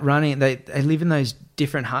do that running. They live in those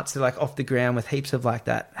different huts. They're like off the ground with heaps of like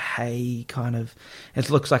that hay kind of, it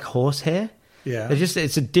looks like horsehair. Yeah.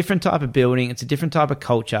 It's a different type of building. It's a different type of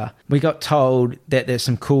culture. We got told that there's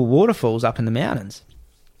some cool waterfalls up in the mountains.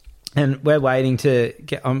 And we're waiting to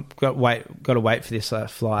get, got to wait for this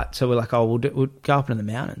flight. So we're like, oh, we'll go up into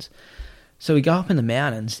the mountains. So we go up in the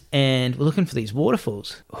mountains and we're looking for these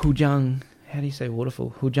waterfalls. Hujung, how do you say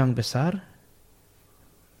waterfall? Hujung Besar?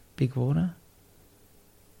 Big water?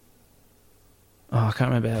 Oh, I can't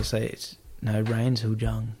remember how to say it. Rains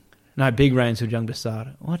Hujung. No, Big Rains Hujung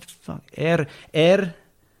Besar. What the fuck?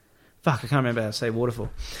 Fuck, I can't remember how to say waterfall.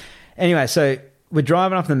 Anyway, so we're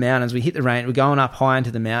driving up the mountains. We hit the rain. We're going up high into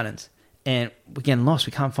the mountains. And we're getting lost.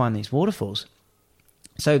 We can't find these waterfalls.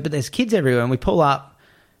 So, but there's kids everywhere. And we pull up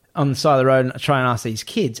on the side of the road and try and ask these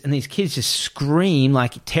kids, and these kids just scream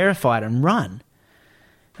like terrified and run.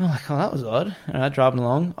 And I'm like, oh, that was odd. All right, driving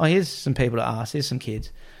along. Oh, here's some people to ask. Here's some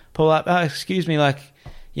kids. Pull up. Oh, excuse me, like,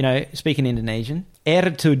 speaking Indonesian. Air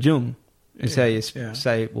terjun is how you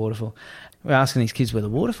say waterfall. We're asking these kids where the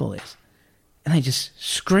waterfall is, and they just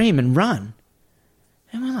scream and run.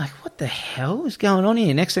 And we're like, what the hell is going on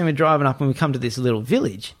here? Next thing we're driving up and we come to this little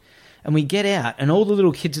village, and we get out, and all the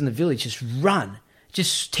little kids in the village just run.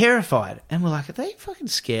 Just terrified. And we're like, are they fucking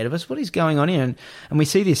scared of us? What is going on here? And we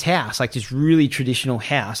see this house, like this really traditional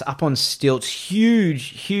house up on stilts,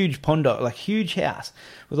 huge pondo, like huge house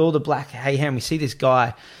with all the black hay hair. And we see this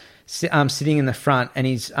guy sitting in the front, and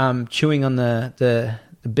he's chewing on the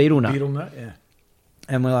betel nut. Betel nut, yeah.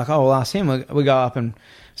 And we're like, oh, we'll ask him. We go up and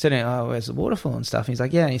said, oh, where's the waterfall and stuff? And he's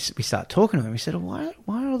like, yeah. And we start talking to him. We said, oh,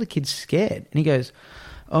 why are all the kids scared? And he goes,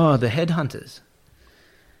 oh, the headhunters.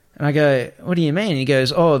 And I go, what do you mean? He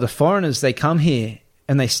goes, oh, the foreigners, they come here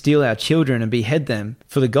and they steal our children and behead them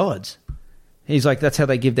for the gods. He's like, that's how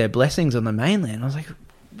they give their blessings on the mainland. I was like,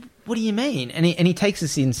 what do you mean? And he takes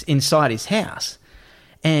us inside his house,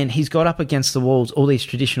 and he's got up against the walls all these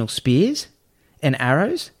traditional spears and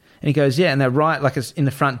arrows, And he goes, yeah. And they're right, like it's in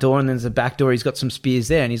the front door, and then there's a back door. He's got some spears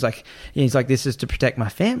there. And he's like, this is to protect my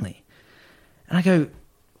family. And I go,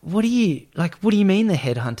 what do you mean the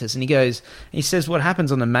headhunters? And he says what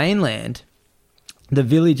happens on the mainland, the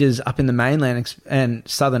villages up in the mainland and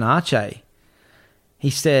southern Aceh. He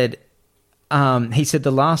said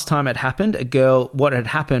the last time it happened, what had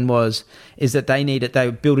happened is that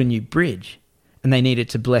they built a new bridge, and they needed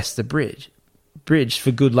to bless the bridge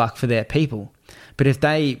for good luck for their people. But if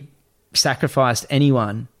they sacrificed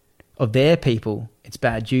anyone of their people, it's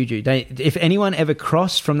bad juju. If anyone ever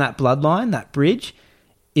crossed from that bloodline, that bridge,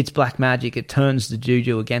 it's black magic. It turns the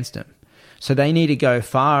juju against them. So they need to go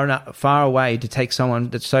far away to take someone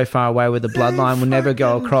that's so far away where the bloodline will never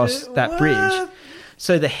go across that bridge.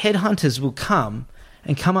 So the headhunters will come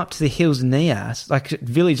up to the hills of Nias. Like,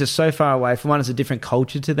 villages are so far away. For one, it's a different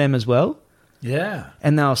culture to them as well. Yeah.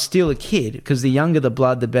 And they'll steal a kid, because the younger the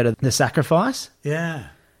blood, the better the sacrifice. Yeah.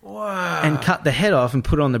 Wow. And cut the head off and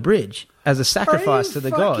put it on the bridge as a sacrifice to the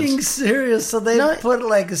gods. Are you fucking serious? So they put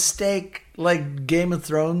like a stake, like Game of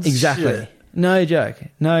Thrones? Exactly. Shit. No joke.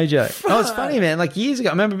 Oh, it's funny, man. Like, years ago,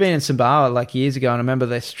 I remember being in Sumbawa like years ago, and I remember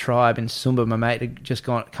this tribe in Sumba. My mate had just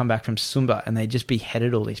come back from Sumba, and they just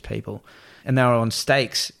beheaded all these people. And they were on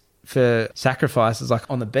stakes for sacrifices, like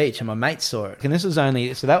on the beach, and my mate saw it. And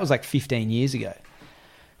that was like 15 years ago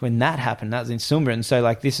when that happened. That was in Sumba. And so,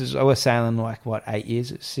 like, I was sailing like,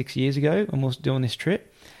 6 years ago, and we were doing this trip.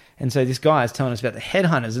 And so this guy is telling us about the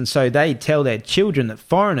headhunters. And so they tell their children that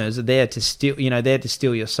foreigners are there to steal, there to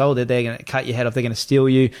steal your soul. They're going to cut your head off. They're going to steal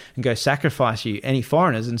you and go sacrifice you, any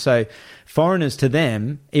foreigners. And so foreigners to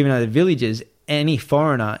them, even though they're villagers, any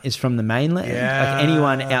foreigner is from the mainland. Yeah. Like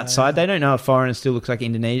anyone outside. They don't know if foreigner still looks like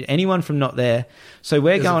Indonesia. Anyone from not there. So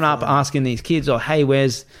we're going up asking these kids, hey,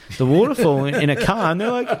 where's the waterfall in a car? And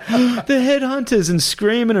they're like, the headhunters, and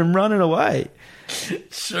screaming and running away.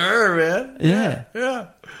 Sure, man. Yeah. Yeah.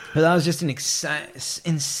 But that was just an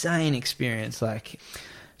insane experience. Like,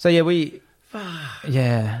 so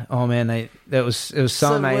yeah. Oh man, it was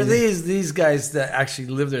so amazing. Were these guys that actually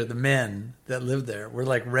live there, the men that live there, were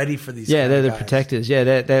like ready for these? Yeah, they're the guys. protectors. Yeah,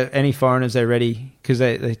 they're any foreigners, they're ready, because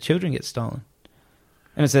their children get stolen,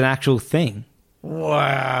 and it's an actual thing.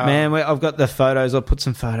 Wow, man, I've got the photos. I'll put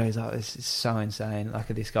some photos up. It's so insane. Like,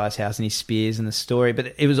 at this guy's house and his spears and the story,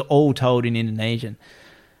 but it was all told in Indonesian.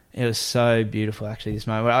 It was so beautiful, actually, this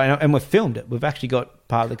moment. And we've filmed it. We've actually got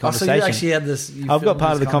part of the conversation. So you actually had this... I've got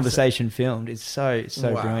part of the conversation filmed. It's so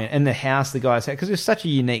wow. brilliant. And the house the guy's had, because it's such a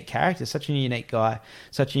unique character, such a unique guy,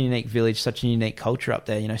 such a unique village, such a unique culture up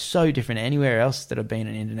there, so different anywhere else that I've been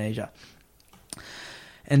in Indonesia.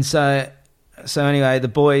 And so anyway,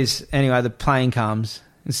 the plane comes.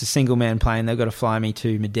 It's a single-man plane. They've got to fly me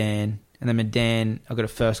to Medan. And then Medan, I've got a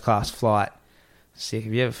first-class flight. Sick.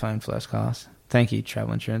 Have you ever flown first class? Thank you,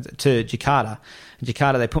 travel insurance. To Jakarta. In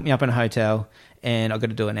Jakarta, they put me up in a hotel, and I've got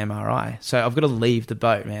to do an MRI. So I've got to leave the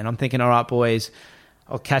boat, man. I'm thinking, all right, boys,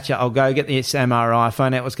 I'll catch you. I'll go get this MRI,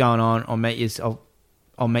 find out what's going on. I'll meet you.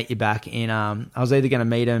 I'll meet you back in. I was either going to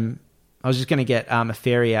meet him. I was just going to get a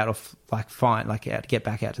ferry out of to get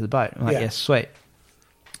back out to the boat. I'm like, yeah, sweet.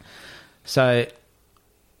 So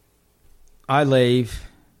I leave,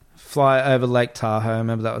 fly over Lake Tahoe. I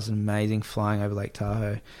remember that was amazing, flying over Lake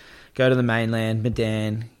Tahoe. Go to the mainland,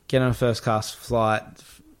 Medan, get on a first-class flight.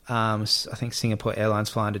 I think Singapore Airlines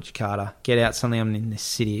flying to Jakarta. Get out, suddenly I'm in this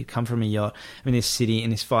city, come from a yacht. I'm in this city,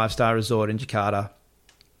 in this 5-star resort in Jakarta.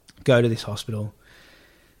 Go to this hospital.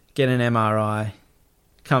 Get an MRI.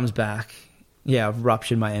 Comes back. Yeah, I've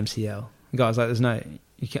ruptured my MCL. The guy's like, there's no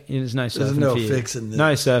surfing for you. Fixing this.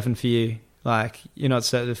 No surfing for you. Like, you're not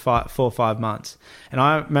certain 4 or 5 months. And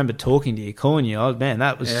I remember talking to you, calling you.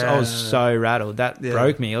 I was so rattled. That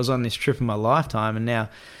broke me. I was on this trip in my lifetime, and now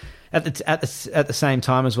at the same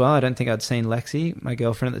time as well, I don't think I'd seen Lexi, my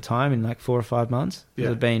girlfriend at the time, in like 4 or 5 months. Yeah.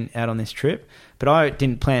 I'd been out on this trip, but I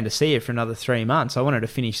didn't plan to see her for another 3 months. I wanted to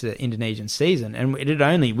finish the Indonesian season, and we'd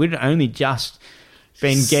only just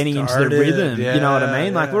been getting into the rhythm. Yeah, you know what I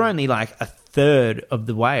mean? Like, we're only like a third of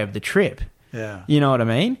the way of the trip. Yeah, you know what I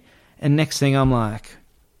mean? And next thing I'm like,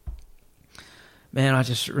 man, I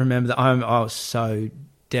just remember that I was so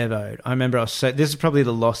devoed. I remember this is probably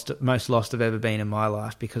the most lost I've ever been in my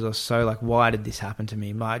life, because I was so like, why did this happen to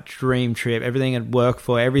me? My dream trip, everything I'd worked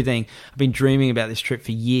for, everything. I've been dreaming about this trip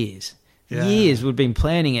for years. Yeah. Years. We've been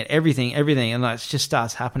planning it, everything. And like, it just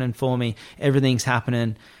starts happening for me. Everything's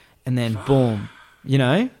happening. And then boom,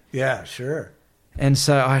 Yeah, sure. And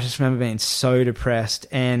so I just remember being so depressed.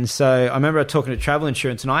 And so I remember talking to travel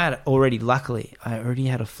insurance, and I already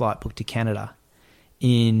had a flight booked to Canada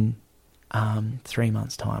in 3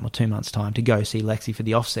 months' time or 2 months' time to go see Lexi for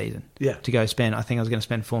the off season. Yeah. To go spend, I think I was going to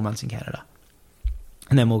spend 4 months in Canada.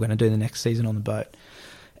 And then we're going to do the next season on the boat.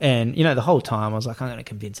 And, you know, the whole time I was like, I'm going to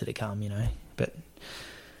convince her to come, you know. But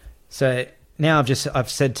so now I've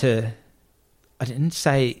said to, I didn't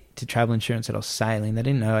say to travel insurance that I was sailing. They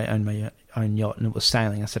didn't know I owned my own yacht and it was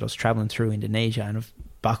sailing. I said I was traveling through Indonesia and I've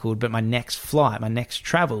buckled, but my next flight, my next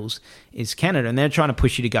travels is Canada, and they're trying to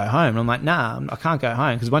push you to go home. And I'm like, nah, I can't go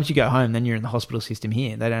home, because once you go home, then you're in the hospital system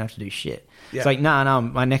here. They don't have to do shit. Yeah. It's like, nah,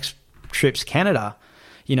 my next trip's Canada,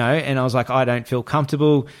 you know. And I was like, I don't feel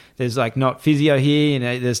comfortable. There's like not physio here, you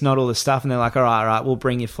know, there's not all this stuff. And they're like, all right, we'll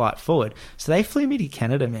bring your flight forward. So they flew me to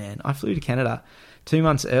Canada, man. I flew to Canada 2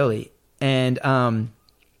 months early, and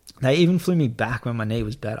they even flew me back when my knee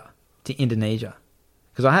was better to Indonesia,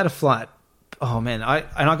 because I had a flight. Oh man, I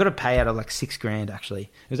got to pay out of like $6,000. Actually,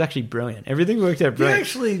 it was actually brilliant. Everything worked out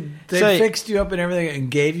brilliant. They fixed you up and everything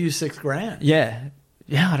and gave you $6,000. Yeah.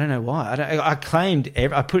 I don't know why. I claimed.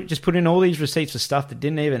 I put in all these receipts for stuff that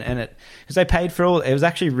didn't even, and it, because they paid for all. It was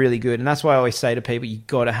actually really good, and that's why I always say to people, you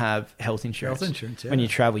got to have health insurance. Health insurance, yeah. When you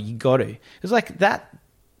travel, you got to. It was like that.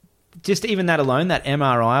 Just even that alone, that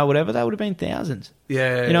MRI or whatever, that would have been thousands.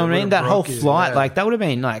 Yeah, you know what I mean. That whole flight, yeah. like that would have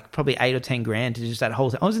been like probably $8,000 or $10,000 to just that whole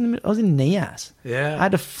thing. I was in Nias. Yeah, I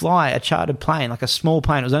had to fly a chartered plane, like a small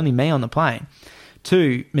plane. It was only me on the plane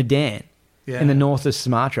to Medan in the north of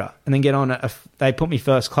Sumatra, and then get on they put me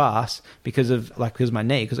first class because of my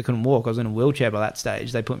knee, because I couldn't walk. I was in a wheelchair by that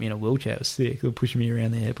stage. They put me in a wheelchair. It was sick. They were pushing me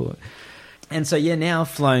around the airport, and so now I've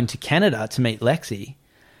flown to Canada to meet Lexi.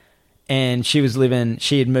 And she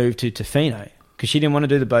had moved to Tofino because she didn't want to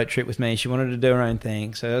do the boat trip with me. She wanted to do her own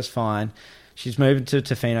thing, so that's fine. She's moved to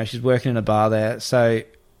Tofino. She's working in a bar there. So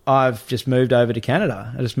I've just moved over to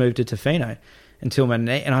Canada. I just moved to Tofino until my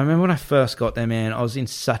knee. And I remember when I first got there, man, I was in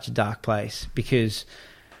such a dark place because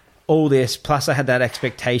all this, plus I had that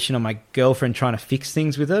expectation on my girlfriend trying to fix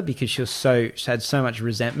things with her because she had so much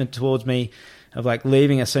resentment towards me of like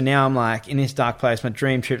leaving her. So now I'm like in this dark place. My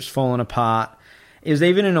dream trip's falling apart. It was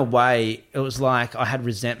even in a way, it was like I had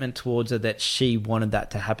resentment towards her that she wanted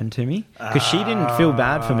that to happen to me, because she didn't feel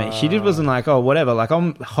bad for me. She wasn't like, oh, whatever, like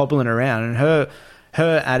I'm hobbling around, and her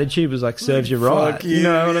attitude was like, serves you right. You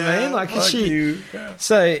know what I mean? Like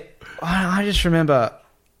So I just remember,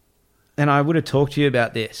 and I would have talked to you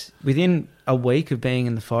about this, within a week of being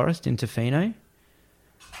in the forest in Tofino,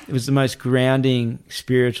 it was the most grounding,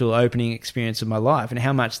 spiritual, opening experience of my life, and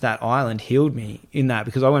how much that island healed me in that,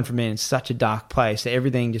 because I went from being in such a dark place to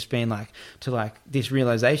everything just being like, to like this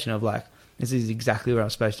realization of like, this is exactly where I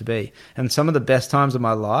was supposed to be. And some of the best times of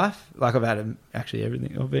my life, like I've had actually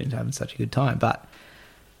everything, I've been having such a good time, but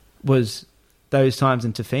was those times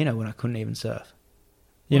in Tofino when I couldn't even surf.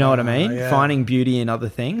 You know what I mean? Yeah. Finding beauty in other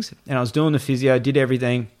things. And I was doing the physio, did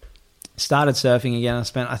everything, started surfing again.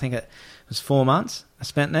 I think it was 4 months I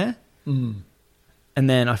spent there. And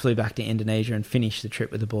then I flew back to Indonesia and finished the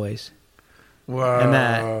trip with the boys.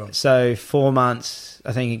 Wow. And so 4 months,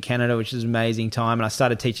 I think, in Canada, which is an amazing time. And I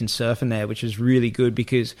started teaching surfing there, which was really good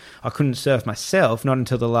because I couldn't surf myself, not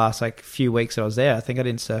until the last like few weeks I was there. I think I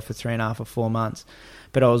didn't surf for 3.5 or 4 months.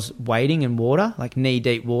 But I was wading in water, like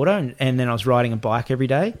knee-deep water, and then I was riding a bike every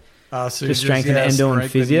day So to strengthen and doing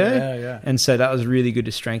physio. Yeah. And so that was really good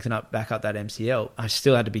to strengthen back up that MCL. I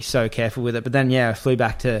still had to be so careful with it. But then, I flew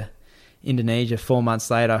back to Indonesia. 4 months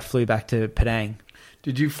later, I flew back to Padang.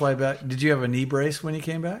 Did you fly back? Did you have a knee brace when you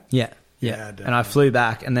came back? Yeah. And I flew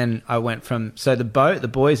back, and then I went from... So the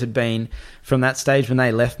boys had been from that stage when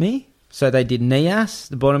they left me. So they did Nias,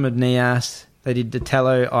 the bottom of Nias. They did the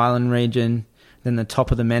Tello Island region, then the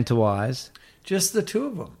top of the Mentawais. Just the two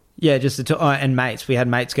of them? Yeah, just the two. Oh, and mates. We had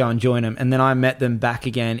mates go and join them. And then I met them back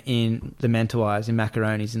again in the Mentawais, in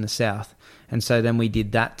Macaronis in the south. And so then we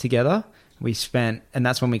did that together. And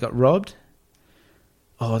that's when we got robbed.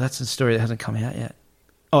 Oh, that's a story that hasn't come out yet.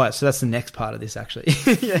 Oh, so that's the next part of this, actually.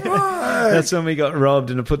 That's when we got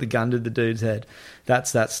robbed and I put the gun to the dude's head.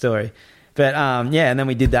 That's that story. But, and then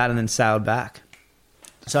we did that and then sailed back.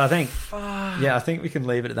 So I think, I think we can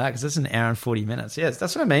leave it at that, because that's an hour and 40 minutes. Yes,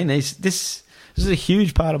 that's what I mean. This is a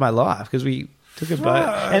huge part of my life, because we took a boat.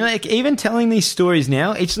 And like even telling these stories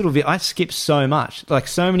now, each little I skip so much, like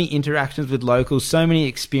so many interactions with locals, so many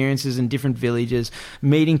experiences in different villages,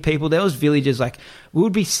 meeting people. There was villages like we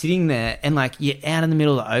would be sitting there and like you're out in the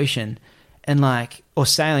middle of the ocean and like, or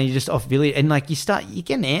sailing, you're just off village, and like you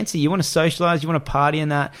get an answer. You want to socialize, you want to party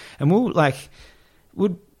and that, and we'll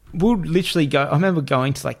literally go. I remember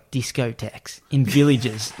going to like discotheques in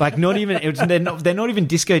villages, like not even they're not even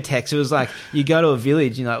discotheques. It was like you go to a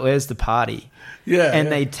village, you're like, where's the party? Yeah,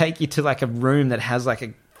 and they take you to like a room that has like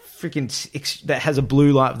a that has a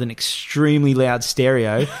blue light with an extremely loud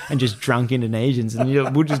stereo and just drunk Indonesians,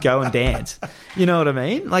 and we'll just go and dance. You know what I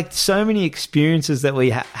mean? Like so many experiences that we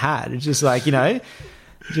had. It's just like,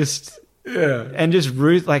 just Yeah. and just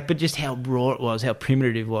but just how raw it was, how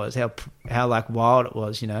primitive it was, how like wild it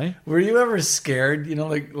was. Were you ever scared?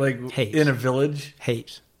 Like Heaps. in a village,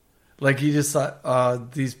 Heaps. like you just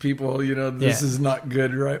thought, these people, this is not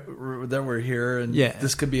good, right? That we're here, and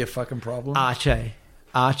this could be a fucking problem. Aceh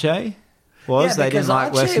was they didn't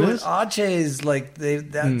like Westerners. Aceh is like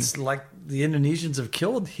that's like the Indonesians have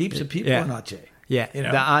killed heaps of people in Aceh. Yeah, the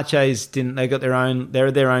Acehs didn't. They got their own.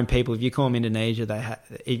 They're their own people. If you call them Indonesia,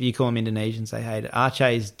 if you call them Indonesians, they hate it.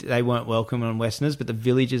 Acehs, they weren't welcome on Westerners, but the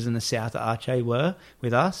villages in the south of Aceh were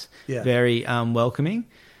with us. Yeah, very welcoming,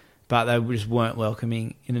 but they just weren't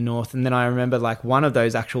welcoming in the north. And then I remember like one of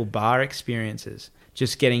those actual bar experiences,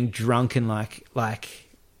 just getting drunk and like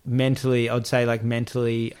mentally, I'd say like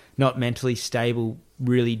not mentally stable,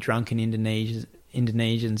 really drunken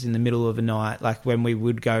Indonesians in the middle of a night, like when we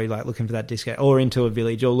would go like looking for that disco or into a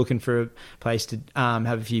village or looking for a place to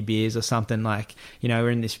have a few beers or something, like we're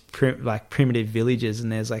in this primitive villages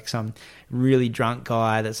and there's like some really drunk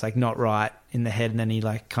guy that's like not right in the head, and then he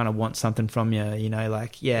like kind of wants something from you,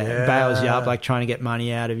 bails you up, like trying to get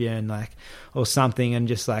money out of you and like or something, and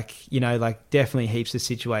just like like definitely heaps of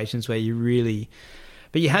situations where you really,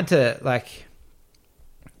 but you had to like.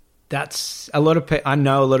 That's a lot of I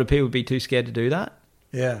know a lot of people would be too scared to do that.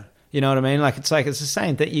 Yeah. You know what I mean? Like it's the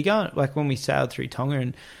same thing. You go like when we sailed through Tonga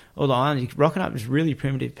and all the islands, you're rocking up with really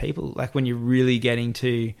primitive people. Like when you're really getting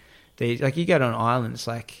to these, like you go to an island, it's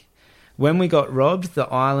like when we got robbed, the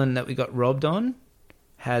island that we got robbed on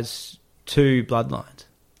has 2 bloodlines.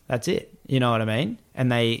 That's it. You know what I mean? And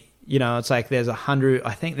they, it's like there's 100,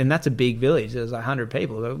 I think, and that's a big village. There's 100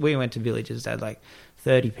 people. We went to villages that had like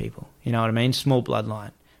 30 people. You know what I mean? Small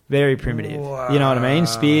bloodline. Very primitive. Wow. You know what I mean?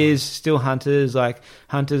 Spears, still hunters, like,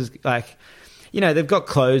 they've got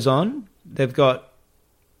clothes on. They've built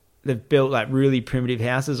like really primitive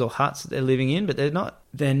houses or huts that they're living in, but they're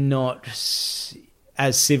not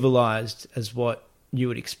as civilized as what you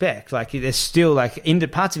would expect. Like they're still like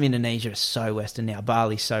parts of Indonesia are so Western now.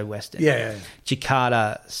 Bali's so Western. Yeah.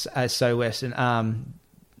 Jakarta is so Western.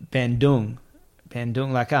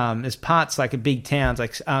 Bandung, like there's parts like big towns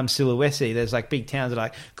like Sulawesi. There's like big towns that are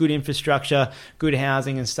like good infrastructure, good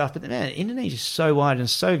housing and stuff. But man, Indonesia's so wide and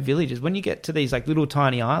so villages. When you get to these like little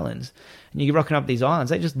tiny islands and you're rocking up these islands,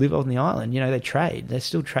 they just live on the island. They trade. They're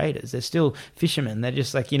still traders. They're still fishermen. They're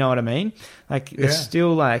just like, you know what I mean? Like they're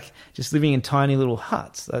still like just living in tiny little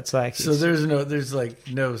huts. That's like so. There's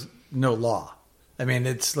no law. I mean,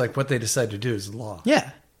 it's like what they decide to do is the law.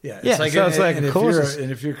 Yeah. It's like, so it's like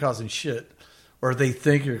if you're causing shit. Or they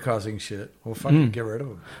think you're causing shit. Well, fucking get rid of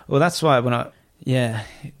them. Well, that's why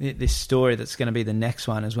this story that's going to be the next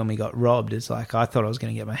one is when we got robbed. It's like I thought I was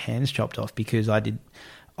going to get my hands chopped off because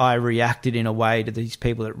I reacted in a way to these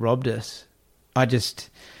people that robbed us. It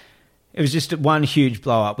was just one huge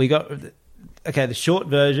blow up. We got, the short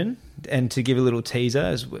version, and to give a little teaser,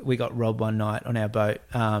 is we got robbed one night on our boat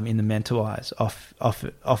in the Mentawais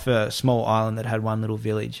off a small island that had one little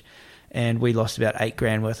village. And we lost about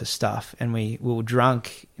 $8,000 worth of stuff. And we were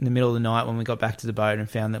drunk in the middle of the night when we got back to the boat and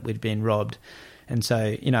found that we'd been robbed. And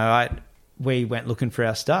so, we went looking for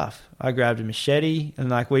our stuff. I grabbed a machete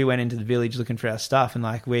and we went into the village looking for our stuff.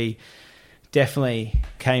 And we definitely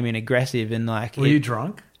came in aggressive and Were you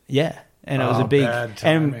drunk? Yeah. And it was a big,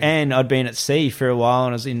 and I'd been at sea for a while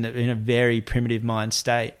and I was in a very primitive mind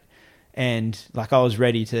state. And I was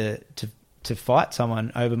ready to fight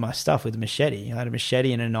someone over my stuff with a machete. I had a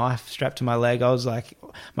machete and a knife strapped to my leg. I was like,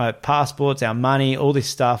 my passports, our money, all this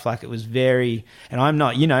stuff. Like it was very, and I'm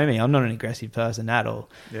not, me, I'm not an aggressive person at all.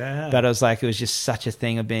 Yeah. But I was like, it was just such a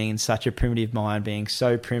thing of being in such a primitive mind, being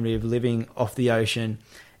so primitive, living off the ocean,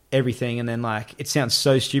 everything. And then it sounds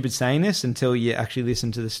so stupid saying this until you actually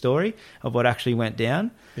listen to the story of what actually went down.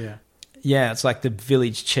 Yeah. Yeah, it's like the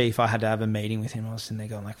village chief. I had to have a meeting with him. I was sitting there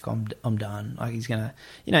going I'm done. Like he's gonna,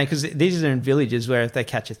 because these are in villages where if they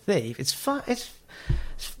catch a thief, it's fun.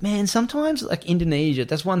 Man, sometimes like Indonesia.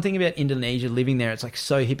 That's one thing about Indonesia living there. It's like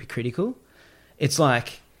so hypocritical. It's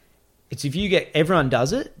like, if you get, everyone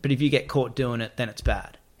does it, but if you get caught doing it, then it's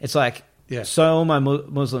bad. It's like, so all my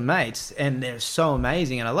Muslim mates, and they're so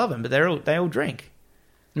amazing, and I love them, but they all drink.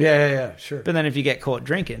 Yeah, sure. But then if you get caught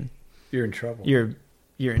drinking, you're in trouble.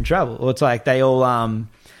 You're in trouble. Or it's like they all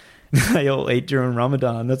eat during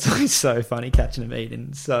Ramadan. That's so funny, catching them eating.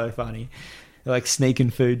 It's so funny. They're like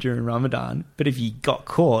sneaking food during Ramadan. But if you got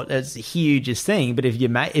caught, that's the hugest thing. But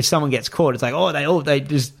if someone gets caught, it's like, they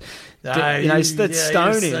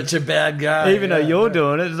stone him. Such a bad guy. Even though you're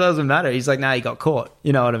doing it doesn't matter. He's like, no, he got caught.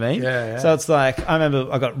 You know what I mean? Yeah. So it's like, I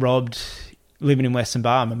remember I got robbed living in Western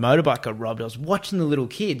Bar. My motorbike got robbed. I was watching the little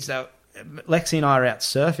kids. Lexi and I were out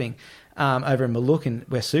surfing over in Moluccan,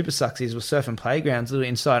 where Super Sucks is. We're surfing playgrounds a little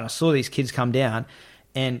inside. And I saw these kids come down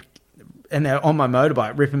and they're on my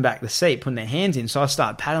motorbike, ripping back the seat, putting their hands in. So I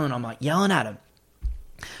started paddling. I'm like yelling at them.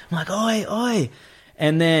 I'm like, oi, oi.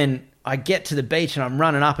 And then I get to the beach and I'm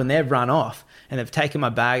running up and they've run off and they've taken my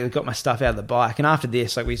bag. They've got my stuff out of the bike. And after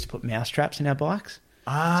this, like, we used to put mouse traps in our bikes.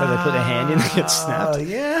 So they put their hand in and get snapped.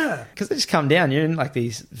 Yeah. Because they just come down. You're in like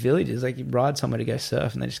these villages. Like, you ride somewhere to go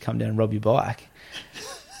surf and they just come down and rob your bike.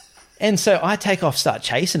 And so I take off, start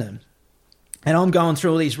chasing them. And I'm going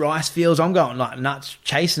through all these rice fields. I'm going like nuts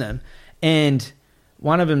chasing them. And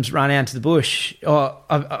one of them's run out to the bush.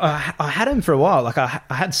 I had him for a while. Like, I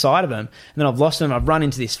had sight of him. And then I've lost him. I've run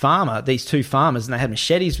into these two farmers, and they had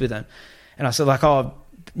machetes with them. And I said, like,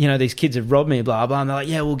 these kids have robbed me, blah, blah. And they're like,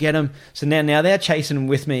 yeah, we'll get them. So now they're chasing them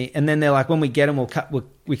with me. And then they're like, when we get them,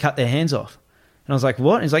 we cut their hands off. And I was like,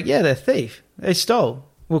 what? And he's like, yeah, they're thief. They stole.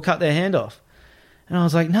 We'll cut their hand off. And I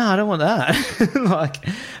was like, no, I don't want that.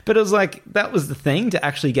 But it was like, that was the thing, to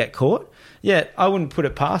actually get caught. Yeah, I wouldn't put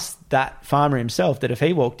it past that farmer himself that if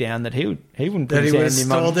he walked down, that he wouldn't put his hand in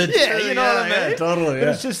my... Stole it. Yeah, you know what I mean? Yeah, totally. But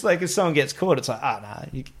it's just like, if someone gets caught, it's like,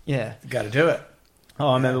 You got to do it.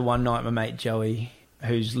 I remember one night my mate Joey,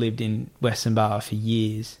 who's lived in Western Bar for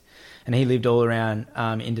years, and he lived all around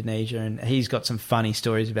Indonesia, and he's got some funny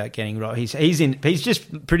stories about getting robbed. He's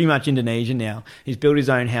just pretty much Indonesian now. He's built his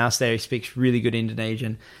own house there. He speaks really good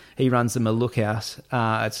Indonesian. He runs the Maluk House.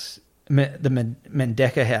 It's the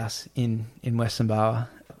Mendeka House in Western Bar.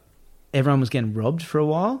 Everyone was getting robbed for a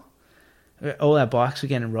while. All our bikes were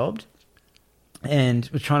getting robbed. And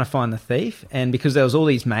we're trying to find the thief. And because there was all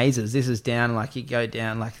these mazes, this is down, like, you go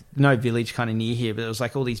down, like, no village kind of near here, but it was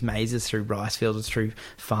like all these mazes through rice fields, through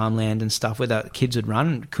farmland and stuff where the kids would run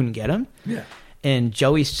and couldn't get them. Yeah. And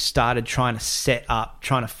Joey started trying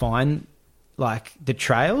to find, like, the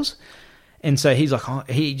trails. And so he's like,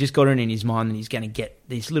 he just got it in his mind that he's going to get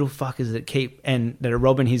these little fuckers that are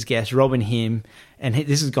robbing his guests, robbing him. And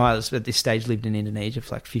this is a guy that's at this stage lived in Indonesia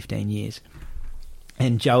for like 15 years.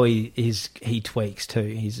 And Joey he tweaks too.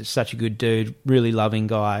 He's such a good dude, really loving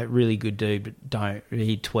guy, really good dude, but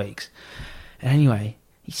he tweaks. And anyway,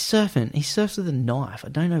 he's surfing. He surfs with a knife. I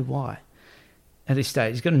don't know why. At this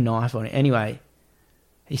stage, he's got a knife on it. Anyway,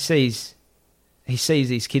 he sees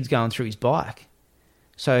these kids going through his bike.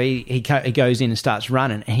 So he goes in and starts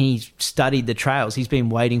running, and he's studied the trails. He's been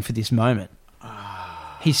waiting for this moment.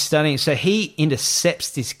 He's studying. So he intercepts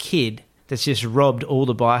this kid that's just robbed all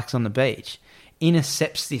the bikes on the beach.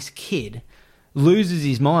 Intercepts this kid, loses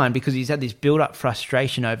his mind because he's had this build-up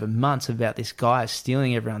frustration over months about this guy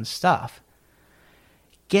stealing everyone's stuff.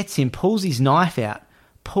 Gets him, pulls his knife out,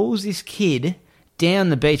 pulls this kid down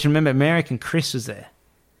the beach. Remember, American Chris was there.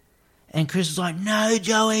 And Chris was like, no,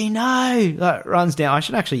 Joey, no. Like, runs down. I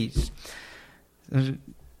should actually...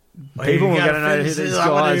 People are going to know who these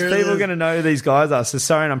guys. People are going to know who these guys are. So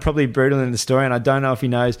sorry, and I'm probably brutal in the story, and I don't know if he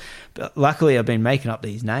knows. But luckily, I've been making up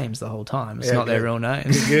these names the whole time. It's not their real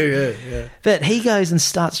names. Yeah. But he goes and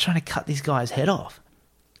starts trying to cut this guy's head off.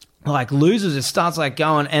 Like, loses it, starts like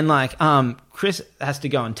going, and like Chris has to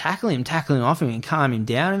go and tackle him off him and calm him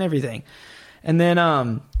down and everything. And then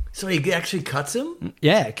so he actually cuts him?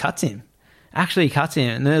 Yeah, cuts him. Actually cuts him.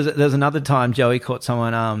 And there's another time Joey caught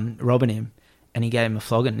someone robbing him. And he gave him a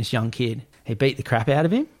flogging, this young kid. He beat the crap out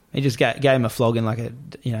of him. He just gave him a flogging, like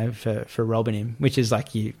for robbing him, which is like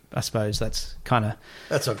I suppose that's kind of...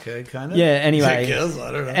 That's okay, kind of. Yeah, anyway. I don't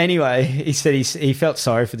know. Anyway, he said he felt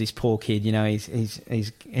sorry for this poor kid. You know, he's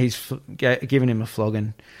given him a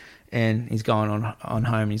flogging, and he's going on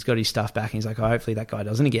home, and he's got his stuff back, and he's like, oh, hopefully that guy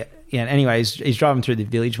doesn't get... Yeah, anyway, he's driving through the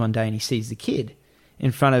village one day, and he sees the kid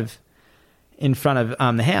in front of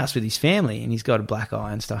the house with his family, and he's got a black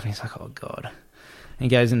eye and stuff, and he's like, oh God. And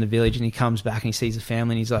he goes in the village, and he comes back, and he sees the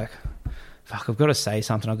family, and he's like, fuck, I've got to say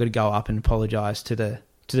something. I've got to go up and apologise to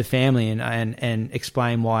the family and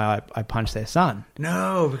explain why I punched their son.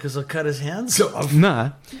 No, because I'll cut his hands off.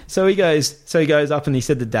 No. So he goes up, and he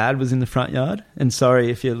said the dad was in the front yard, and sorry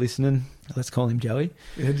if you're listening, let's call him Joey.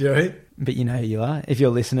 Yeah, Joey. But you know who you are. If you're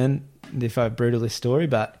listening, if I brutal this story,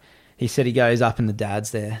 but he said he goes up and the dad's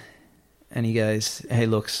there. And he goes, hey,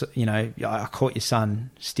 look, I caught your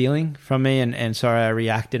son stealing from me, and sorry, I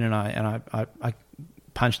reacted, and I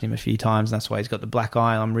punched him a few times, and that's why he's got the black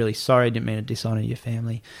eye. I'm really sorry, didn't mean to dishonour your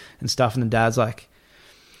family and stuff. And the dad's like,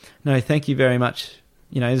 no, thank you very much.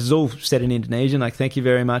 You know, this is all said in Indonesian, like, thank you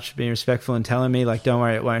very much for being respectful and telling me, like, don't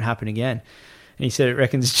worry, it won't happen again. And he said it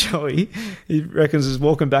reckons Joey, he reckons was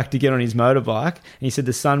walking back to get on his motorbike, and he said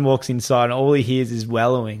the son walks inside and all he hears is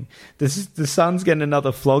wallowing. The son's getting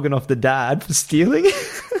another flogging off the dad for stealing.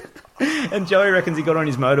 And Joey reckons he got on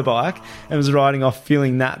his motorbike and was riding off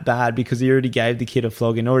feeling that bad because he already gave the kid a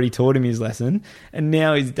flogging, already taught him his lesson, and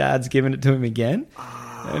now his dad's giving it to him again.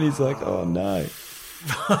 And he's like, oh no.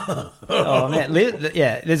 Oh man,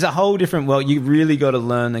 there's a whole different world. You really got to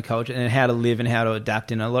learn the culture and how to live and how to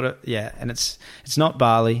adapt in a lot of and it's not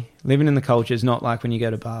Bali. Living in the culture is not like when you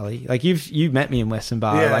go to Bali. Like you've met me in Western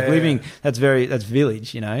Bali. That's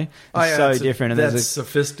village, you know. It's so different, and that's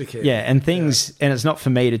sophisticated. Yeah, and things and it's not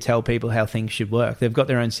for me to tell people how things should work. They've got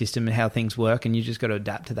their own system and how things work, and you just got to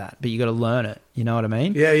adapt to that. But you got to learn it. You know what I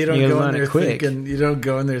mean? Yeah, you don't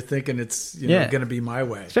go in there thinking it's going to be my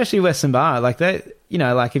way. Especially Western Bali, like that. You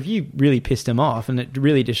know, like if you really pissed them off and it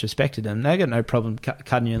really disrespected them, they got no problem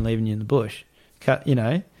cutting you and leaving you in the bush.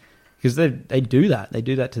 Because they do that. They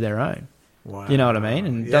do that to their own. Wow. You know what I mean?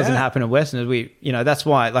 And it doesn't happen in Western. That's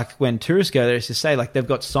why, like when tourists go there, it's to say like they've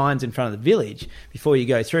got signs in front of the village before you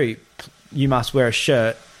go through. You must wear a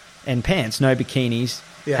shirt and pants, no bikinis.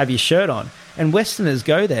 Yeah. Have your shirt on. And Westerners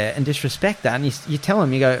go there and disrespect that. And you tell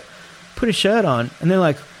them, you go, put a shirt on, and they're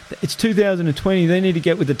like, it's 2020, they need to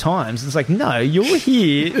get with the times. It's like, no, you're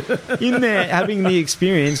here in there having the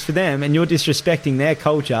experience for them, and you're disrespecting their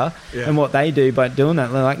culture and what they do by doing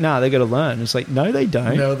that. They're like, no, they got to learn. It's like, no, they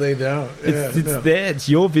don't. No, they don't. It's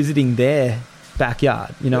you're visiting their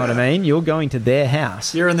backyard. You know what I mean? You're going to their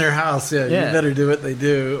house. You're in their house. You better do what they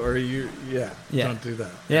do, or don't do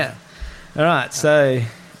that. Yeah. All right. So,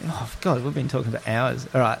 God, we've been talking for hours.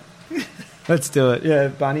 All right. Let's do it. Yeah,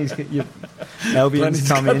 Albion's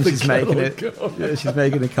come in. She's making it. Yeah, she's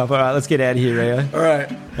making a cup. All right, let's get out of here, Rio. All right.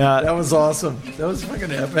 That was awesome. That was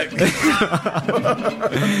fucking epic.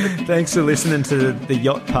 Thanks for listening to the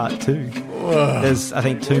yacht part 2. Whoa. There's, I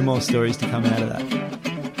think, 2 more stories to come out of that.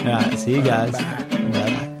 All right, see you guys.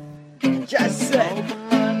 Bye. Just say.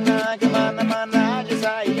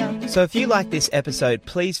 So if you like this episode,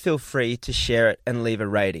 please feel free to share it and leave a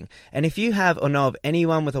rating. And if you have or know of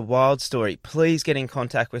anyone with a wild story, please get in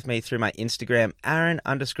contact with me through my Instagram,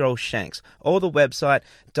 Aaron_Shanks, or the website,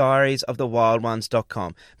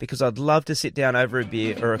 diariesofthewildones.com, because I'd love to sit down over a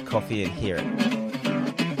beer or a coffee and hear it.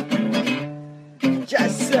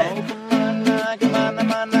 Just say.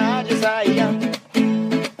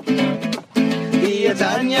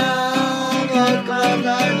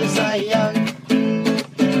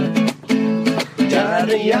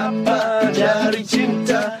 Cari apa, cari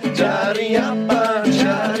cinta, cari apa,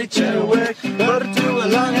 cari cewek,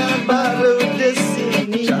 bertualangan baru di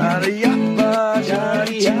sini. Cari apa,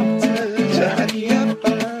 cari cinta, cari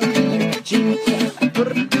apa, cinta,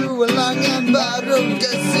 bertualangan baru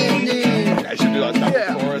di sini. I should do like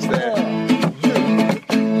that for us there.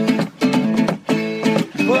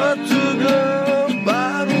 Bertualangan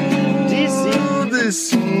baru di sini.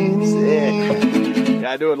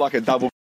 Yeah, I do it like a double.